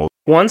Master Mold.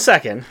 1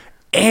 second.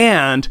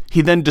 And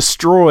he then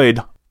destroyed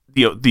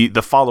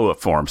the follow-up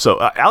form. So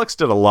Alex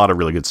did a lot of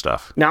really good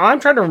stuff. Now I'm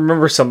trying to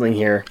remember something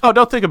here. Oh,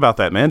 don't think about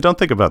that, man. Don't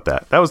think about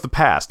that. That was the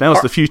past. Now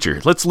it's the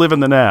future. Let's live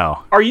in the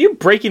now. Are you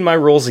breaking my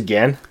rules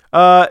again?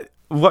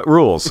 What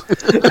rules?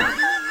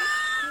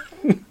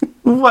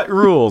 What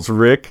rules,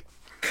 Rick?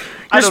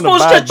 You're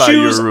supposed to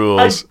choose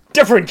a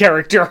different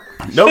character.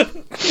 Nope.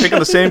 Picking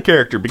the same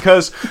character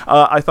because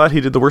I thought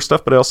he did the worst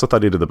stuff, but I also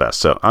thought he did the best.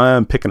 So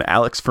I'm picking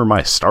Alex for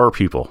my star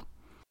pupil.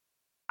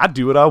 I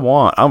do what I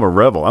want. I'm a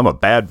rebel. I'm a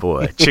bad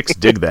boy. Chicks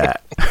dig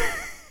that.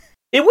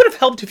 It would have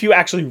helped if you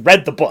actually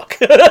read the book.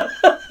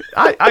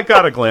 I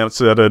got a glance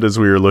at it as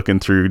we were looking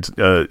through,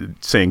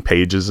 saying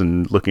pages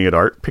and looking at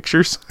art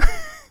pictures.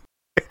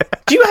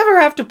 Do you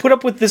ever have to put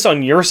up with this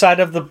on your side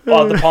of the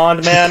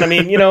pond, man? I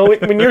mean,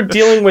 when you're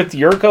dealing with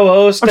your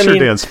co-host, I'm sure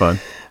Dan's fun.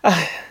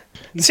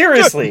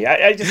 Seriously,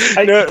 I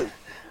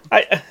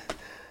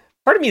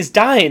part of me is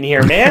dying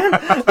here, man.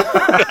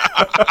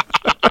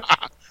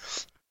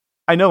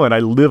 I know, and I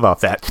live off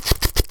that.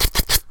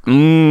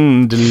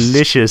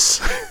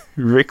 Delicious.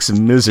 Rick's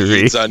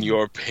misery. Feeds on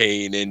your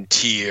pain and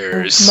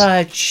tears.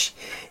 Much.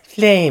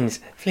 Flames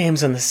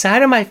on the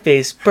side of my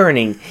face,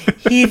 burning,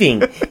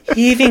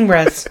 heaving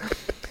breaths.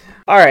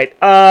 All right,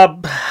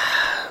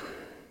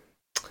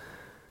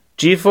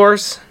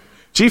 G-Force?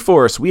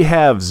 G-Force, we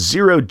have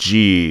 0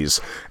 Gs.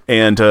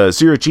 And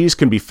 0 Gs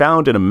can be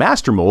found in a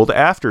Master Mold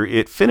after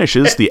it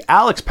finishes the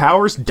Alex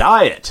Powers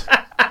diet.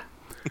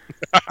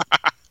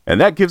 And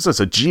that gives us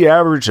a G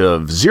average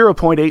of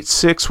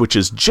 0.86, which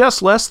is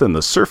just less than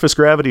the surface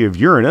gravity of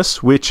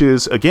Uranus, which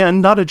is,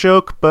 again, not a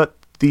joke, but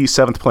the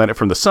 7th planet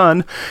from the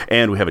sun.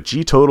 And we have a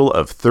G total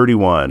of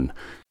 31.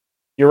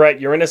 You're right,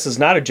 Uranus is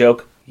not a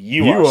joke.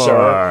 You are,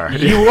 sir.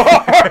 You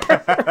are.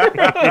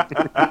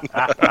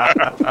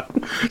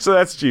 So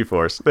that's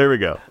G-Force. There we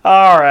go.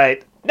 All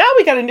right. Now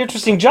we got an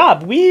interesting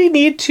job. We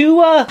need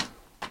to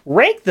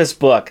rank this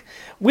book.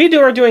 We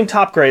are doing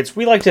top grades.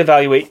 We like to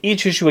evaluate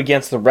each issue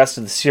against the rest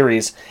of the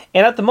series.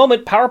 And at the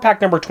moment, Power Pack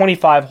number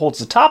 25 holds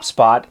the top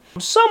spot.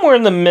 Somewhere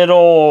in the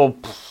middle,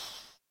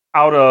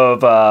 out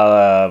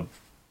of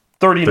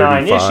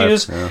 39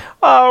 issues. Yeah.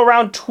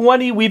 Around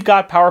 20, we've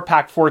got Power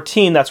Pack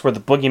 14. That's where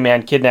the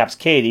boogeyman kidnaps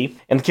Katie,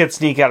 and the kids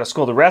sneak out of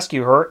school to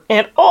rescue her.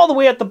 And all the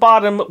way at the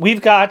bottom,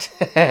 we've got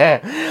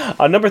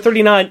number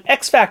 39,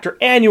 X Factor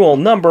Annual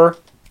number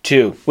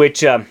 2,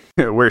 which...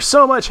 where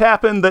so much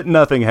happened that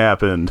nothing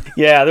happened.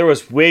 Yeah, there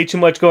was way too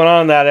much going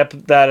on in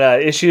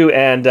that issue,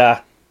 and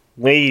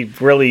we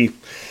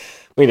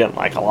didn't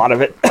like a lot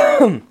of it.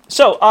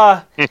 So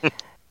I'm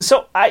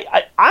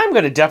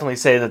going to definitely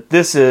say that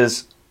this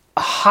is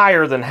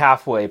higher than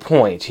halfway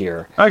point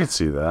here. I can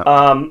see that.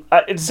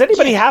 Does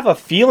anybody have a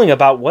feeling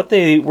about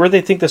where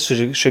they think this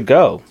should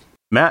go?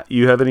 Matt,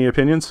 you have any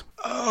opinions?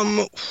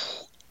 I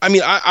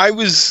mean, I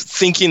was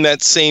thinking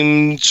that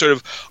same sort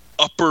of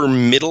upper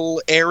middle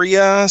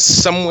area,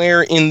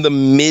 somewhere in the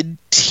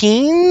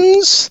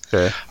mid-teens.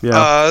 Okay.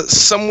 Yeah.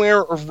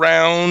 Somewhere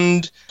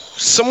around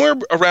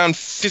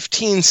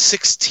 15,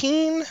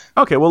 16.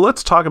 Okay, well,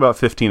 let's talk about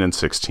 15 and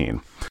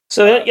 16.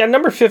 So, yeah,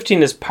 number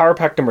 15 is Power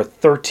Pack number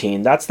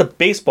 13. That's the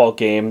baseball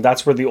game.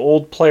 That's where the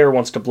old player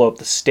wants to blow up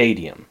the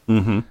stadium.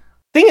 Mm-hmm.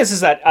 Thing is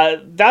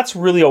that that's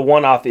really a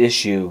one-off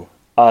issue.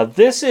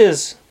 This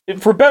is,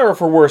 for better or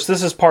for worse,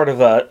 this is part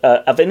of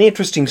an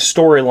interesting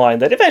storyline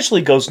that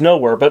eventually goes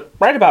nowhere. But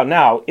right about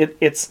now,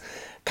 it's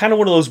kind of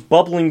one of those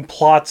bubbling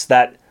plots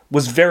that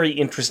was very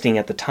interesting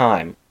at the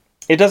time.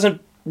 It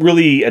doesn't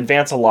really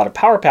advance a lot of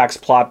Power Pack's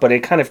plot, but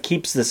it kind of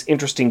keeps this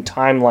interesting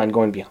timeline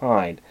going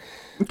behind.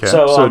 Okay.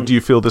 So do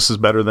you feel this is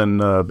better than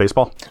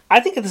baseball? I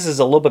think this is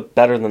a little bit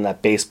better than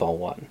that baseball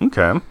one.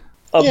 Okay.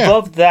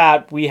 above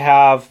that, we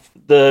have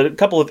the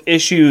couple of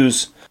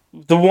issues.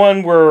 The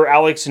one where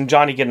Alex and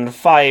Johnny get in a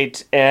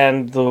fight,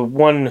 and the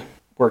one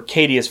where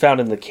Katie is found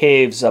in the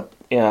caves up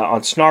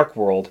on Snark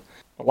World.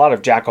 A lot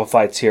of Jackal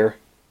fights here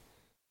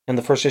in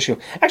the first issue.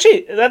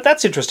 Actually,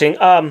 that's interesting.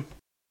 How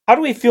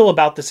do we feel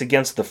about this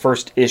against the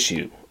first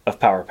issue of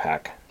Power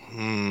Pack? I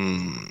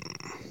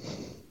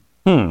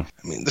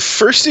mean, the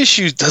first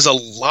issue does a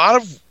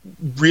lot of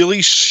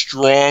really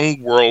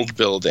strong world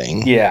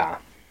building. Yeah.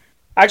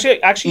 Actually,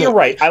 you're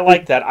right. I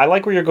like that. I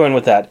like where you're going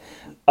with that.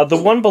 The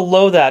one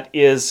below that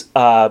is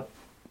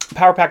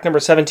Power Pack number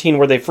 17,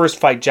 where they first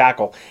fight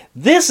Jackal.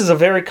 This is a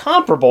very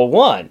comparable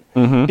one,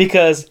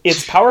 because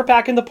it's Power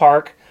Pack in the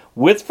park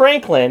with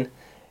Franklin,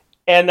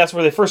 and that's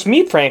where they first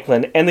meet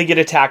Franklin, and they get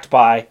attacked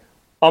by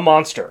a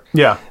monster.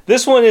 Yeah.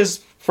 This one is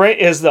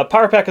the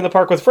Power Pack in the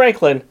park with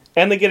Franklin,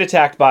 and they get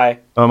attacked by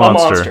a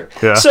monster.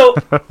 Yeah. So,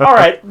 all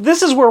right,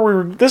 this is where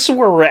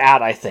we're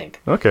at, I think.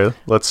 Okay,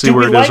 let's see Do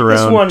where we it is like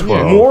around this one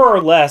 12. more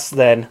or less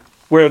than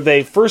where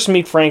they first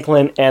meet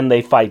Franklin and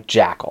they fight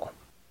Jackal?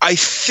 I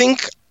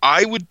think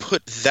I would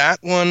put that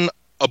one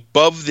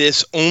above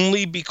this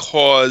only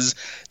because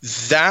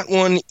that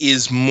one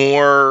is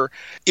more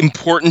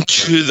important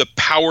to the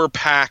Power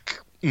Pack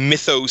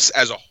mythos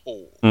as a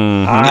whole.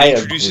 It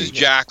introduces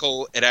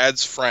Jackal, it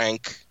adds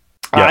Frank.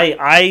 Yeah.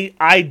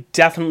 I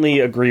definitely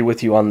agree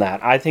with you on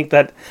that. I think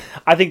that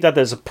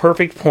there's a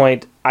perfect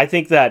point. I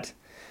think that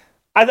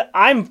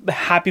I'm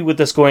happy with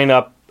this going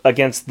up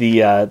against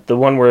the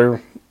one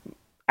where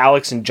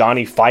Alex and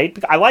Johnny fight.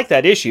 I like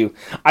that issue.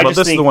 This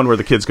is the one where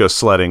the kids go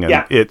sledding,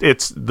 and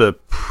it's the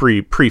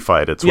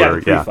pre-fight. It's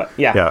where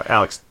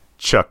Alex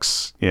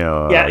chucks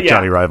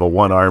Johnny Rival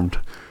one-armed,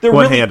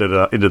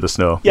 one-handed into the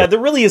snow. Yeah, there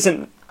really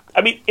isn't. I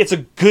mean, it's a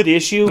good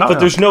issue, but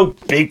there's no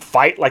big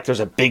fight like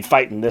there's a big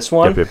fight in this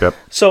one. Yep.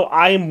 So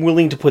I'm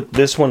willing to put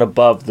this one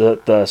above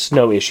the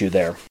snow issue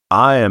there.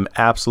 I am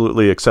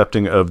absolutely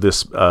accepting of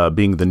this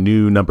being the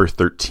new number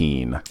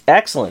 13.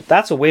 Excellent.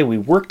 That's a way we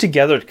work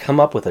together to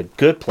come up with a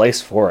good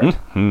place for it.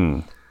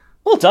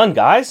 Well done,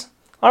 guys.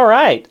 All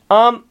right.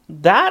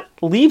 That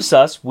leaves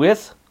us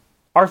with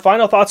our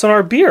final thoughts on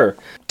our beer.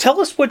 Tell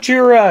us what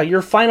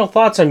your final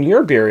thoughts on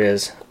your beer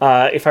is.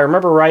 If I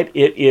remember right,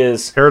 it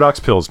is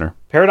Paradox Pilsner.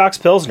 Paradox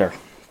Pilsner.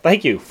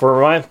 Thank you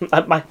for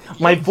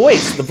my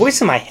voice. The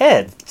voice in my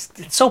head.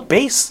 It's so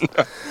bass.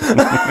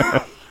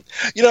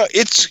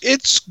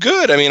 It's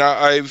good. I mean,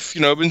 I've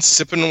been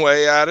sipping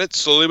away at it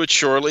slowly but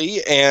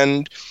surely,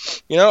 and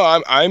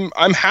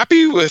I'm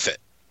happy with it.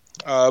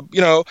 On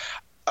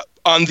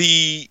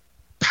the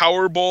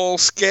Powerball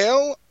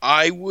scale,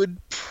 I would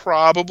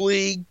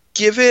probably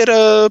give it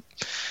a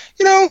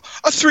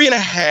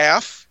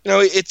 3.5.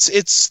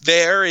 It's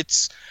there.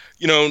 It's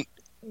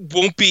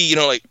won't be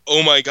like,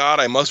 oh my god,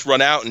 I must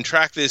run out and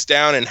track this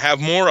down and have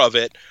more of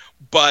it,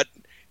 but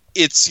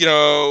it's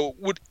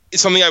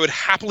it's something I would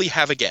happily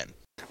have again.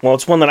 Well,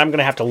 it's one that I'm going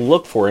to have to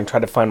look for and try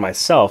to find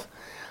myself.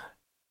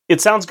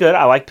 It sounds good.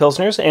 I like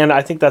Pilsners, and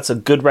I think that's a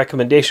good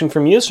recommendation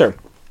from you, sir.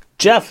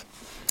 Jeff,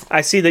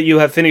 I see that you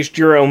have finished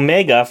your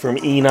Omega from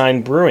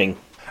E9 Brewing.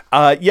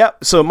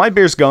 So my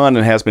beer's gone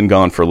and has been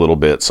gone for a little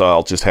bit, so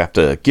I'll just have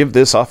to give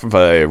this off of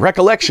a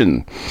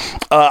recollection.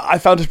 I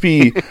found it to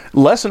be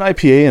less an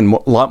IPA and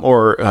a lot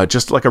more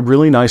just like a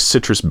really nice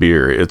citrus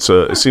beer. It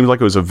seems like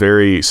it was a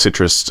very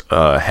citrus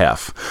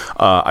hef.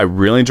 I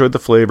really enjoyed the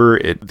flavor.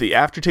 The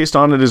aftertaste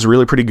on it is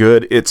really pretty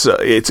good. It's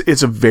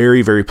a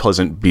very, very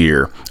pleasant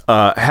beer.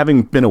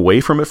 Having been away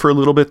from it for a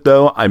little bit,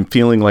 though, I'm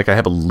feeling like I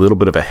have a little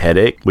bit of a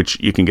headache, which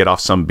you can get off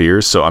some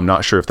beers, so I'm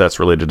not sure if that's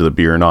related to the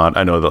beer or not.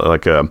 I know that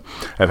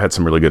I've had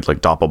some really good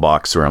like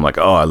Doppelbocks where I'm like,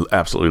 oh, I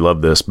absolutely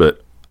love this,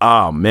 but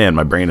oh man,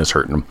 my brain is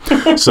hurting.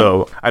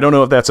 So I don't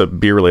know if that's a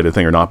beer related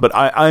thing or not, but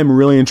I'm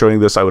really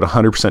enjoying this. I would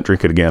 100%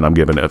 drink it again. I'm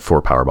giving it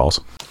 4 Powerballs.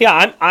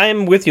 Yeah,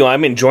 I'm with you.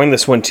 I'm enjoying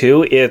this one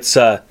too. It's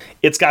got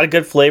a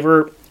good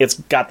flavor. It's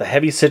got the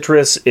heavy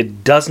citrus.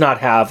 It does not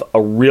have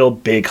a real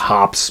big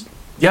hops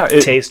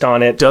taste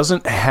on it.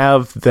 Doesn't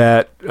have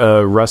that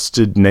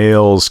rusted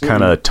nails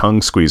kind of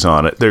tongue squeeze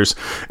on it.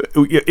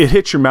 It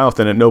hits your mouth,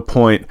 and at no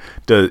point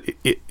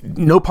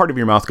no part of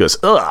your mouth goes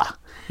ugh.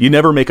 You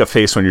never make a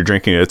face when you're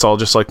drinking it. It's all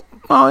just like,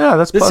 oh yeah,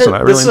 that's pleasant. I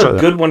really enjoy that. This is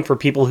a good one for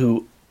people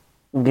who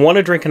want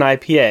to drink an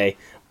IPA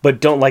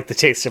but don't like the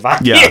taste of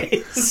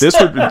IPAs.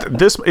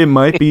 Yeah, it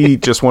might be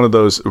just one of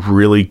those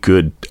really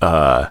good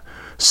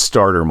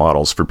starter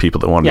models for people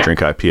that want to drink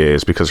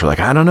IPAs, because they're like,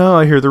 I don't know,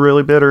 I hear they're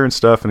really bitter and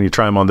stuff, and you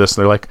try them on this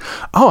and they're like,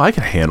 oh, I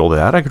can handle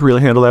that. I could really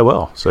handle that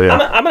well. So yeah,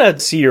 I'm gonna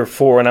see your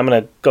 4, and I'm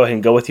gonna go ahead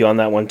and go with you on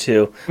that one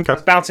too. Okay.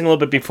 It's bouncing a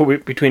little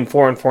bit between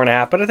 4 and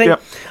 4.5, but I think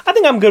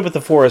I'm good with the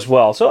 4 as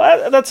well. So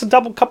that's a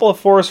couple of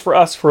 4s for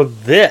us for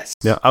this.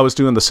 Yeah, I was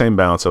doing the same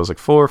bounce. I was like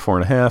 4,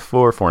 4.5,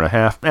 4,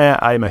 4.5.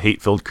 I'm a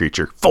hate-filled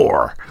creature.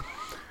 4.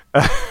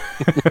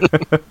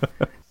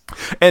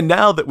 And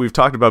now that we've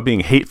talked about being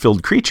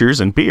hate-filled creatures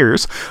and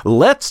beers,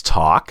 let's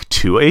talk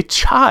to a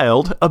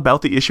child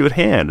about the issue at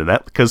hand, and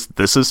that because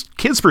this is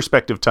kids'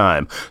 perspective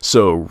time.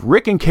 So,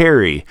 Rick and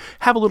Carrie,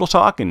 have a little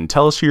talk and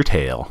tell us your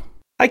tale.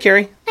 Hi,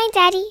 Carrie. Hi,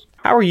 Daddy.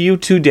 How are you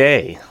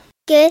today?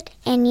 Good.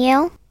 And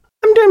you?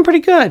 I'm doing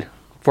pretty good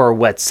for a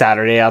wet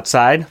Saturday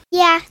outside.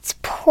 Yeah, it's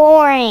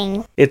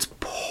pouring. It's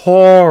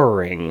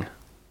pouring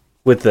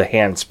with the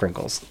hand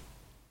sprinkles.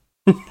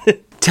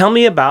 Tell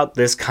me about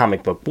this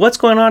comic book. What's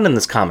going on in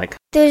this comic?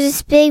 There's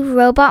this big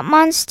robot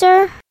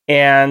monster.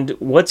 And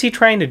what's he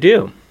trying to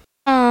do?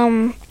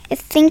 I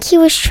think he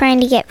was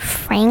trying to get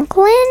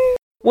Franklin.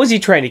 Was he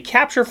trying to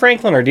capture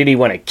Franklin, or did he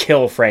want to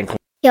kill Franklin?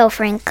 Kill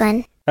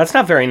Franklin. That's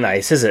not very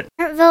nice, is it?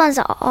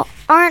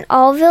 Aren't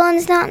all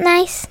villains not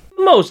nice?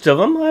 Most of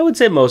them. I would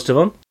say most of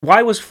them.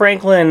 Why was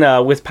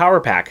Franklin with Power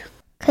Pack?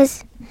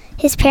 Because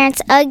his parents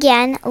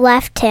again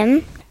left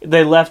him.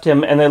 They left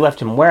him, and they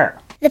left him where?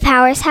 The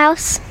Powers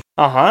house.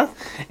 Uh-huh.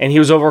 And he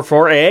was over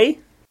for a?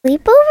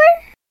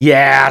 Sleepover?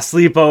 Yeah,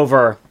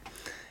 sleepover.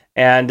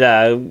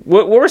 And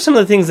what were some of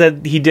the things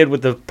that he did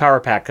with the Power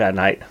Pack that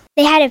night?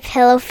 They had a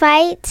pillow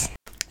fight.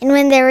 And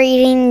when they were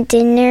eating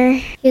dinner,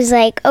 he was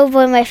like, oh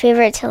boy, my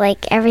favorite to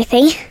like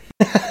everything.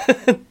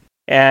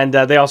 And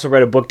they also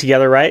read a book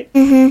together, right?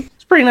 Mm-hmm.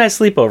 It's a pretty nice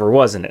sleepover,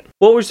 wasn't it?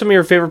 What were some of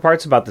your favorite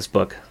parts about this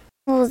book?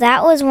 Well,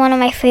 that was one of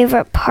my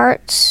favorite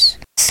parts.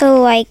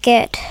 So like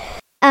it,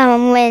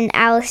 when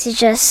Alex is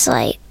just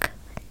like,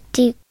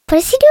 what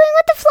is he doing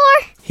with the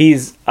floor?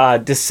 He's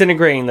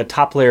disintegrating the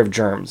top layer of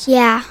germs.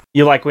 Yeah.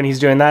 You like when he's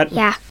doing that?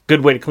 Yeah.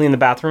 Good way to clean the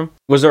bathroom.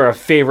 Was there a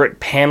favorite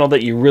panel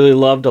that you really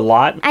loved a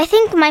lot? I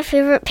think my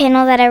favorite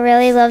panel that I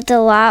really loved a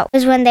lot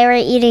was when they were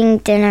eating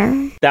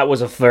dinner. That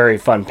was a very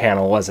fun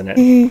panel, wasn't it?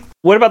 Mm-hmm.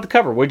 What about the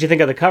cover? What did you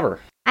think of the cover?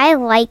 I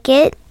like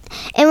it.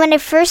 And when I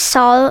first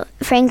saw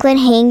Franklin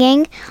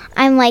hanging,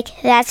 I'm like,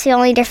 that's the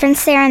only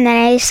difference there. And then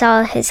I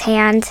saw his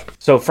hand.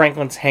 So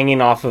Franklin's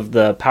hanging off of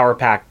the Power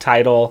Pack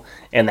title,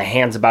 and the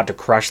hand's about to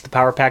crush the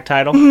Power Pack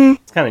title.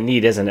 Mm-hmm. It's kind of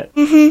neat, isn't it?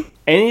 Mm-hmm.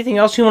 Anything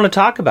else you want to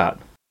talk about?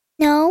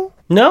 No,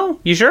 No?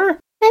 You sure?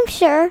 I'm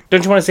sure.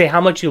 Don't you want to say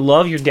how much you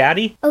love your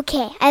daddy?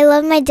 Okay, I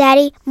love my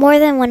daddy more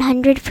than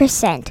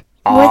 100%.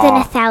 More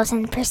than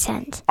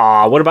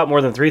 1,000%. What about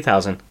more than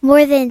 3,000?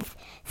 More than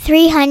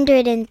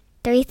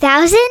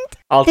 303,000?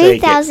 I'll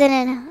take it.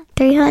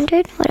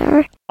 3,300?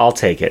 Whatever. I'll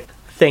take it.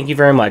 Thank you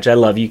very much. I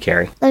love you,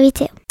 Carrie. Love you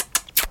too.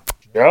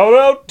 Shout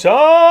out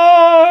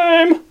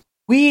time!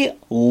 We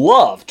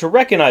love to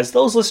recognize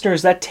those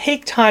listeners that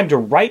take time to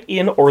write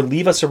in or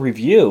leave us a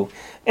review.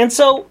 And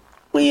so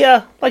we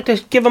like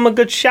to give them a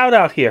good shout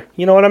out here.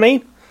 You know what I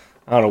mean?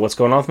 I don't know what's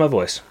going on with my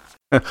voice.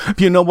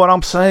 You know what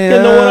I'm saying? You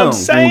know what I'm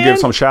saying? We'll give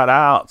some shout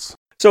outs.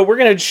 So we're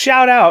going to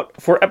shout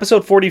out for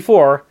episode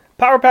 44,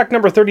 Power Pack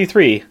number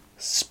 33,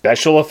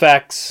 Special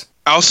Effects.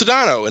 Al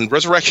Sedano and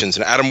Resurrections,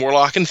 an Adam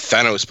Warlock and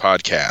Thanos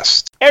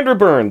podcast. Andrew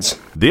Burns.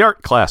 The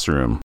Art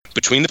Classroom.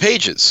 Between the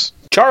Pages.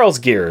 Charles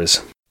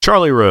Gears.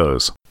 Charlie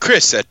Rose.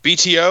 Chris at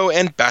BTO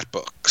and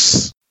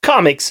Batbooks.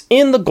 Comics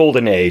in the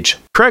Golden Age.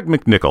 Craig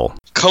McNichol.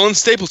 Cullen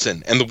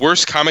Stapleton and the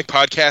worst comic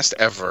podcast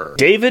ever.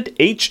 David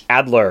H.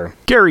 Adler.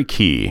 Gary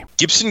Key.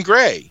 Gibson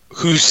Gray,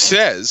 who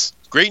says,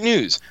 great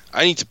news,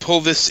 I need to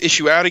pull this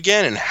issue out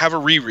again and have a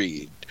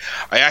reread.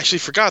 I actually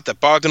forgot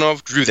that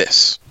Bogdanov drew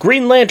this.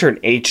 Green Lantern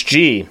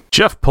HG.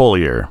 Jeff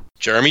Polier.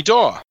 Jeremy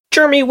Daw.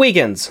 Jeremy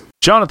Wiggins.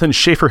 Jonathan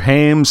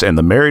Schaefer-Hames and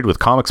the Married with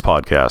Comics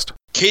podcast.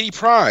 Katie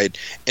Pride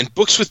and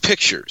Books with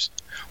Pictures,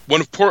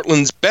 one of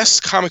Portland's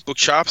best comic book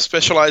shops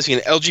specializing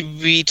in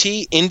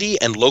LGBT, indie,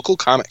 and local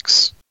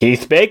comics.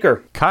 Keith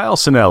Baker. Kyle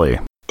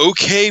Sinelli.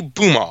 OK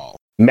Boomal.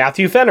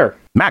 Matthew Fenner.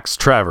 Max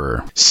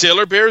Traver.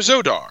 Sailor Bear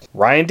Zodar.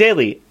 Ryan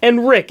Daly.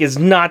 And Rick is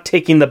not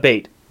taking the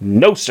bait.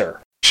 No,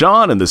 sir.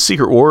 Sean and the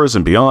Secret Wars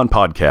and Beyond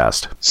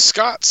podcast.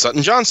 Scott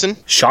Sutton Johnson.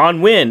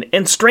 Sean Wynn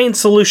and Strange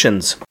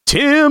Solutions.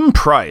 Tim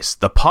Price,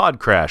 the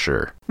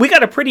Podcrasher. We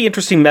got a pretty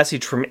interesting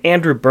message from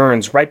Andrew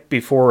Burns right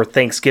before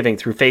Thanksgiving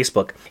through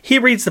Facebook. He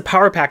reads the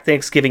Power Pack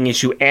Thanksgiving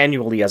issue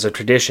annually as a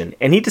tradition,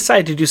 and he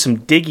decided to do some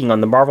digging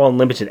on the Marvel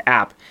Unlimited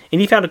app,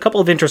 and he found a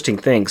couple of interesting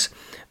things.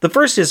 The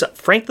first is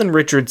Franklin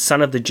Richards'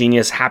 Son of the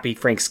Genius Happy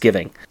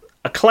Thanksgiving,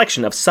 a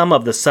collection of some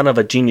of the Son of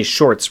a Genius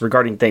shorts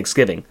regarding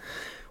Thanksgiving.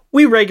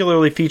 We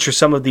regularly feature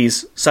some of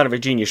these Son of a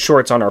Genius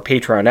shorts on our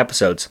Patreon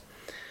episodes.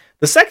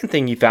 The second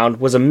thing he found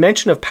was a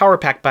mention of Power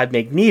Pack by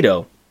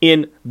Magneto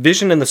in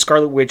Vision and the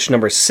Scarlet Witch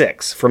number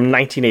 6 from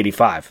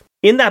 1985.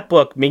 In that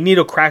book,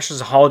 Magneto crashes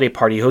a holiday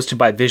party hosted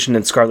by Vision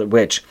and Scarlet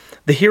Witch.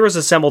 The heroes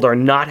assembled are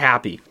not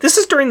happy. This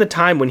is during the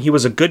time when he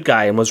was a good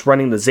guy and was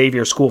running the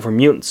Xavier School for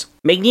Mutants.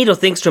 Magneto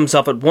thinks to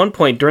himself at one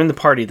point during the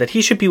party that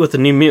he should be with the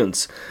New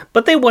Mutants,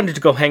 but they wanted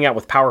to go hang out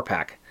with Power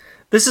Pack.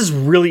 This is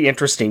really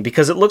interesting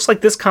because it looks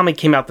like this comic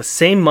came out the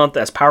same month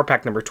as Power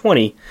Pack number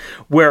 20,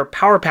 where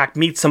Power Pack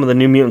meets some of the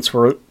New Mutants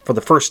for the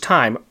first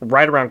time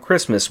right around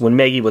Christmas when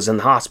Maggie was in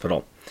the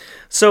hospital.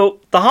 So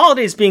the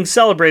holidays being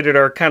celebrated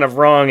are kind of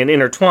wrong and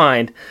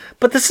intertwined,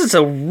 but this is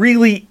a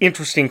really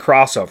interesting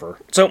crossover.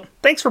 So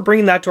thanks for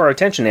bringing that to our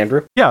attention,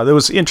 Andrew. Yeah, that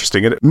was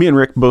interesting. And me and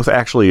Rick both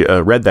actually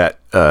read that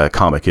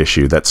comic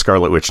issue, that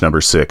Scarlet Witch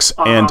number 6.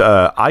 And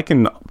I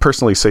can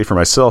personally say for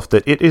myself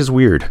that it is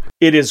weird.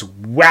 It is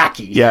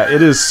wacky. Yeah,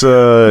 it is.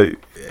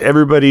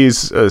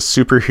 everybody's a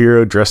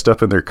superhero dressed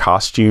up in their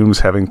costumes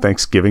having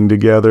Thanksgiving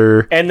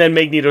together. And then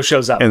Magneto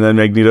shows up. And then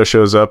Magneto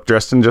shows up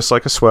dressed in just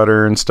like a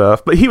sweater and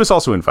stuff. But he was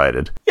also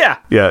invited. Yeah.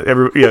 Yeah,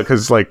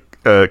 because like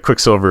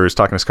Quicksilver is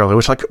talking to Scarlet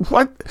Witch like,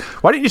 what?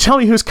 Why didn't you tell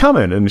me he was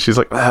coming? And she's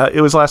like,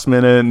 it was last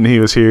minute and he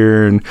was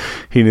here and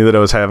he knew that I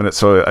was having it,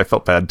 so I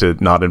felt bad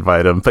to not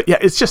invite him. But yeah,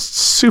 it's just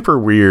super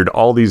weird.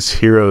 All these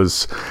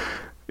heroes,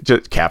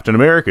 just Captain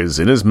America's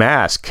in his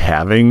mask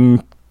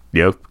having,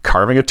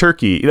 carving a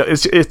turkey.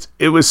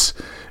 It was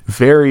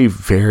very,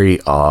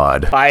 very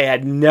odd. I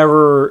had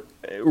never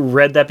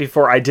read that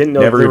before. I didn't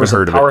know there was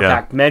a Power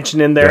Pack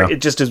mentioned in there. Yeah.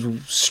 It just is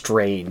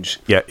strange.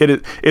 Yeah,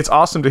 it's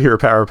awesome to hear a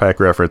Power Pack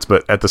reference,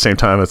 but at the same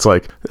time, it's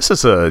like, this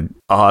is a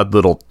odd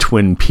little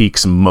Twin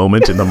Peaks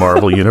moment in the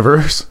Marvel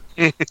universe.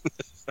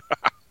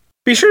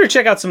 Be sure to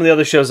check out some of the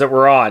other shows that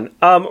we're on.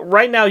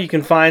 Right now, you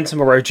can find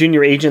some of our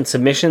junior agent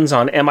submissions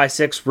on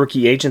MI6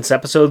 Rookie Agents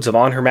episodes of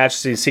On Her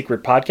Majesty's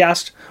Secret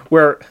Podcast,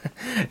 where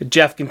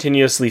Jeff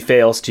continuously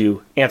fails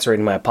to answer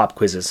any of my pop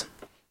quizzes.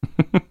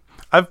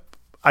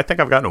 I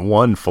think I've gotten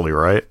one fully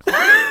right.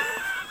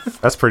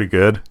 That's pretty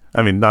good.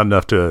 I mean, not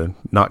enough to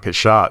not get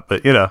shot,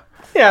 but yeah,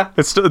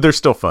 they're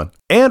still fun.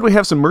 And we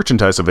have some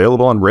merchandise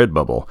available on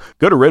Redbubble.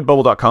 Go to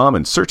redbubble.com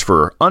and search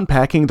for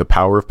Unpacking the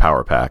Power of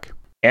Power Pack.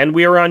 And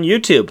we are on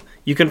YouTube.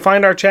 You can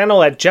find our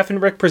channel at Jeff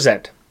and Rick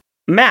Present.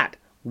 Matt,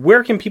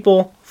 where can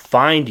people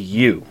find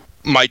you?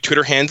 My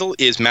Twitter handle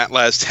is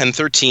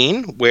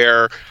MattLaz1013,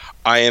 where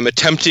I am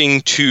attempting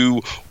to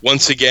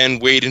once again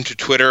wade into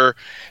Twitter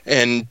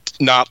and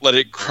not let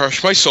it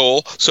crush my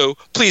soul. So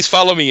please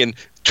follow me and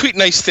tweet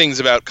nice things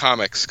about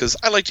comics, because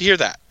I like to hear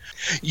that.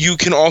 You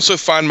can also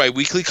find my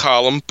weekly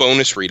column,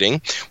 Bonus Reading,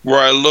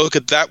 where I look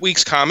at that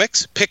week's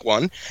comics, pick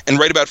one, and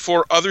write about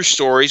 4 other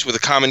stories with a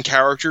common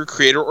character,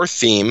 creator, or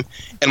theme,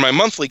 and my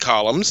monthly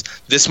columns,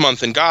 This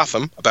Month in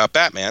Gotham, about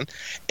Batman,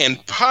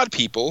 and Pod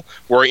People,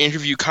 where I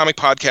interview comic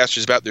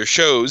podcasters about their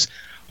shows,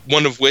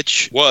 one of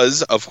which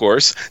was, of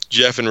course,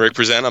 Jeff and Rick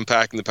Present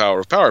Unpacking the Power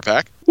of Power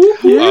Pack.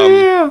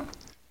 Yeah.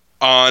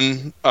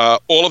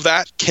 All of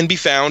that can be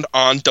found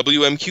on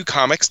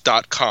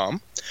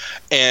WMQcomics.com,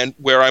 and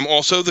where I'm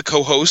also the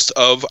co-host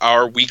of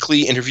our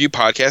weekly interview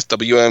podcast,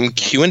 WM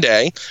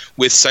Q&A,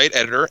 with site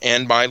editor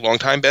and my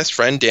longtime best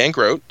friend, Dan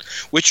Grote,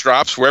 which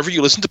drops wherever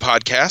you listen to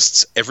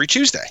podcasts every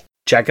Tuesday.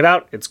 Check it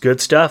out. It's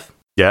good stuff.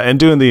 Yeah, and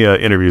doing the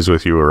interviews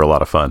with you were a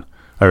lot of fun.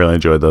 I really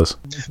enjoyed those.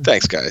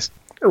 Thanks, guys.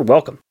 You're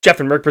welcome.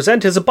 Jeff and Rick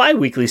Present is a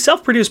bi-weekly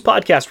self-produced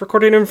podcast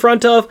recorded in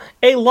front of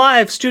a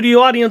live studio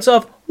audience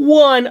of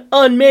one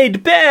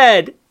unmade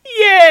bed.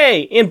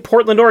 Yay! In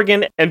Portland,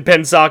 Oregon and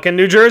Pennsauken,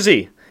 New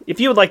Jersey. If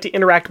you would like to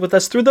interact with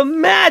us through the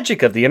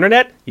magic of the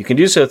internet, you can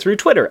do so through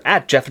Twitter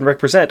at Jeff and Rick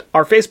Present,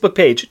 our Facebook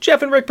page,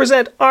 Jeff and Rick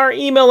Present, our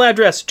email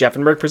address, Jeff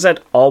and Rick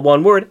Present, all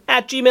one word,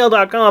 at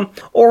gmail.com,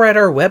 or at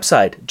our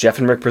website,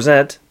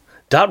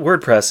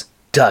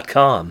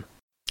 jeffandrickpresent.wordpress.com.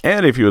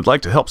 And if you would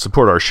like to help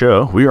support our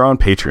show, we are on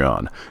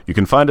Patreon. You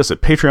can find us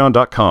at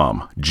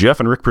patreon.com, Jeff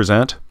and Rick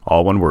Present,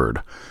 all one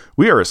word.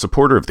 We are a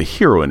supporter of the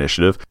Hero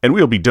Initiative, and we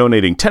will be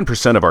donating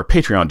 10% of our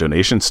Patreon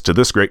donations to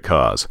this great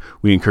cause.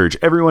 We encourage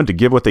everyone to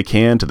give what they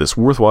can to this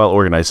worthwhile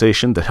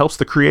organization that helps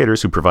the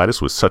creators who provide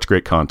us with such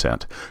great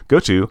content. Go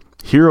to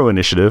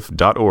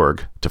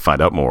heroinitiative.org to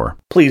find out more.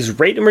 Please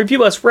rate and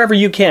review us wherever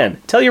you can.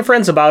 Tell your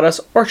friends about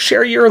us, or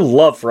share your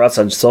love for us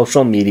on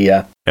social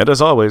media. And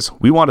as always,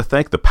 we want to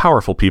thank the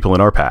powerful people in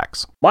our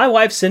packs. My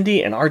wife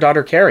Cindy and our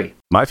daughter Carrie.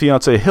 My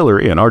fiancée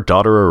Hillary and our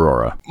daughter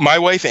Aurora. My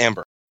wife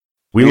Amber.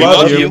 We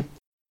love you.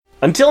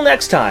 Until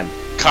next time.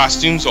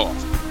 Costumes off.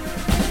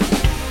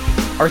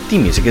 Our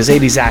theme music is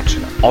 80s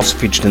Action. Also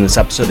featured in this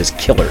episode is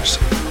Killers.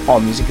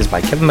 All music is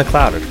by Kevin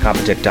MacLeod at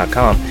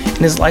Compotech.com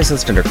and is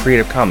licensed under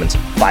Creative Commons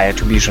by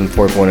Attribution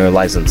 4.0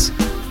 license.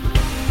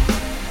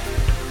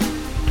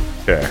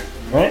 Okay.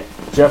 Alright.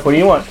 Jeff, what do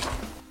you want?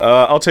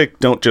 I'll take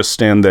Don't Just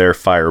Stand There,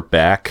 Fire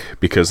Back,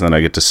 because then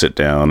I get to sit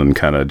down and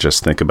kind of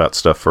just think about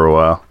stuff for a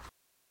while.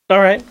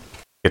 Alright.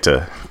 Get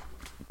to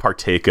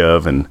partake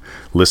of and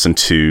listen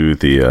to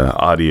the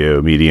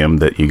audio medium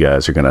that you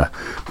guys are going to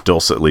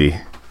dulcetly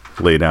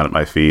lay down at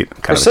my feet.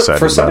 I'm kind of excited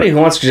for somebody about it.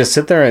 Who wants to just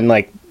sit there and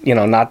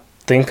not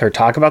think or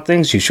talk about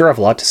things, you sure have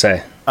a lot to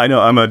say. I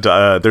know,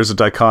 there's a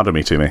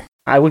dichotomy to me.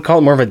 I would call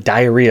it more of a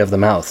diarrhea of the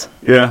mouth.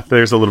 Yeah,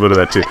 there's a little bit of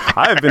that too.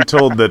 I have been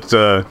told that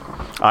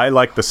I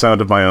like the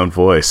sound of my own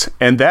voice,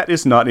 and that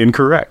is not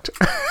incorrect.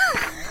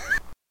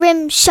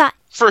 Rim shot.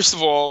 First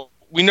of all,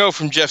 we know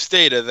from Jeff's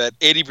data that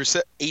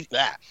 80%...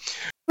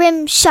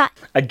 Rim shot.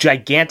 A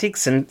gigantic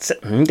studio.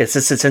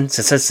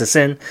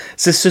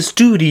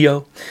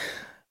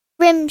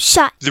 Rim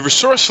shot. The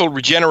resourceful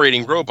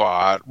regenerating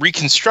robot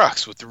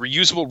reconstructs with the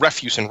reusable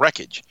refuse and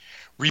wreckage.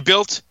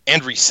 Rebuilt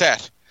and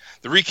reset,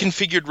 the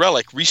reconfigured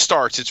relic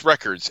restarts its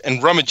records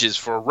and rummages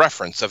for a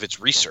reference of its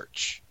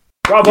research.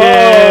 Bravo!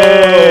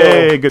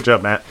 Yay! Good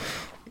job, Matt.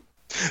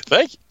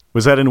 Thank you.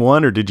 Was that in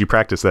one, or did you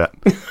practice that?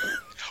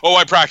 Oh,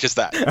 I practiced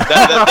that.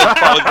 That's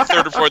probably the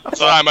third or fourth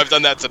time I've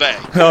done that today.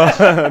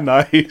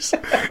 Nice.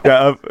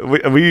 Yeah,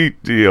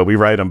 we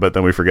write them, but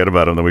then we forget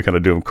about them. Then we kind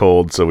of do them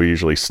cold, so we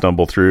usually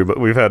stumble through. But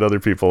we've had other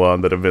people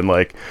on that have been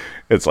like,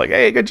 it's like,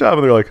 hey, good job.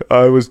 And they're like,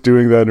 I was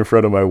doing that in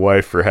front of my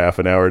wife for half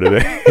an hour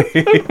today.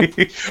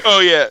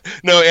 Oh, yeah.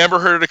 No, Amber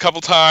heard it a couple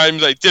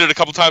times. I did it a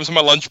couple times on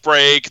my lunch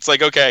break. It's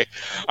like, okay,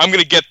 I'm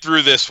going to get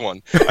through this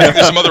one. I think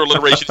there's some other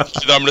alliteration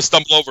that I'm going to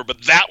stumble over,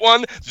 but that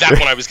one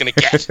I was going to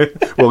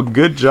get. Well,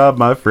 good job,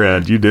 my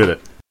friend. You did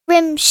it.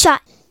 Rim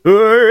shot.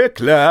 4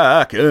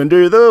 o'clock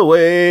under the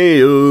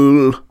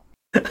whale.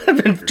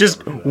 I've been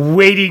just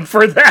waiting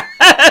for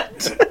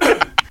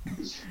that.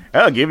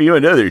 I'll give you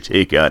another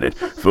take on it.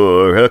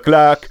 4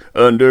 o'clock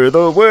under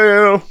the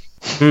whale.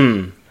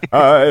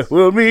 I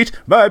will meet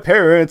my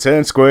parents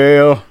and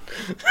squeal.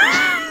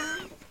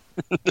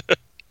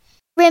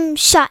 Rim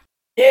shot.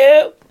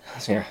 Yeah.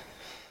 Here.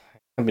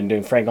 I've been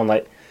doing Frank all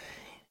night.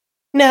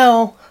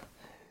 No.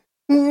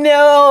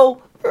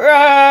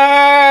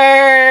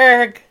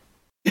 Frank.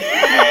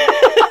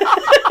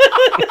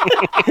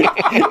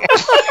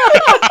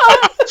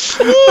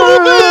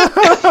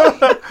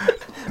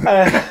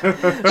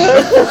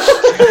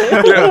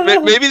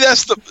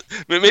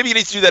 Maybe you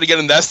need to do that again,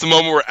 and that's the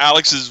moment where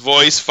Alex's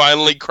voice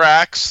finally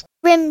cracks.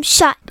 Rim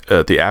shot.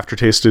 The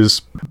aftertaste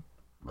is...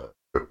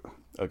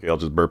 Okay, I'll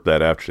just burp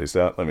that aftertaste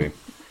out. Let me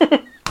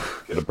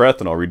get a breath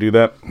and I'll redo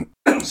that.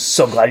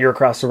 So glad you're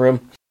across the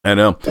room. I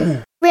know.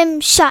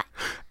 Rim shot.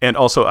 And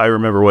also, I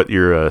remember what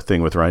your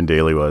thing with Ryan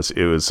Daly was.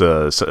 It was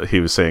he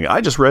was saying,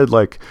 I just read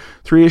like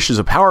 3 issues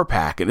of Power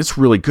Pack, and it's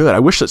really good. I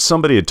wish that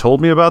somebody had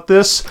told me about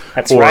this.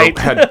 That's right.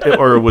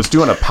 Or was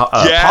doing a Yes,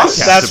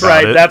 podcast that's about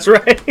right. it. That's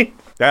right.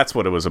 That's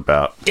what it was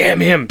about.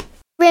 Damn him.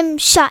 Rim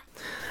shot.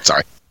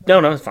 Sorry. No,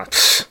 it's fine.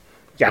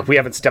 Yeah, we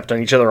haven't stepped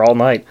on each other all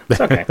night.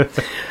 It's okay.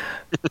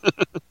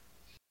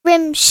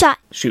 Rim shot.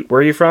 Shoot, where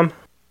are you from?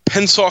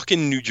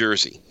 Pennsauken, New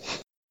Jersey.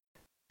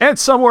 And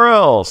somewhere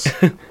else.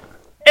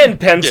 And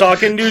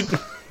Pennsauken, New...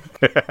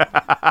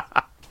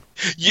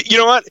 You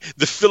know what?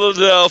 The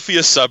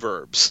Philadelphia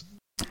suburbs.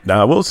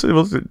 Nah, we'll see.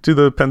 We'll do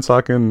the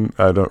Pennsauken.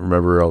 I don't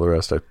remember all the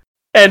rest.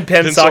 And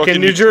Pennsauken,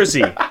 New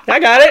Jersey. I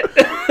got it.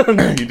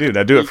 You do.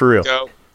 Now do it for real. Go.